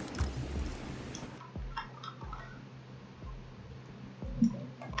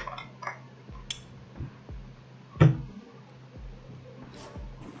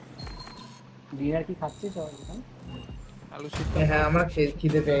ডিনার কি খাচ্ছিস এখন আলু সিদ্ধ হ্যাঁ আমার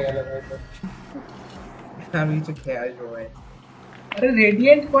খিদে পেয়ে গেল হয়তো আমি কিছু খেয়ে আসবো ভাই আরে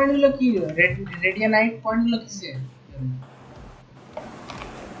রেডিয়েন্ট পয়েন্ট গুলো কি রেডিয়ানাইট পয়েন্ট গুলো কিসে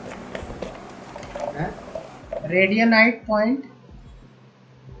হ্যাঁ রেডিয়ানাইট পয়েন্ট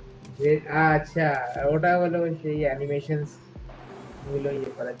আচ্ছা ওটা হলো সেই অ্যানিমেশনস গুলো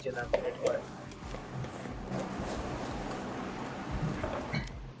ইয়ে করার জন্য আপডেট করা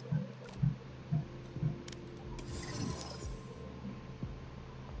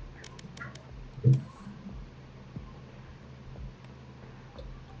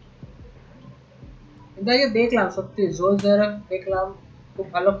কিন্তু দেখলাম সত্যি জোল যারা দেখলাম খুব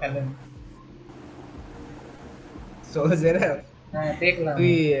ভালো খেলেন সোলজার হ্যাঁ দেখলাম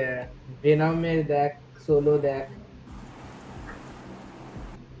তুই ভেনমের দেখ সোলো দেখ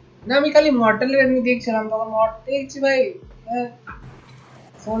না আমি খালি মর্টালের আমি দেখছিলাম তখন মর্ট দেখছি ভাই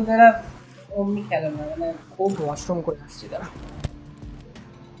সোলজার অমনি খেলেন না মানে খুব ওয়াশরুম করে আসছি দাঁড়া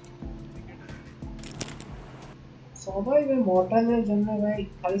সবাই ভাই মর্টালের জন্য ভাই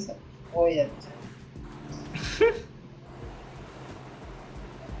খালি হয়ে যাচ্ছে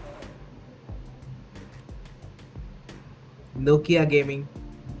Nokia Gaming.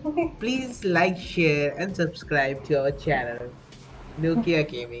 Please like, share, and subscribe to our channel, Nokia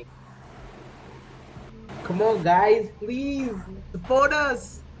Gaming. Come on, guys, please support us.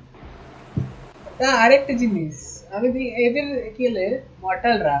 তা আরেকটা জিনিস আমি এদের খেলে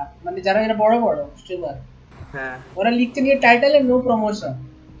মর্টালরা মানে যারা এরা বড় বড় স্ট্রিমার হ্যাঁ ওরা লিখছে নিয়ে টাইটেলে নো প্রমোশন,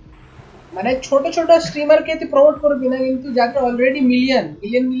 মানে ছোট ছোট স্ট্রিমার কে তুই প্রমোট করবি না, কিন্তু যাদের অলরেডি मिलियन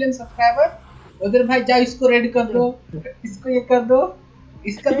मिलियन सब्सक्राइबर उधर भाई जाओ इसको रेड कर दो, इसको ये कर दो,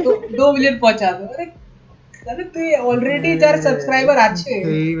 इसका 2 मिलियन पहुंचा दो। अरे তুই অলরেডি যার সাবস্ক্রাইবার আছে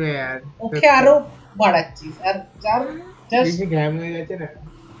সেই মে यार ওকে আরো বাড়াচ্ছিস, আর যার জাস্ট বেশি ঘ্যাম হয়ে গেছে না,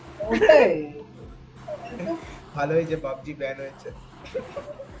 ওটাই ভালো হয়েছে পাবজি ব্যান হয়েছে।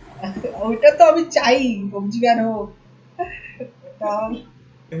 ওইটা তো আমি চাই পাবজি ব্যান হোক,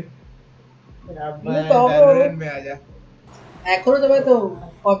 अब वैलोरेंट में आ जा। এখনো তবে তো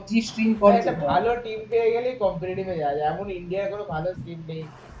পাবজি স্ট্রিম করছে, একটা ভালো টিম পেয়ে গেলে কম্পিটিটিভে যাওয়া যায়, এমন ইন্ডিয়ার কোনো ভালো টিম নেই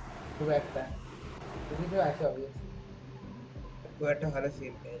খুব একটা, তুমি তো আছো অবভিয়াসলি, খুব একটা ভালো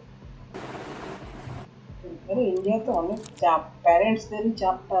টিম নেই। আরে ইন্ডিয়া তো অনেক চাপ, প্যারেন্টসদেরই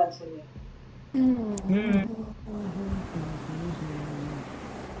চাপটা আছে।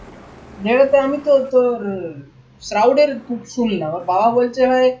 যেটাতে আমি তো তোর শ্রাউডের খুব শুনলাম, ওর বাবা বলছে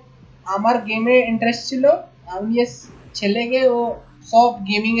ভাই আমার গেমে ইন্টারেস্ট ছিল, আমি ছেলেকে ও সব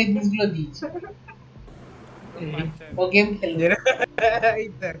গেমিং এর জিনিসগুলো দিয়েছি, ও গেম খেলবে। এই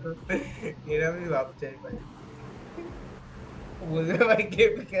দেখো এরা আমি ভাবছি ভাই বলবে ভাই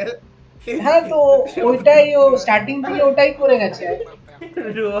গেম খেল। হ্যাঁ তো ওইটাই ও স্টার্টিং থেকে ওটাই করে গেছে।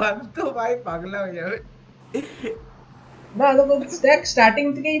 রোহান তো ভাই পাগলা হয়ে যাবে। না দেখো দেখ স্টার্টিং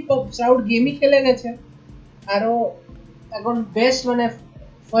থেকেই শ্রাউড গেমই খেলে গেছে, আর ও এখন বেস্ট মানে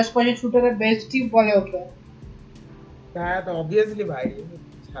ফার্স্ট পার্সন শুটারের বেস্ট টিপ বলে ওকে। হ্যাঁ তো অবভিয়াসলি ভাই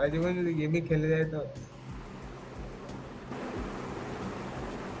সারা জীবন যদি গেমই খেলে যায় তো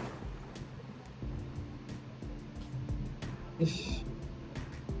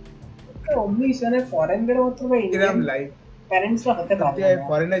অমনিশনে ফরেনদের মতো বা ইন্ডিয়ান লাইফ প্যারেন্টসরা হতে পারে না,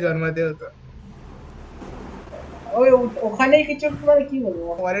 ফরেনে জন্মাতে হতো। ওই ওখানেই কিছু মানে কি বলবো,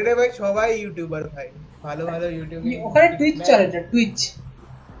 ফরেনে ভাই সবাই ইউটিউবার ভাই, ভালো ভালো ইউটিউব, ওখানে টুইচ চলে, টুইচ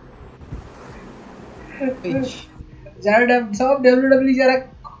যারা সব ডব্লিউডব্লিউ যারা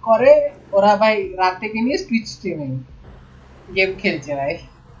করে ওরা ভাই রাত থেকে নিয়ে টুইচ স্ট্রিমিং গেম খেলছে ভাই।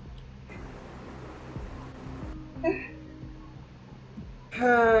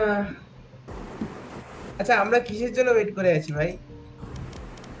 আচ্ছা আমরা কিসের জন্য ওয়েট করে আছি ভাই?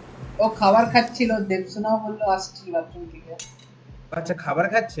 ও খাবার খাচ্ছিল, দেবসোনাও বললো আসছি বাথরুম থেকে। আচ্ছা খাবার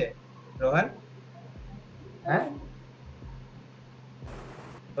খাচ্ছে রোহান? হ্যাঁ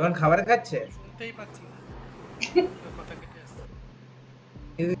রোহান খাবার খাচ্ছে? শুনতেই পাচ্ছি না কথা কেটে আসছে।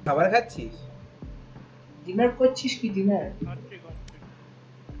 তুই খাবার খাচ্ছিস? ডিনার করছিস কি? ডিনার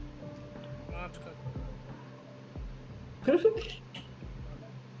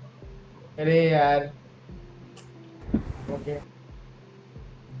अरे यार ओके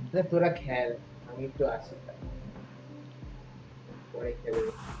তোরা খেল, আমি একটু আসি পরে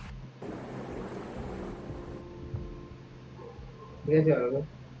খেলবো, ঠিক আছে?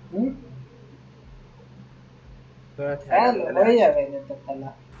 তোরা খেল হয়ে যাবে না তো খেলা।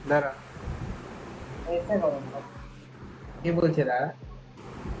 দাঁড়া ऐसे करो ना, কে বলছে দাঁড়া?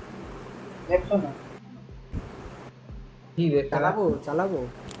 देखो ना কি রে চালাবো চালাবো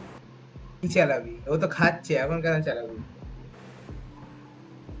কি চালাবি? ও তো খাচ্ছে, এখন কেন চালাবি?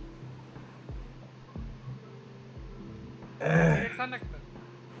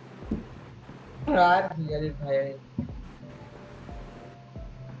 আর কি জানি ভাই,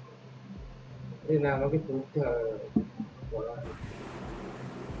 এই না আমাকে পড়তে হবে পড়া।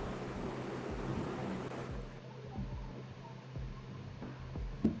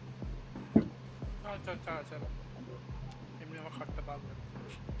 চলো এমনি আমার খাটটা বাদ দাও।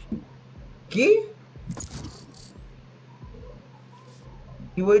 কি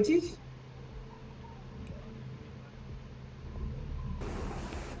কি বলছিস?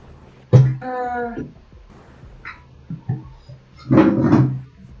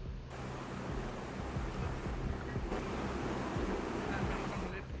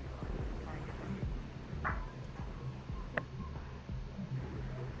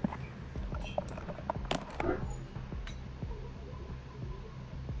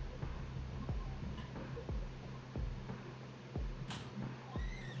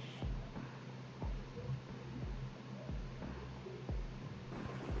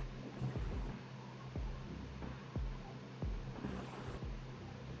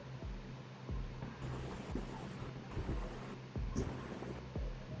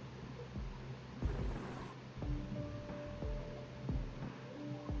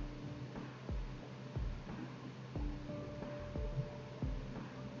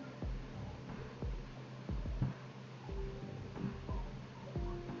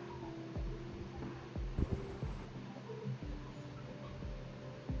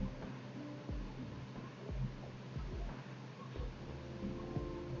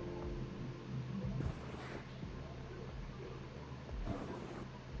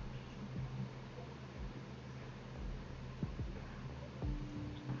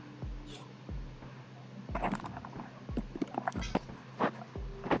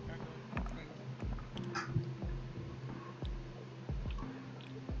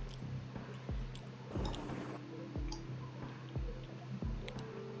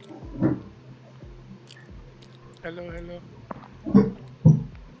 হ্যালো হ্যালো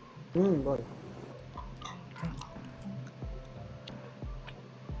বল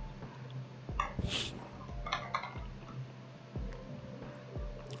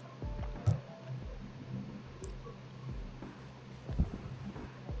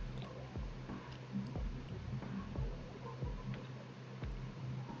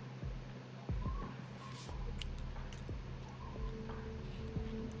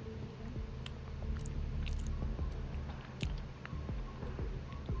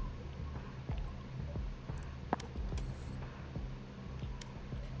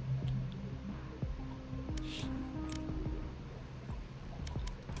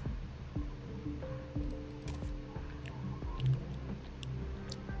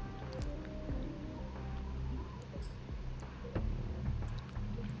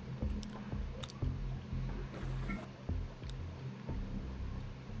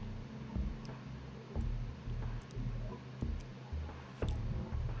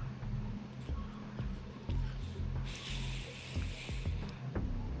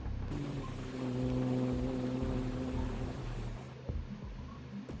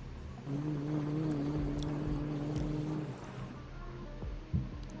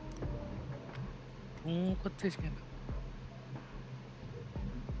করছিস কেন?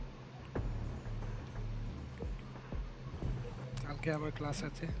 কালকে আবার ক্লাস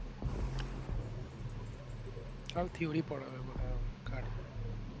আছে, কাল থিওরি পড়াবে বোধ হয় কার।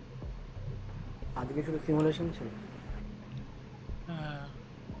 আজকে শুধু সিমুলেশন ছিল। হ্যাঁ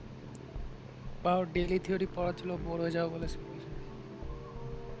বা ডেইলি থিওরি পড়া ছিল, বোর হয়ে যাও বলে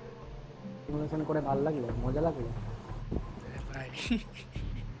সিমুলেশন করে ভালো লাগলো, মজা লাগলো ভাই।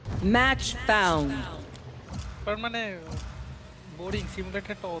 Match found. पर মানে বোরিং,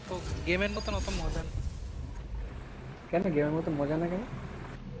 সিমুলেটরটা অত গেমের মতন অত মজা না। কেন গেমের মতো মজা না কেন?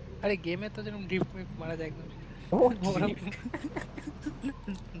 আরে গেমে তো যেরকম ড্রিফট মারা যায় একদম normal.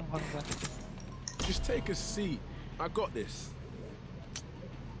 Just take a seat. I got this.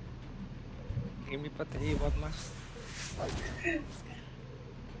 গেমই পতা এই বদমাশ।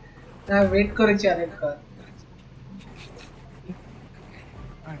 ওয়েট করেছি আরেকবার।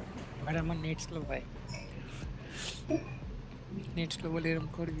 আরে আমার নেট স্লো ভাই, নেট স্লো বলে এরকম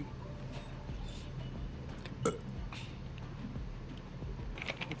করবি?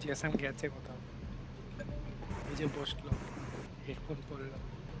 জেসাম গেছে কোথাও, এই যে বসলো হেডফোন পরলো।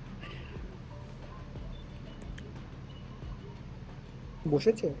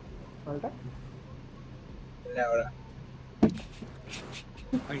 বসেছে মালটা লেওড়া।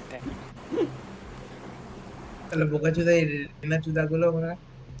 ওইটা তাহলে বোকাচোদা এই রেনা চুদাগুলো ওরা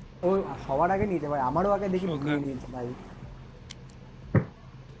ও সবার আগে নিতে ভাই, আমারও আগে দেখি নিয়ে নিতে ভাই।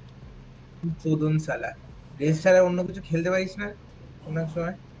 চোদন শালা, রেস ছাড়া অন্য কিছু খেলতে পারিস না কোন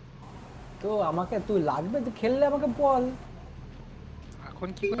সময়? তো আমাকে তুই লাগবে, তুই খেললে আমাকে বল। এখন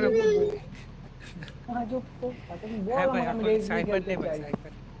কি করে বলবো? আজব তো, এখন বল আমাকে, আমি রেস নিয়ে খেলতে চাই,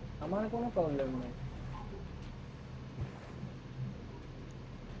 আমার কোনো প্রবলেম নেই।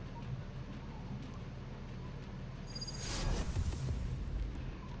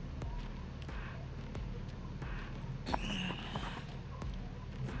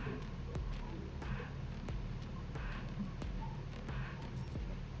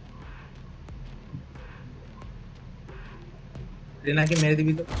 রেনাকে মেরে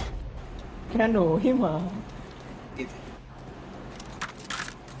দিবি তো? কেন হিমা?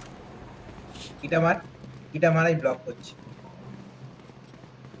 কিটা মার, কিটা মারাই ব্লক করছি।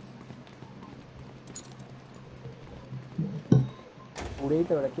 উড়েই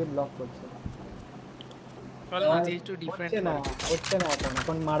তো ওরা কে ব্লক করছে? চল না যে একটু ডিফারেন্ট না হচ্ছে না,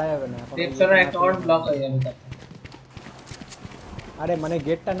 এখন মারা যাবে না, এখন দেখছরা একটা আর ব্লক হয়ে যাবে তাতে। আরে মানে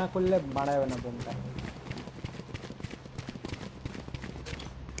গেটটা না খুললে মারা যাবে না বোমটা।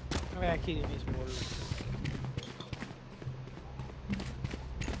 আমি একই জিনিস বললাম।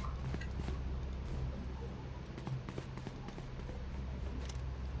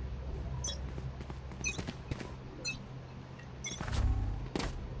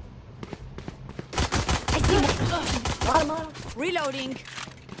 Reloading.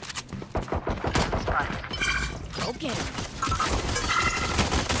 Okay.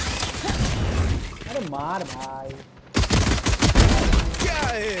 अरे मार भाई। Get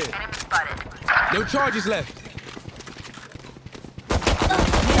out of here. No charges left.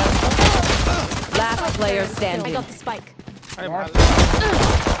 Last player standing. I got the spike.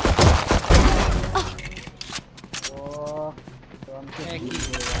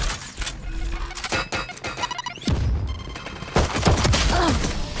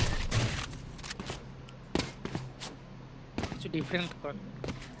 কিছু ডিফারেন্ট কর।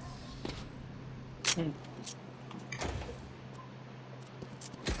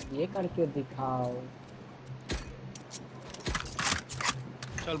 ये करके दिखाओ।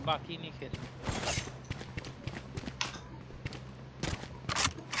 चल बाकी नहीं खेल।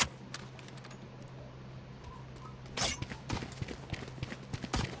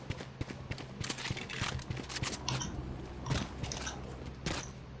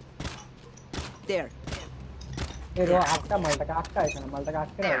 There. ये रो आगता मालटा का आगता है ना मालटा का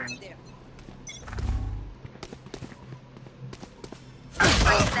आगता है।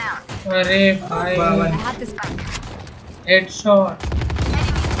 अरे भाई हेडशॉट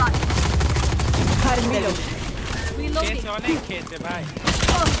Reloading. खेत है भाई।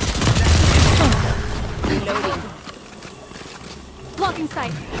 Reloading. Blocking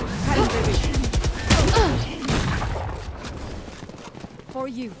sight. For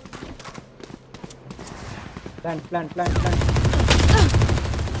you. Plan.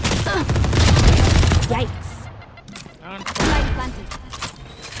 Yikes. Light planted.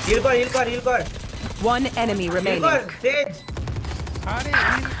 Heal कर। One enemy remaining. Sage. अरे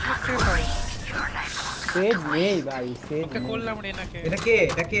ये किससे भाई? सेज नहीं भाई सेज। ओके कोल्ला मुड़े ना के। এটা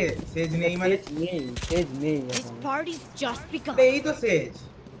কে सेज नहीं माने सेज नहीं। This party's just begun. এই তো সেজ।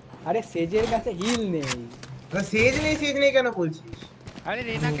 আরে সেজের কাছে হিল নেই। না সেজ নেই কেন বলছিস? আরে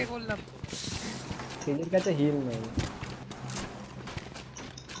রেনা কে করলাম। সেজের কাছে হিল নেই।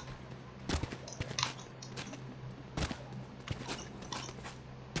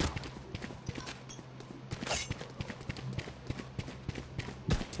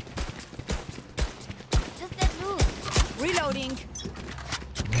 Reloading.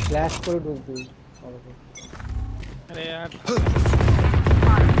 फ्लैश করে ঢুকবি। अरे यार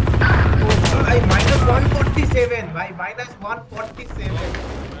भाई -147 भाई -147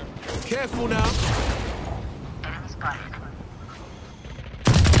 Careful now.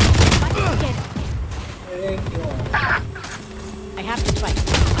 I have to fight.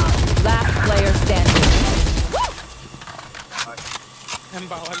 Last player standing. हम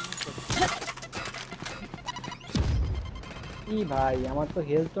बावल কি ভাই আমার তো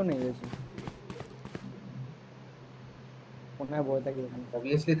হেলথ তো নেই বেশি। কোথায় বই থাকি এখানে?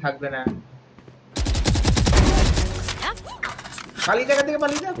 obviously থাকবে না। খালি জায়গা থেকে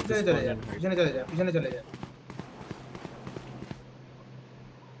পালিয়ে যা, পিছনে চলে যা।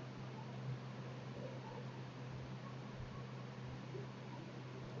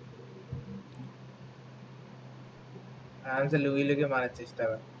 आराम से लुई लेके मारने চেষ্টা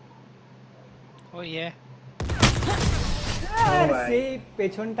কর। ओ ये সেই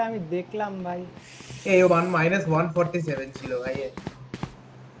পেছনটা আমি দেখলাম ভাই। এই -147 ছিল ভাই।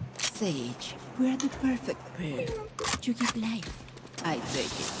 Sage, we're the perfect pair. You give life. I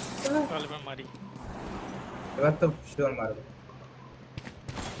take it. चल मैं मारी। এবার তো শিওর মারবো।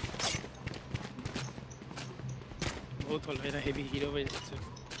 बहुत হল এরা হেভি হিরো হয়ে যাচ্ছে।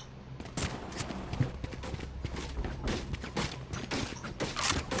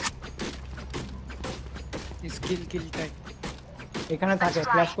 স্কিল কিল টাইম এখানে থাকে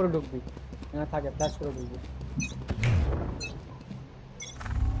ফ্ল্যাশ করে ঢুকবি। এখানে থাকে ফ্ল্যাশ করে ঢুকবি।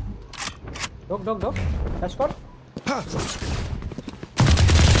 ঢোক ফ্ল্যাশ কর।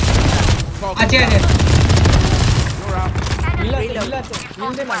 আছে হিল আছে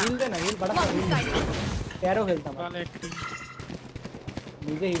হিল দে না হিল বড়া তেরো হেলথ আমার।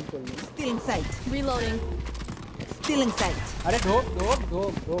 নিজে হিল করলি। Still in sight. Reloading. Still in sight. আরে ঢোক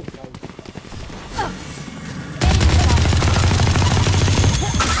ভাই।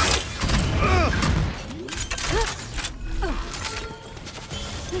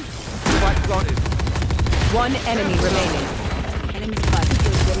 One enemy remaining. Enemy spotted.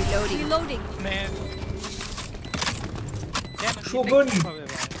 Reloading. मैं Sovan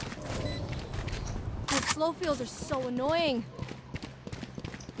These slow fields are so annoying.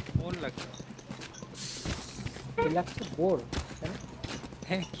 बोल लगा লাগছে বোর।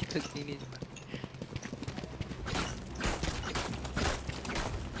 है कि तो सीरीज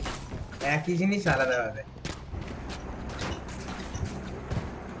একই জিনিস আলাদা ভাবে।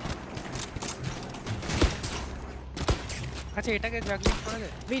 अच्छा এটাকে জাগলিং করা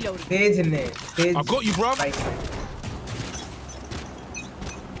যায়। Reloading. তেজ নে তেজ। I got you, bro.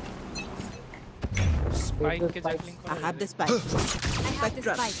 Spike के juggling I have the spike. I have the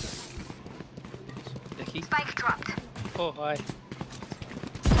spike. देखी spike dropped O hi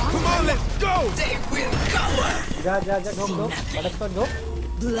Come on, let's go. They will cover. जा ढोक बड़क पर ढोक।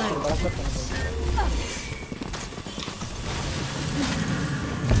 बड़क पर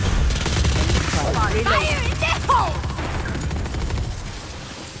Fire in the hole.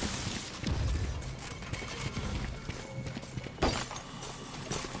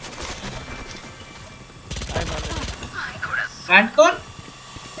 Band कौन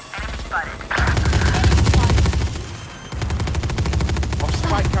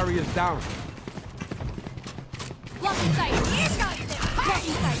down. Lock inside. Get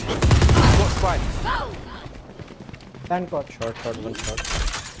inside. What spike? Plan কর Short, one shot.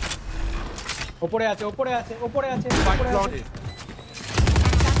 উপরে আছে Spike planted.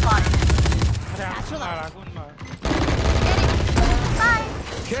 আগুন মার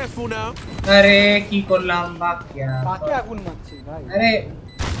Careful now. আরে কি করলাম বাকিয়া কাকে আগুন মারছিস ভাই আরে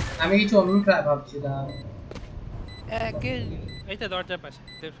আমি কিছু অন্য ট্রাই ভাবছিলাম একে এই তো দরজার পাশে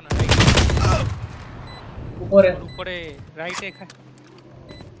দেখো না উপরে রাইটে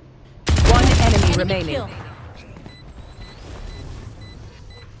One enemy remaining.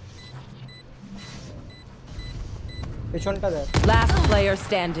 পেছনটা দেখ Last player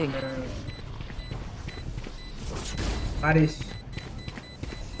standing. পারিস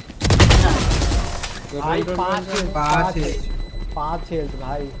ভাই 5 হেলথ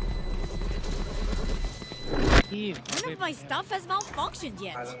ভাই None of my stuff has malfunctioned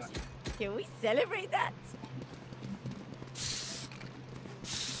yet. Can we celebrate that?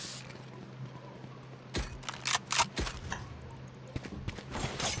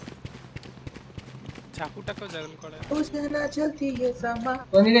 চাকুটাকেও জাগল করে উসনা চলতি হে সামা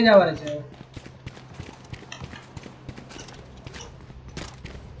কোন দিকে যাওয়ার আছে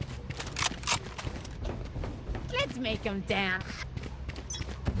Let's make them dance.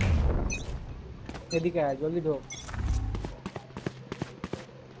 এদিকে আয় জলদি ঢোক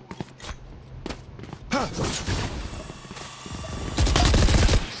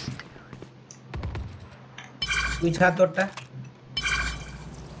তুই ছাড় তোরটা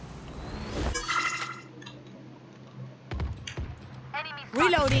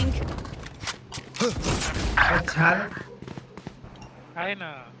Reloading. ছাড় আয়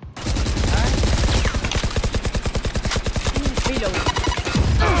না Reloading.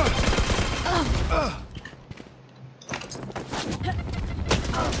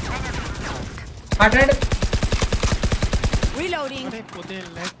 Hearted Reloading. আরে পোদের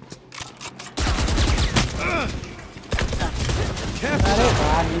লেগ আরে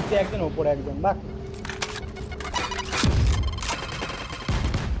ভাই নিচে একজন উপরে একজন বাক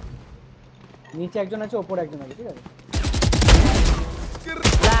নিচে একজন আছে উপরে একজন আছে ঠিক আছে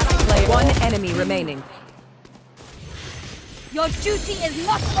Last player. One enemy remaining. Your duty is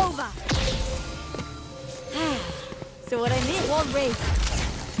not over. So what I mean? Wall race.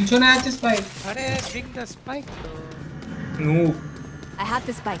 পিছনে আছে স্পাইক আরে bring the spike no I have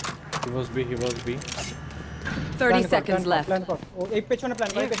the spike. He was B. 30 seconds left. Plan কর ও এই পেছনে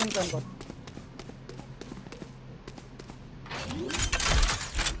plan কর পেছনে plan কর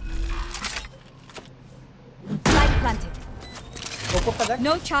Spike planted. ওপরটা দেখ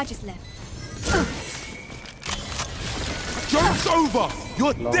No charges left. Joke's over.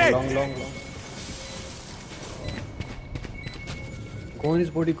 You're dead. Long. Go in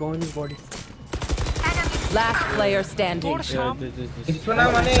his body. Last player standing. ISNA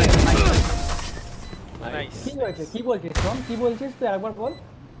মানে nice কি হয়েছে কি বলছিস টম কি বলছিস তুই একবার বল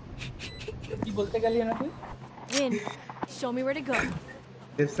কি বলতে গেলি না তুই Win. Show me where to go.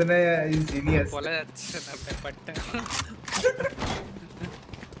 ISNA is genius বলা যাচ্ছে না ব্যাপারটা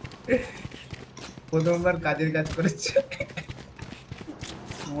প্রথমবার কাজের কাজ করেছে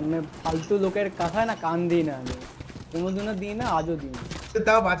মনে ফালতু লোকের কথা না কান দিই না আমি কোনোদিনও দিই না আজও দিই না তুই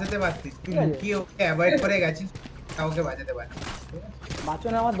তাও বাঁচাতে পারতিস তুই লুকিয়ে ওকে অ্যাভয়েড করে গেছিস তাও ওকে বাঁচাতে পারতিস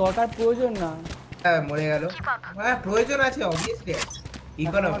বাঁচনে আমার দরকার প্রয়োজন না হ্যাঁ মরে গেল হ্যাঁ প্রয়োজন আছে অবভিয়াসলি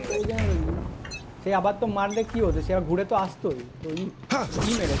ইকোনমি সে আবার তো মারলে কি হতো সে আবার ঘুরে তো আসতোই তো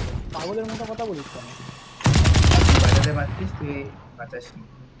কি মেরেছে পাগলের মতো কথা বলিস কেন বাঁচাতে পারতিস তুই বাঁচাসনি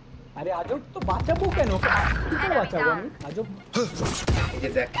আরে আজব তো বাঁচাবো কেন কি করে বাঁচাবো আমি আজব এই যে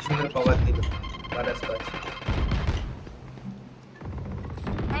দেখ সুন্দর কভার দিল বাদাস কাজ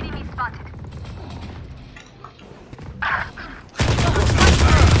Enemy spotted.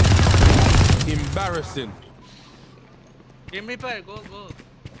 Embarrassing. Game reaper গো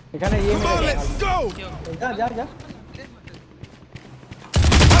এখানে ইয়ে Come on, মেরে let's go. যা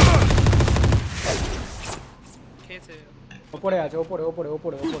খেয়েছে উপরে আছে উপরে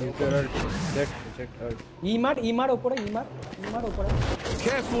Check out. ইমার উপরে ইমার উপরে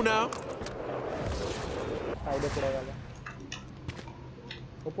Careful now. সাইডে পড়ে গেল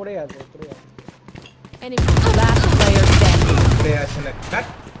উপরে আছে Enemy. Last player standing. উপরে আছে না কাট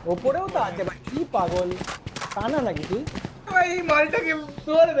উপরেও তো আছে ভাই কি পাগল কানা নাকি তুই ভাই মালটাকে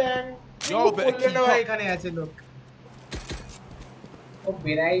তোর দেখ Yo, better keep ভাই up. এখানে আছে লোক ও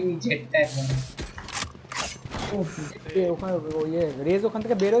বেরাইনি জেটটা এখন উফ ওখানে ইয়ে রেজ ওখান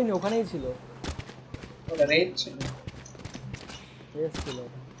থেকে বেরোয়নি ওখানেই ছিল ওটা রেড ছিল রেজ ছিল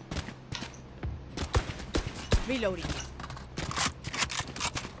Reloading.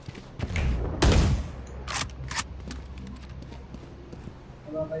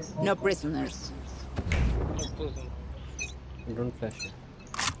 No prisoners. Don't flash.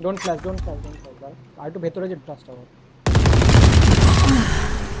 Don't flash. আর একটু ভেতরে যে ট্রাস্টটা হবে।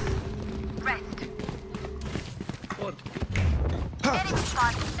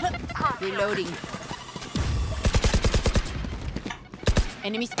 Reloading.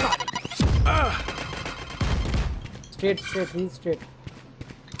 Enemy spotted. Straight, he's straight.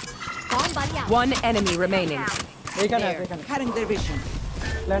 One enemy remaining. এইখানে আছে, There. এখানে। Cutting their vision.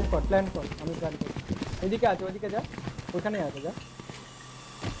 প্ল্যান কর, আমি প্ল্যান করি। এদিকে আছে, ওদিকে যা। ওখানে আছে, যা।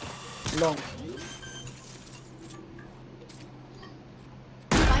 লং।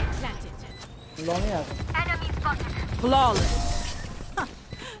 লং এ আছে। Flawless.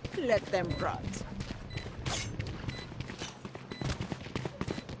 Let them rot.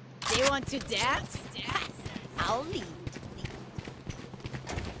 They want to dance? I'll lead.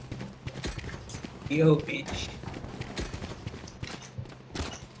 Yo, bitch.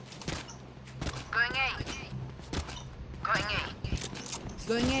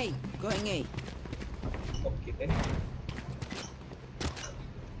 Going A. Okay.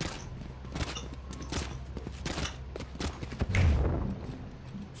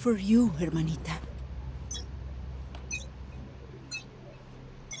 For you, hermanita.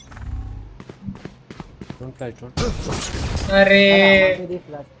 Don't flash, don't. আরে আমাকে দিয়ে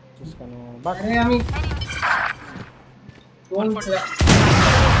ফ্ল্যাশ কেন? বাস আরে আমি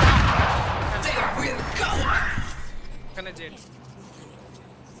এখানে জেট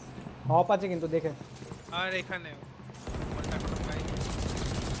অফ আছে কিন্তু দেখে। আর এখানে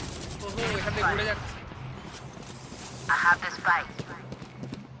ওহো এখান থেকে ঘুরে যাচ্ছে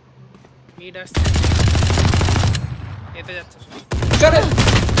মিড আসছে এতে যাচ্ছে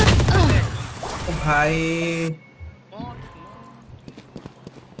ভাই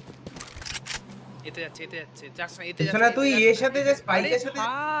এতে যাচ্ছে যাস না এতে যাচ্ছে না তুই এর সাথে যে স্পাইকের সাথে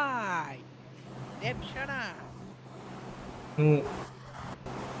ভাই দেবশানা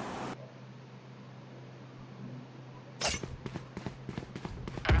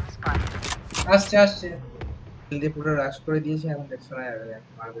আসছে জলদি পুরো রাশ করে দিয়েছে এখন দেখছ না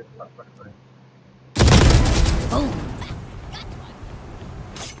মারবে ফটফট করে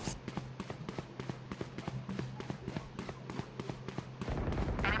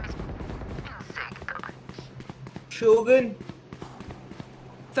Shogun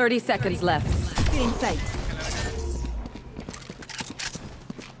 30 seconds left. Get in sight.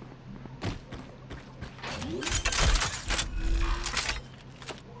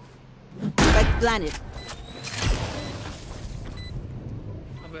 Like planet.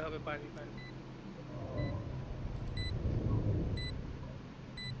 হবে পারি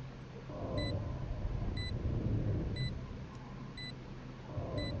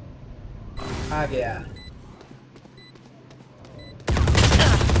आ गया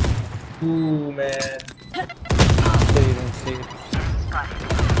Ooh, man. So you don't see it.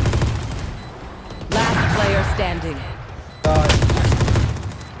 Last player standing. God.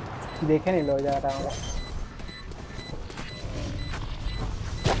 দেখে নিল ওই জায়গাটা আমরা।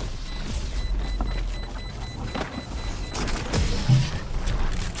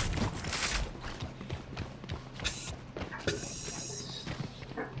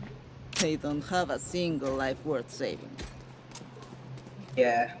 They don't have a single life worth saving.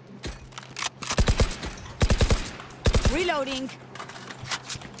 Yeah. Reloading.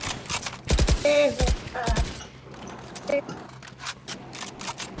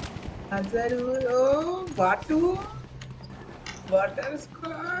 Batu.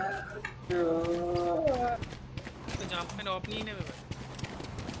 Butterscotch. तो jump में ऑफ नहीं है भाई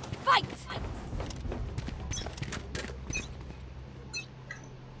Fight.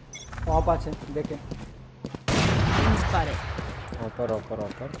 অফ আছে দেখে। Spotted.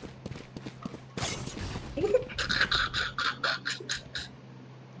 Offer.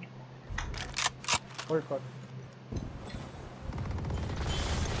 হোল্ড কর।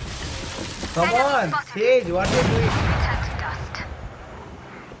 Come on, Sage, what are you doing?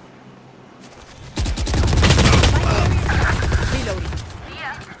 Reloading.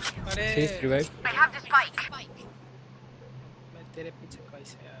 अरे Sage revive. I have the spike. मैं तेरे पीछे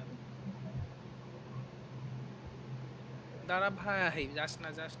कैसे यार दारा भाई जास ना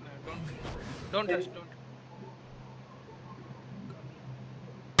don't rush don't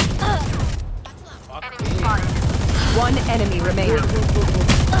Enemy spotted. One enemy remaining.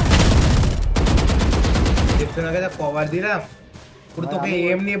 দেখছো না কেন কভার দিলাম পুরো তোকে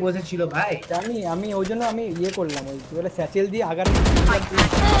এম নিয়ে বসেছিল ভাই জানি আমি ওই জন্য আমি ইয়ে করলাম ওই কি বলে স্যাচেল দিয়ে আগার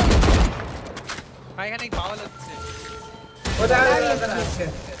ভাই এখানে এক বাওয়াল হচ্ছে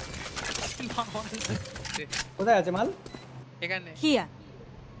কোথায় আছে মাল? এখানে Here.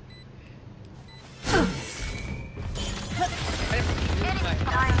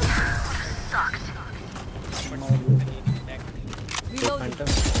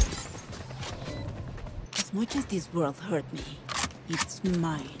 As much as this world hurt me, it's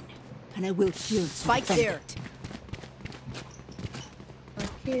mine, and I will kill to Spike defend there. it.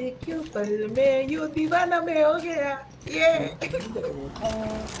 क्यों पल में यूं दीवाना में हो गया ये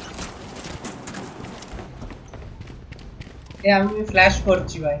আমি ফ্ল্যাশ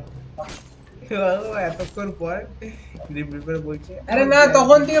করছি ভাই এতক্ষণ পর রিপ্লাই করে বলছে আরে না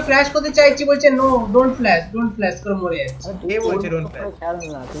তখন থেকে ফ্ল্যাশ করতে চাইছি বলছে নো ডোন্ট ফ্ল্যাশ করে মরে যাচ্ছে কে বলছে ডোন্ট ফ্ল্যাশ খেয়াল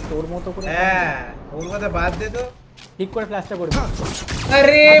না তুই তোর মতো করে হ্যাঁ ওর কথা বাদ দে তো ঠিক করে ফ্ল্যাশটা করবি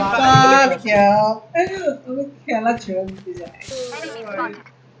আরে বাপ क्या তুমি খেলা ছেড়ে দিতে যাই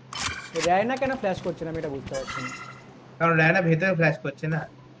রায়না কেন ফ্ল্যাশ করছে না আমি এটা বুঝতে পারছি না কারণ রায়না ভেতরে ফ্ল্যাশ করছে না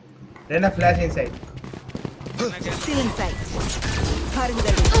Raina flash inside Still inside.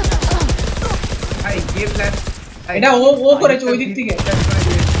 ভাই কে ফ্ল্যাশ এটা ও করেছে ওই দিক থেকে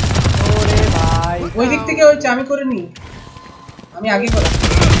ওরে ভাই ওই দিক থেকে হচ্ছে আমি করিনি আমি আগে করা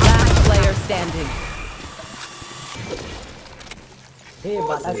Last player standing. হে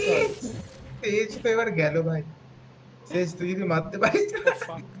বাতাস তেজ তো এবার গেল ভাই শেষ তুই যদি মারতে পারিস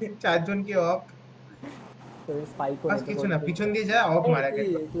চারজন কি অফ তো স্পাইক করে বাস কিছু না পিছন দিয়ে যা অফ মারা গেল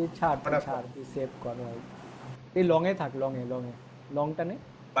তুই ছাড় তুই সেভ কর ভাই এই লং এ থাক লং লংটা নে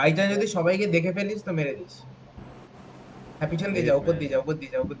বাইজান যদি সবাইকে দেখে ফেলিস তো মেরে দিস হ্যাঁ পিছন দিয়ে যা উপর দিয়ে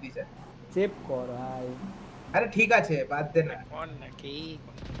যা সেভ কর ভাই আরে ঠিক আছে বাদ দে না কোন নাকি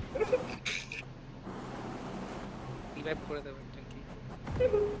রিভাইভ করে দেব একটু কি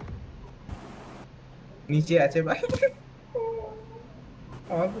নিচে আছে ভাই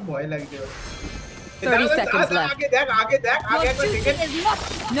আমার খুব ভয় লাগছে 30 seconds left. আগে দেখ একবার দেখে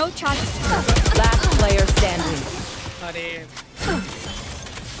No chance. Last player standing. আরে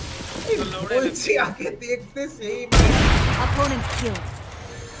বলছি আগে দেখতে সেই Opponent killed.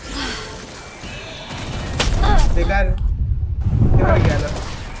 বেকার এবার গেল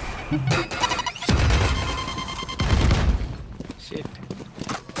শিট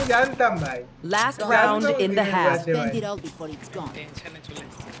তো জানতাম ভাই Last round in the half. Spend it all before it's gone. টেনশনে চলে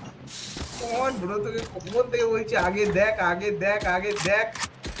এসেছে কোন ব্রো তোকে কখন থেকে বলছি আগে দেখ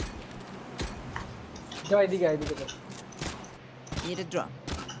চল এদিকে তো Need a drop.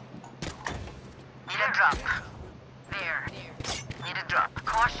 There. Need a drop.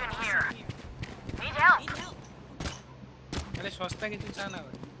 Caution here. Need help. আরে সস্তা কিছু চা না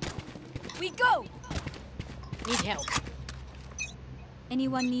ভাই We go. Need help.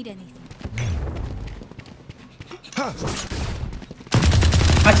 Anyone need anything?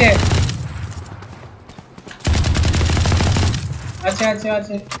 আছে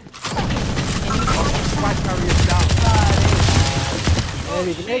আছে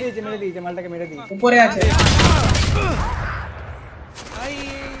মেরে দিয়েছে মালটাকে মেরে দিয়েছে উপরে আছে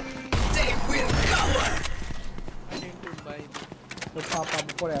তো পাপা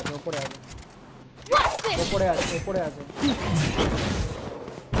উপরে আছে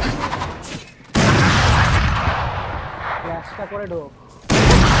ফ্ল্যাশটা করে ঢোক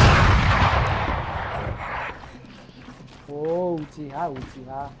ও Uchiha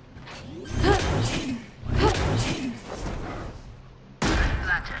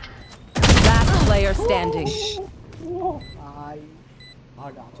Last player standing. I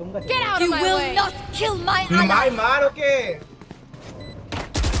ভাড়া চমকা Get out of my way. You will not kill my ally. মার ওকে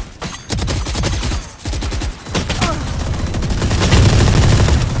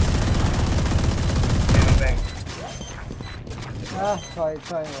ছয়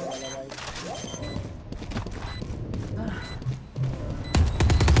হয়ে গেল ভাই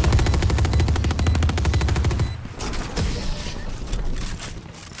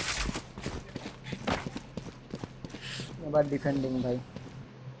এবার ডিফেন্ডিং ভাই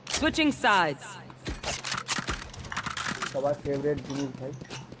Switching sides. সবার ফেভারিট জিনিস ভাই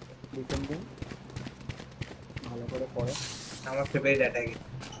ডিফেন্ডিং ভালো করে পড়ে আমার ফেভারিট অ্যাটাক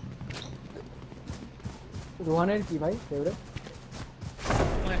রোহানের কি ভাই ফেভারিট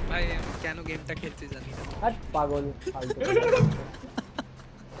ভাই আমি কেন গেমটা খেলতে জানি না আর পাগল ফালতু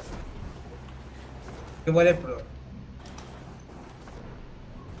কে বলে প্রো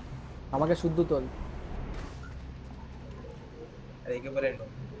আমাকে শুদ্ধ তোল আরে কে বলে no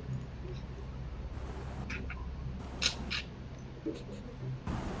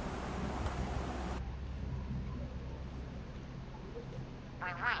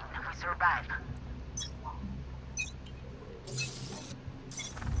We win. We survive.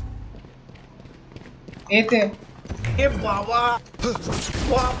 এতে এ বাবা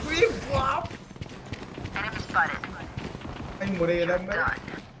বাপ রে বাপ Enemy spotted. আমি মরে গেলাম না Done.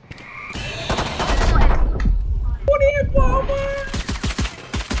 ওরে বাবা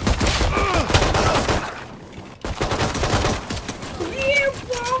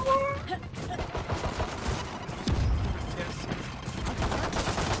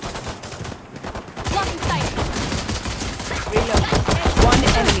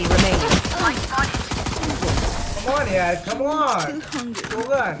on, yeah, come on.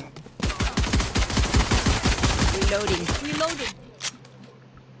 Logan. Reloading. Reloading.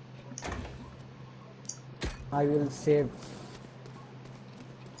 I will save.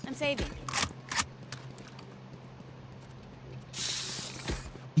 I'm saving.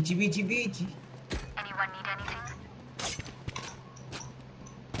 Beach. Anyone need anything?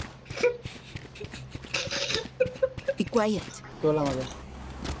 Be quiet. তোলা আমাকে।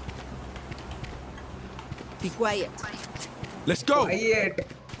 Be quiet. Let's go. Quiet.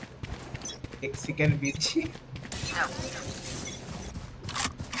 Mexican beach. No.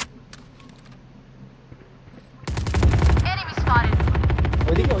 Enemy spotted.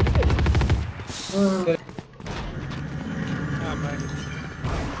 ওইদিকে।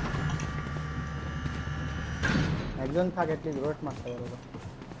 একজন থাকে প্লিজ রোট মারতে পারবে।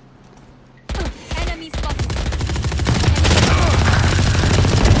 Enemy spotted.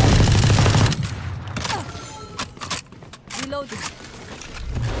 Reloading.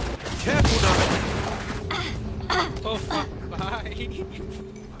 Careful now. Oh fuck, bye.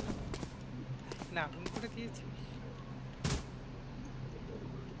 না কোন করে দিয়েছি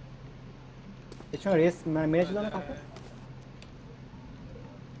এর সঙ্গে রেস মেরেছিল না কাকে?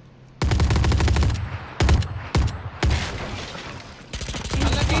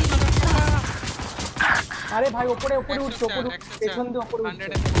 আরে ভাই উপরে উঠছে পেছন দিয়ে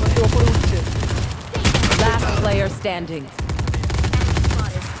উপরে উঠছে Last player standing.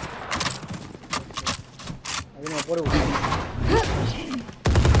 একদম উপরে উঠছে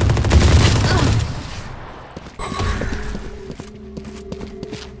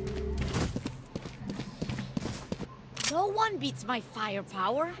No one beats my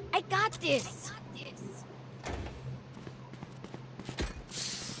firepower. I got this.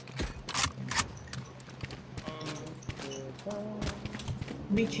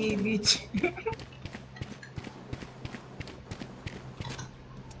 Beach.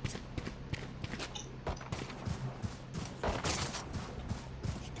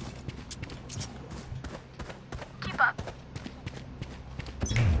 Keep up.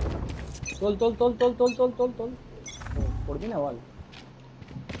 তোল পড়বি না বল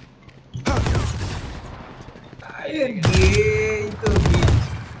আরে এই তো বিচ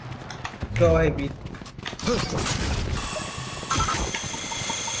সবাই বিচ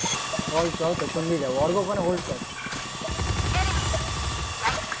হোল্ড কর পেছন দিয়ে যাও অর্গ ওখানে হোল্ড কর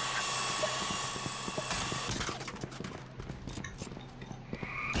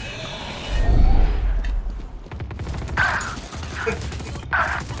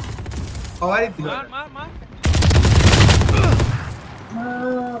हमारी मार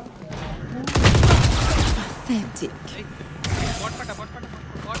Pathetic. बॉट पटा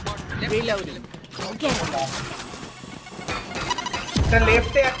Reloading. একটা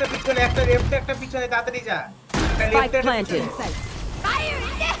লেফটে একটা পিছনে তাড়াতাড়ি যা একটা Spike লেফটে planted. Fire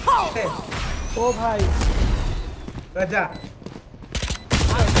in the hole. ও ভাই যা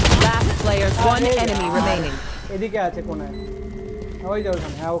Last player, one enemy remaining. এদিকে আছে কোনায় ওই যে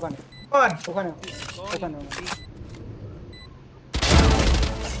ওখানে হ্যাঁ ওখানে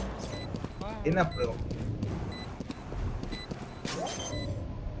enough bro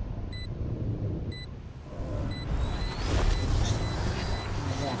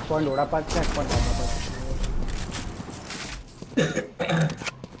পয়েন্ট ওরা পাচ্ছে এক পয়েন্ট আমরা পাচ্ছি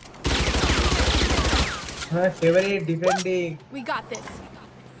my favorite defending We got this.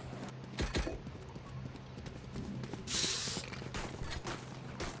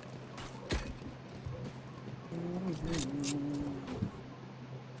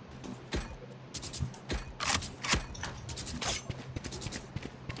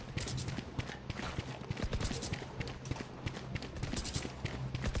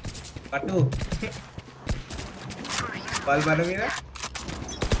 Patu bal banabi na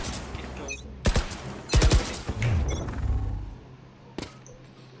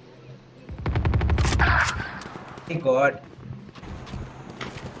hey god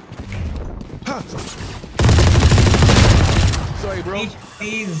Sorry, bro.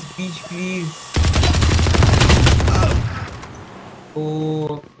 Please.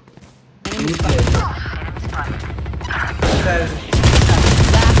 Oh.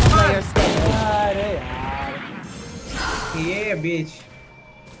 Last player standing. अरे यार ये bitch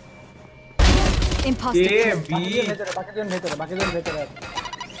Imposter. ये বাকি জন bitch ভেতরে আছে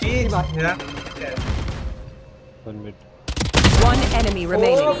bitch One minute. One enemy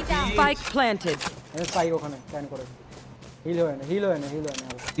remaining. Oh, Spike planted. আমি spike ওখানে plan করে হিল হয় না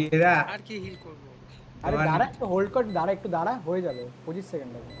तेरा আর কি হিল করব আরে দাঁড়া একটু হোল্ড কর একটু দাঁড়া হয়ে যাবে 25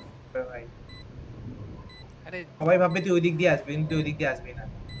 সেকেন্ড লাগবে ভাই আরে সবাই ভাববে তুই ওই দিক দিয়ে আসবি কিন্তু তুই ওই দিক দিয়ে আসবি না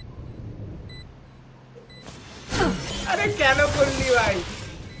আরে কেন করলি ভাই?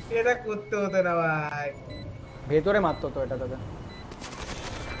 এটা করতে হতো না ভাই। ভেতরে মারতো তো এটা তোকে।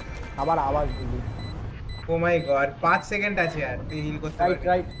 আবার আওয়াজ দিলি। ও মাই গড 5 সেকেন্ড আছে আর তুই হিল করতে পারবি।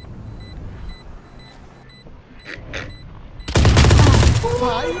 রাইট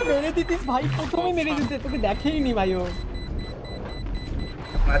ভাই মেরে দিতিস ভাই, প্রথমে মেরে দিতে তোকে দেখেইনি ভাই ও।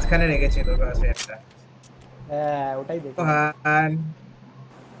 মাঝখানে রেখেছিল পাশে একটা। হ্যাঁ ওটাই দেখি। ভাই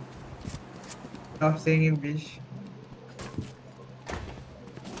stop saying English.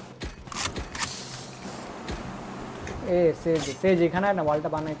 এ সেজ এখানে না ওয়ালটা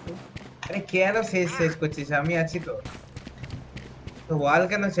বানা একটু। আরে কেন শেষ করছিস? আমি আছি তো। তো ওয়াল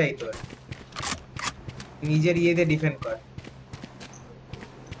কেন চাই তোর? নিজের ইয়েতে ডিফেন্ড কর।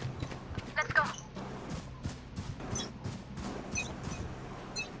 Let's go.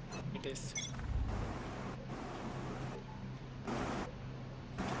 It is.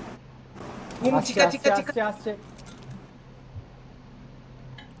 আসছে।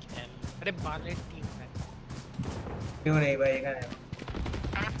 अरे बालेट टीम है। क्यों नहीं भाई এখানে?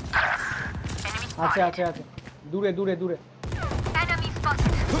 আছে দূরে। Enemy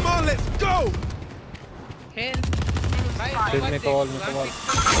spotted. Come on, let's go! Help! Please make a wall,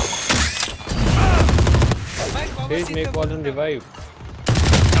 Please make wall and revive.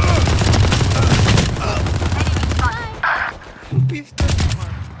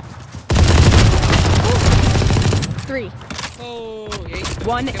 Three. Oh,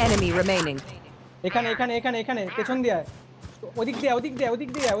 One enemy remaining. এখানে পেছন দিয়ে আয়। ওদিক দিয়ে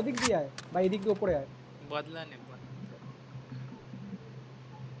আয় ভাই, এদিক দিয়ে উপরে আয়। बदला ने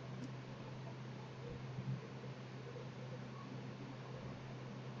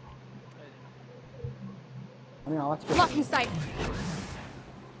আমি আওয়াজ পেলাম। Blocking sight.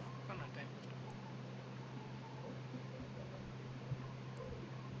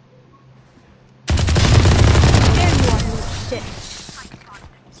 Everyone looks shit.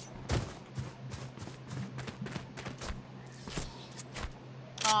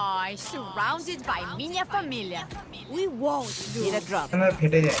 Oh, surrounded by minha família. We won't do. Need a drop. আমার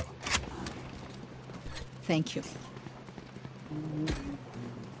ফেটে যায়। Thank you.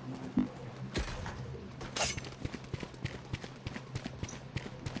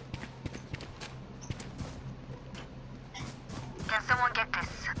 Can someone get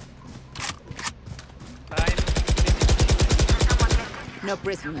this? No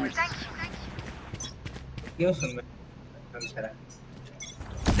prisoners. কেউ শুনবে না ছাড়া।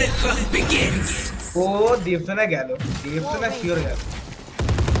 The hunt begins. ও দেবসেনা গেল, দেবসেনা শিওর গেল।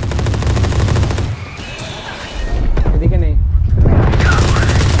 এদিকে নেই।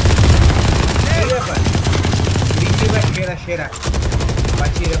 এই ব্যাপার রিঙ্কি সেরা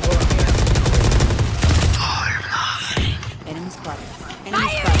বাঁচিয়ে রাখো। Enemy spotted. Enemy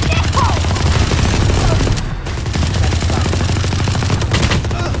spotted.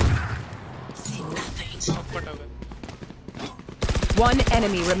 See nothing. One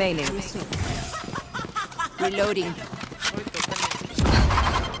enemy remaining. Reloading.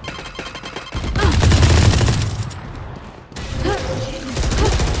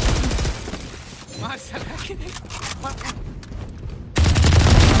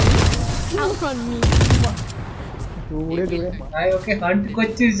 Outrun me. দূরে ভাই ওকে হান্ট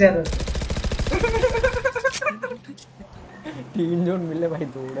করছিস যেন। তিনজন মিলে ভাই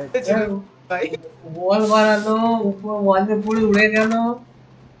দৌড়ে ভাই ওয়াল বানানো, উপর ওয়ালে পড়ে উড়ে গেল।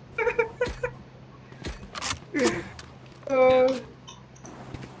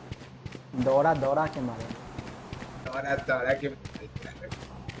 দৌড়া কে মারে। দৌড়া কে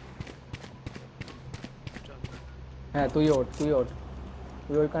হ্যাঁ তুই ওঠ তুই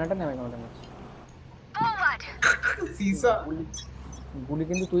ওই কানাটা নেমে কানাটা নেমে। সিসা গুলি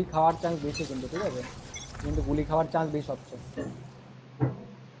কিন্তু তুই খাওয়ার চান্স বেশি কিন্তু, ঠিক আছে? কিন্তু গুলি খাওয়ার চান্স বেশি সবচেয়ে।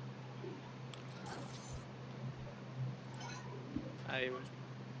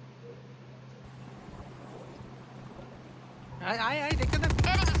 আয় দেখতে দে।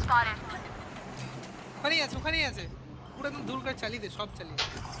 Enemy spotted. ওখানেই আছে পুরো একদম দূর করে চালিয়ে দে, সব চালিয়ে দে।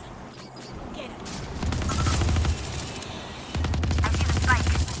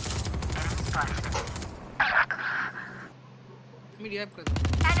 আমি রিভাইভ করে দেব।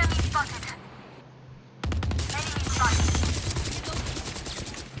 Enemy spotted. Enemy spotted.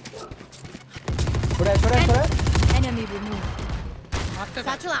 छोड़ा Enemy removed.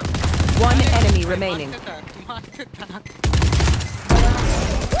 Satchel out. One enemy remaining.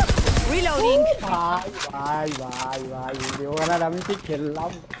 Reloading. ভাই দেওয়ার আমি কি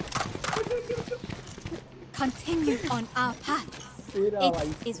খেললাম। Continue on our path. It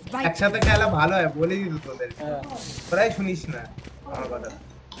is right. একসাথে খেলা ভালো হয় বলে দিত তোদের। তোরাই শুনিস না আমার কথা।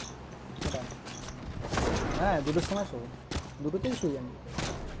 হ্যাঁ দুটোর সময় শো, দুটোতেই শুই আমি।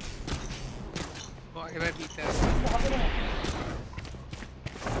 এবার দিতে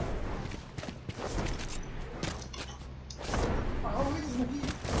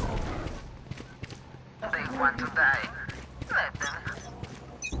They want to die. Let them.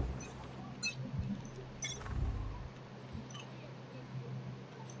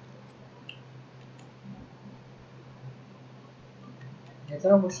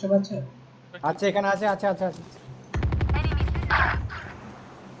 এছাড়াও বুঝতে পারছো? আচ্ছা এখানে আছে, আছে আছে আছে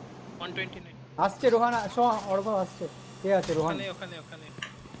 129 আসছে রোহান, অর্ঘ আসছে। কে আছে রোহান? ওখানে ওখানে ওখানে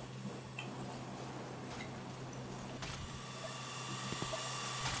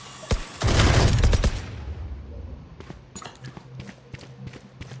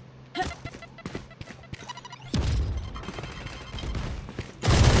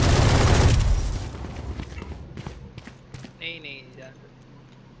नहीं जा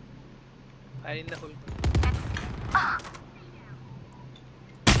fire in the whole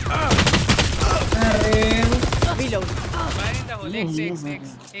reload fire in the whole x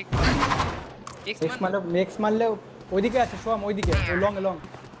next মারলে ওইদিকে আছে সোয়াম, ওইদিকে ওই লং লং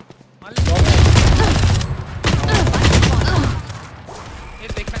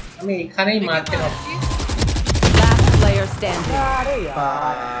আমি এখানেই মারতে পারছি। Last player standing. আরে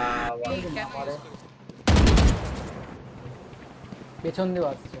यार পেছন দিয়ে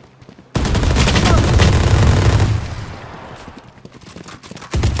আসছে।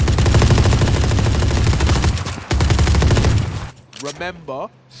 Remember,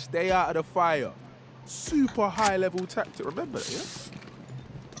 stay out of the fire. Super high level tactic. Remember that, yeah?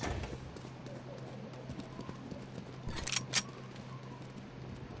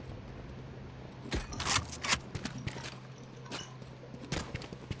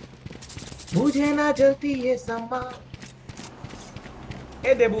 বুঝে না চলতি এ সমা।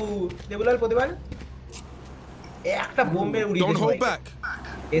 এ দেবুলাল প্রতিবার একটা বোম্বে উড়িয়ে Don't hold back.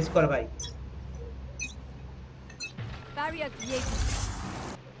 এস কর ভাই। Barrier created.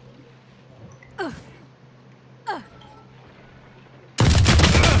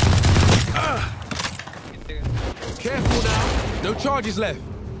 Careful now. No charges left.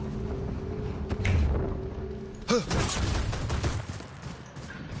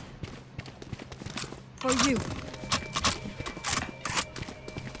 For you.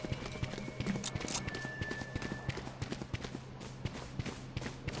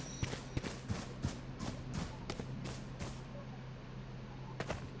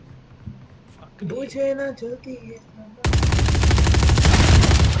 বুঝে না চলতি এ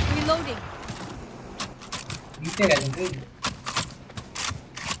Reloading. নিচে গেছে তুই।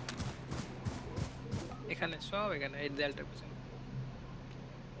 এখানে সব এখানে এই দেয়ালটার পিছনে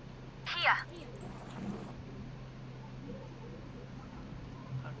Here.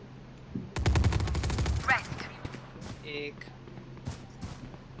 Rest. এক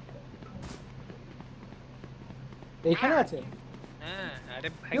এইখানে আছে হ্যাঁ আরে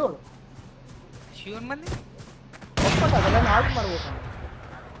ভাই শিওর শিওর মানে কতটা তাহলে আমি আউট মারবো ওখানে।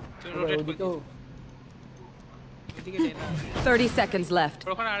 চল রোটেট ওইদিকে এদিকে নে না 30 seconds left.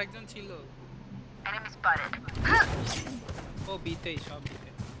 ওখানে আরেকজন ছিল Enemy spotted. ও বিতেই সব বিতে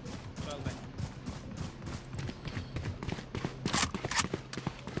চল ভাই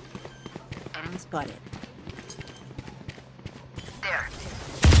Enemy spotted. There.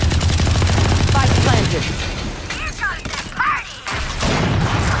 Spike planted. Here comes the party.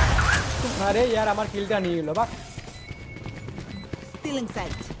 আরে यार আমার কিলটা নিয়ে গেল বাক। Still in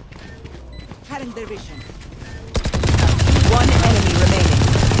sight. Cutting their vision. One enemy remaining.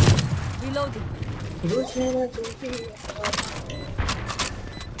 Reloading. বুঝে না চলতি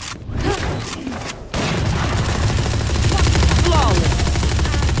Flawless.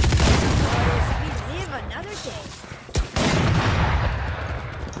 Live another day.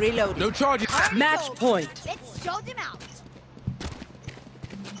 Reloading. No charges. Match point. Let's show them out.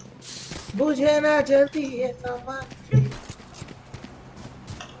 বুঝে না চলতি এ সমা।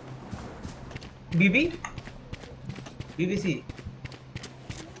 বিবি বিবিসি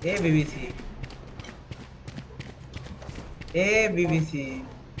এ বিবিসি এ বিবিসি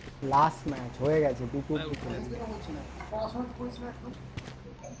লাস্ট ম্যাচ হয়ে গেছে দুটো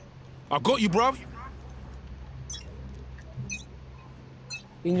I got you, bruv.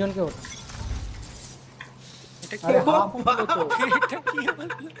 তিনজনকে ওঠা। এটা কি আরে হাফ হলো তো। এটা কি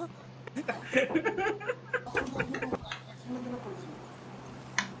হলো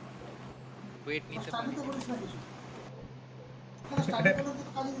ওয়েট নিতে পারি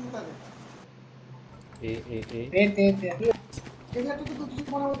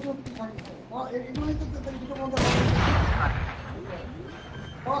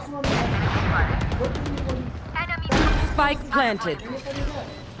Spike planted.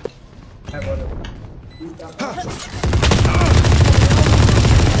 হ্যাঁ বলো। What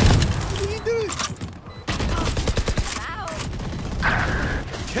are you doing?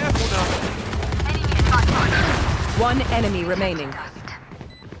 Careful now. One enemy remaining.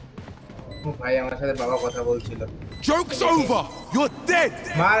 ও ভাই আমার সাথে বাবা কথা বলছিল। Joke's over. You're dead.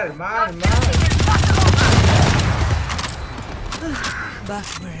 মার মার মার। Back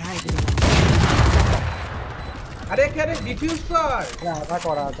where I belong. আরে এখানে ডিফিউজ কর। আধা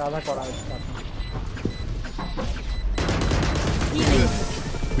করা আছে, আধা করা আছে।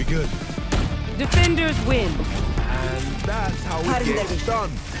 We good. Defenders win. And that's how it gets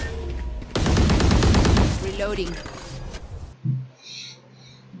done. Reloading.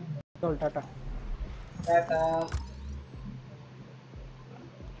 চল টাটা। টাটা।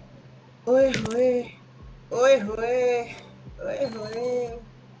 ওয়ে হোয়ে ওয়ে হোয়ে ওয়ে হোয়ে।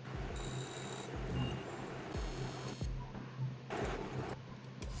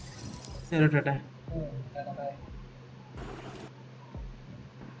 চলো tata. Tata bye.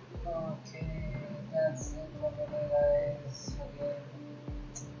 Okay, that's it for today, guys. Again,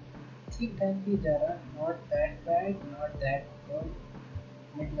 ठीक ठाक ही जा रहा, not that bad, not that good,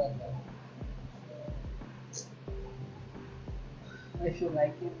 middle of that. If you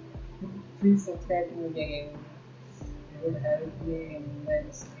like it, please subscribe to me again. It would help me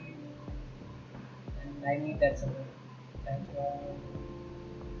immensely, and I need that support. Thank you all.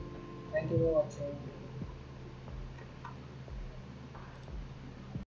 Thank you for watching.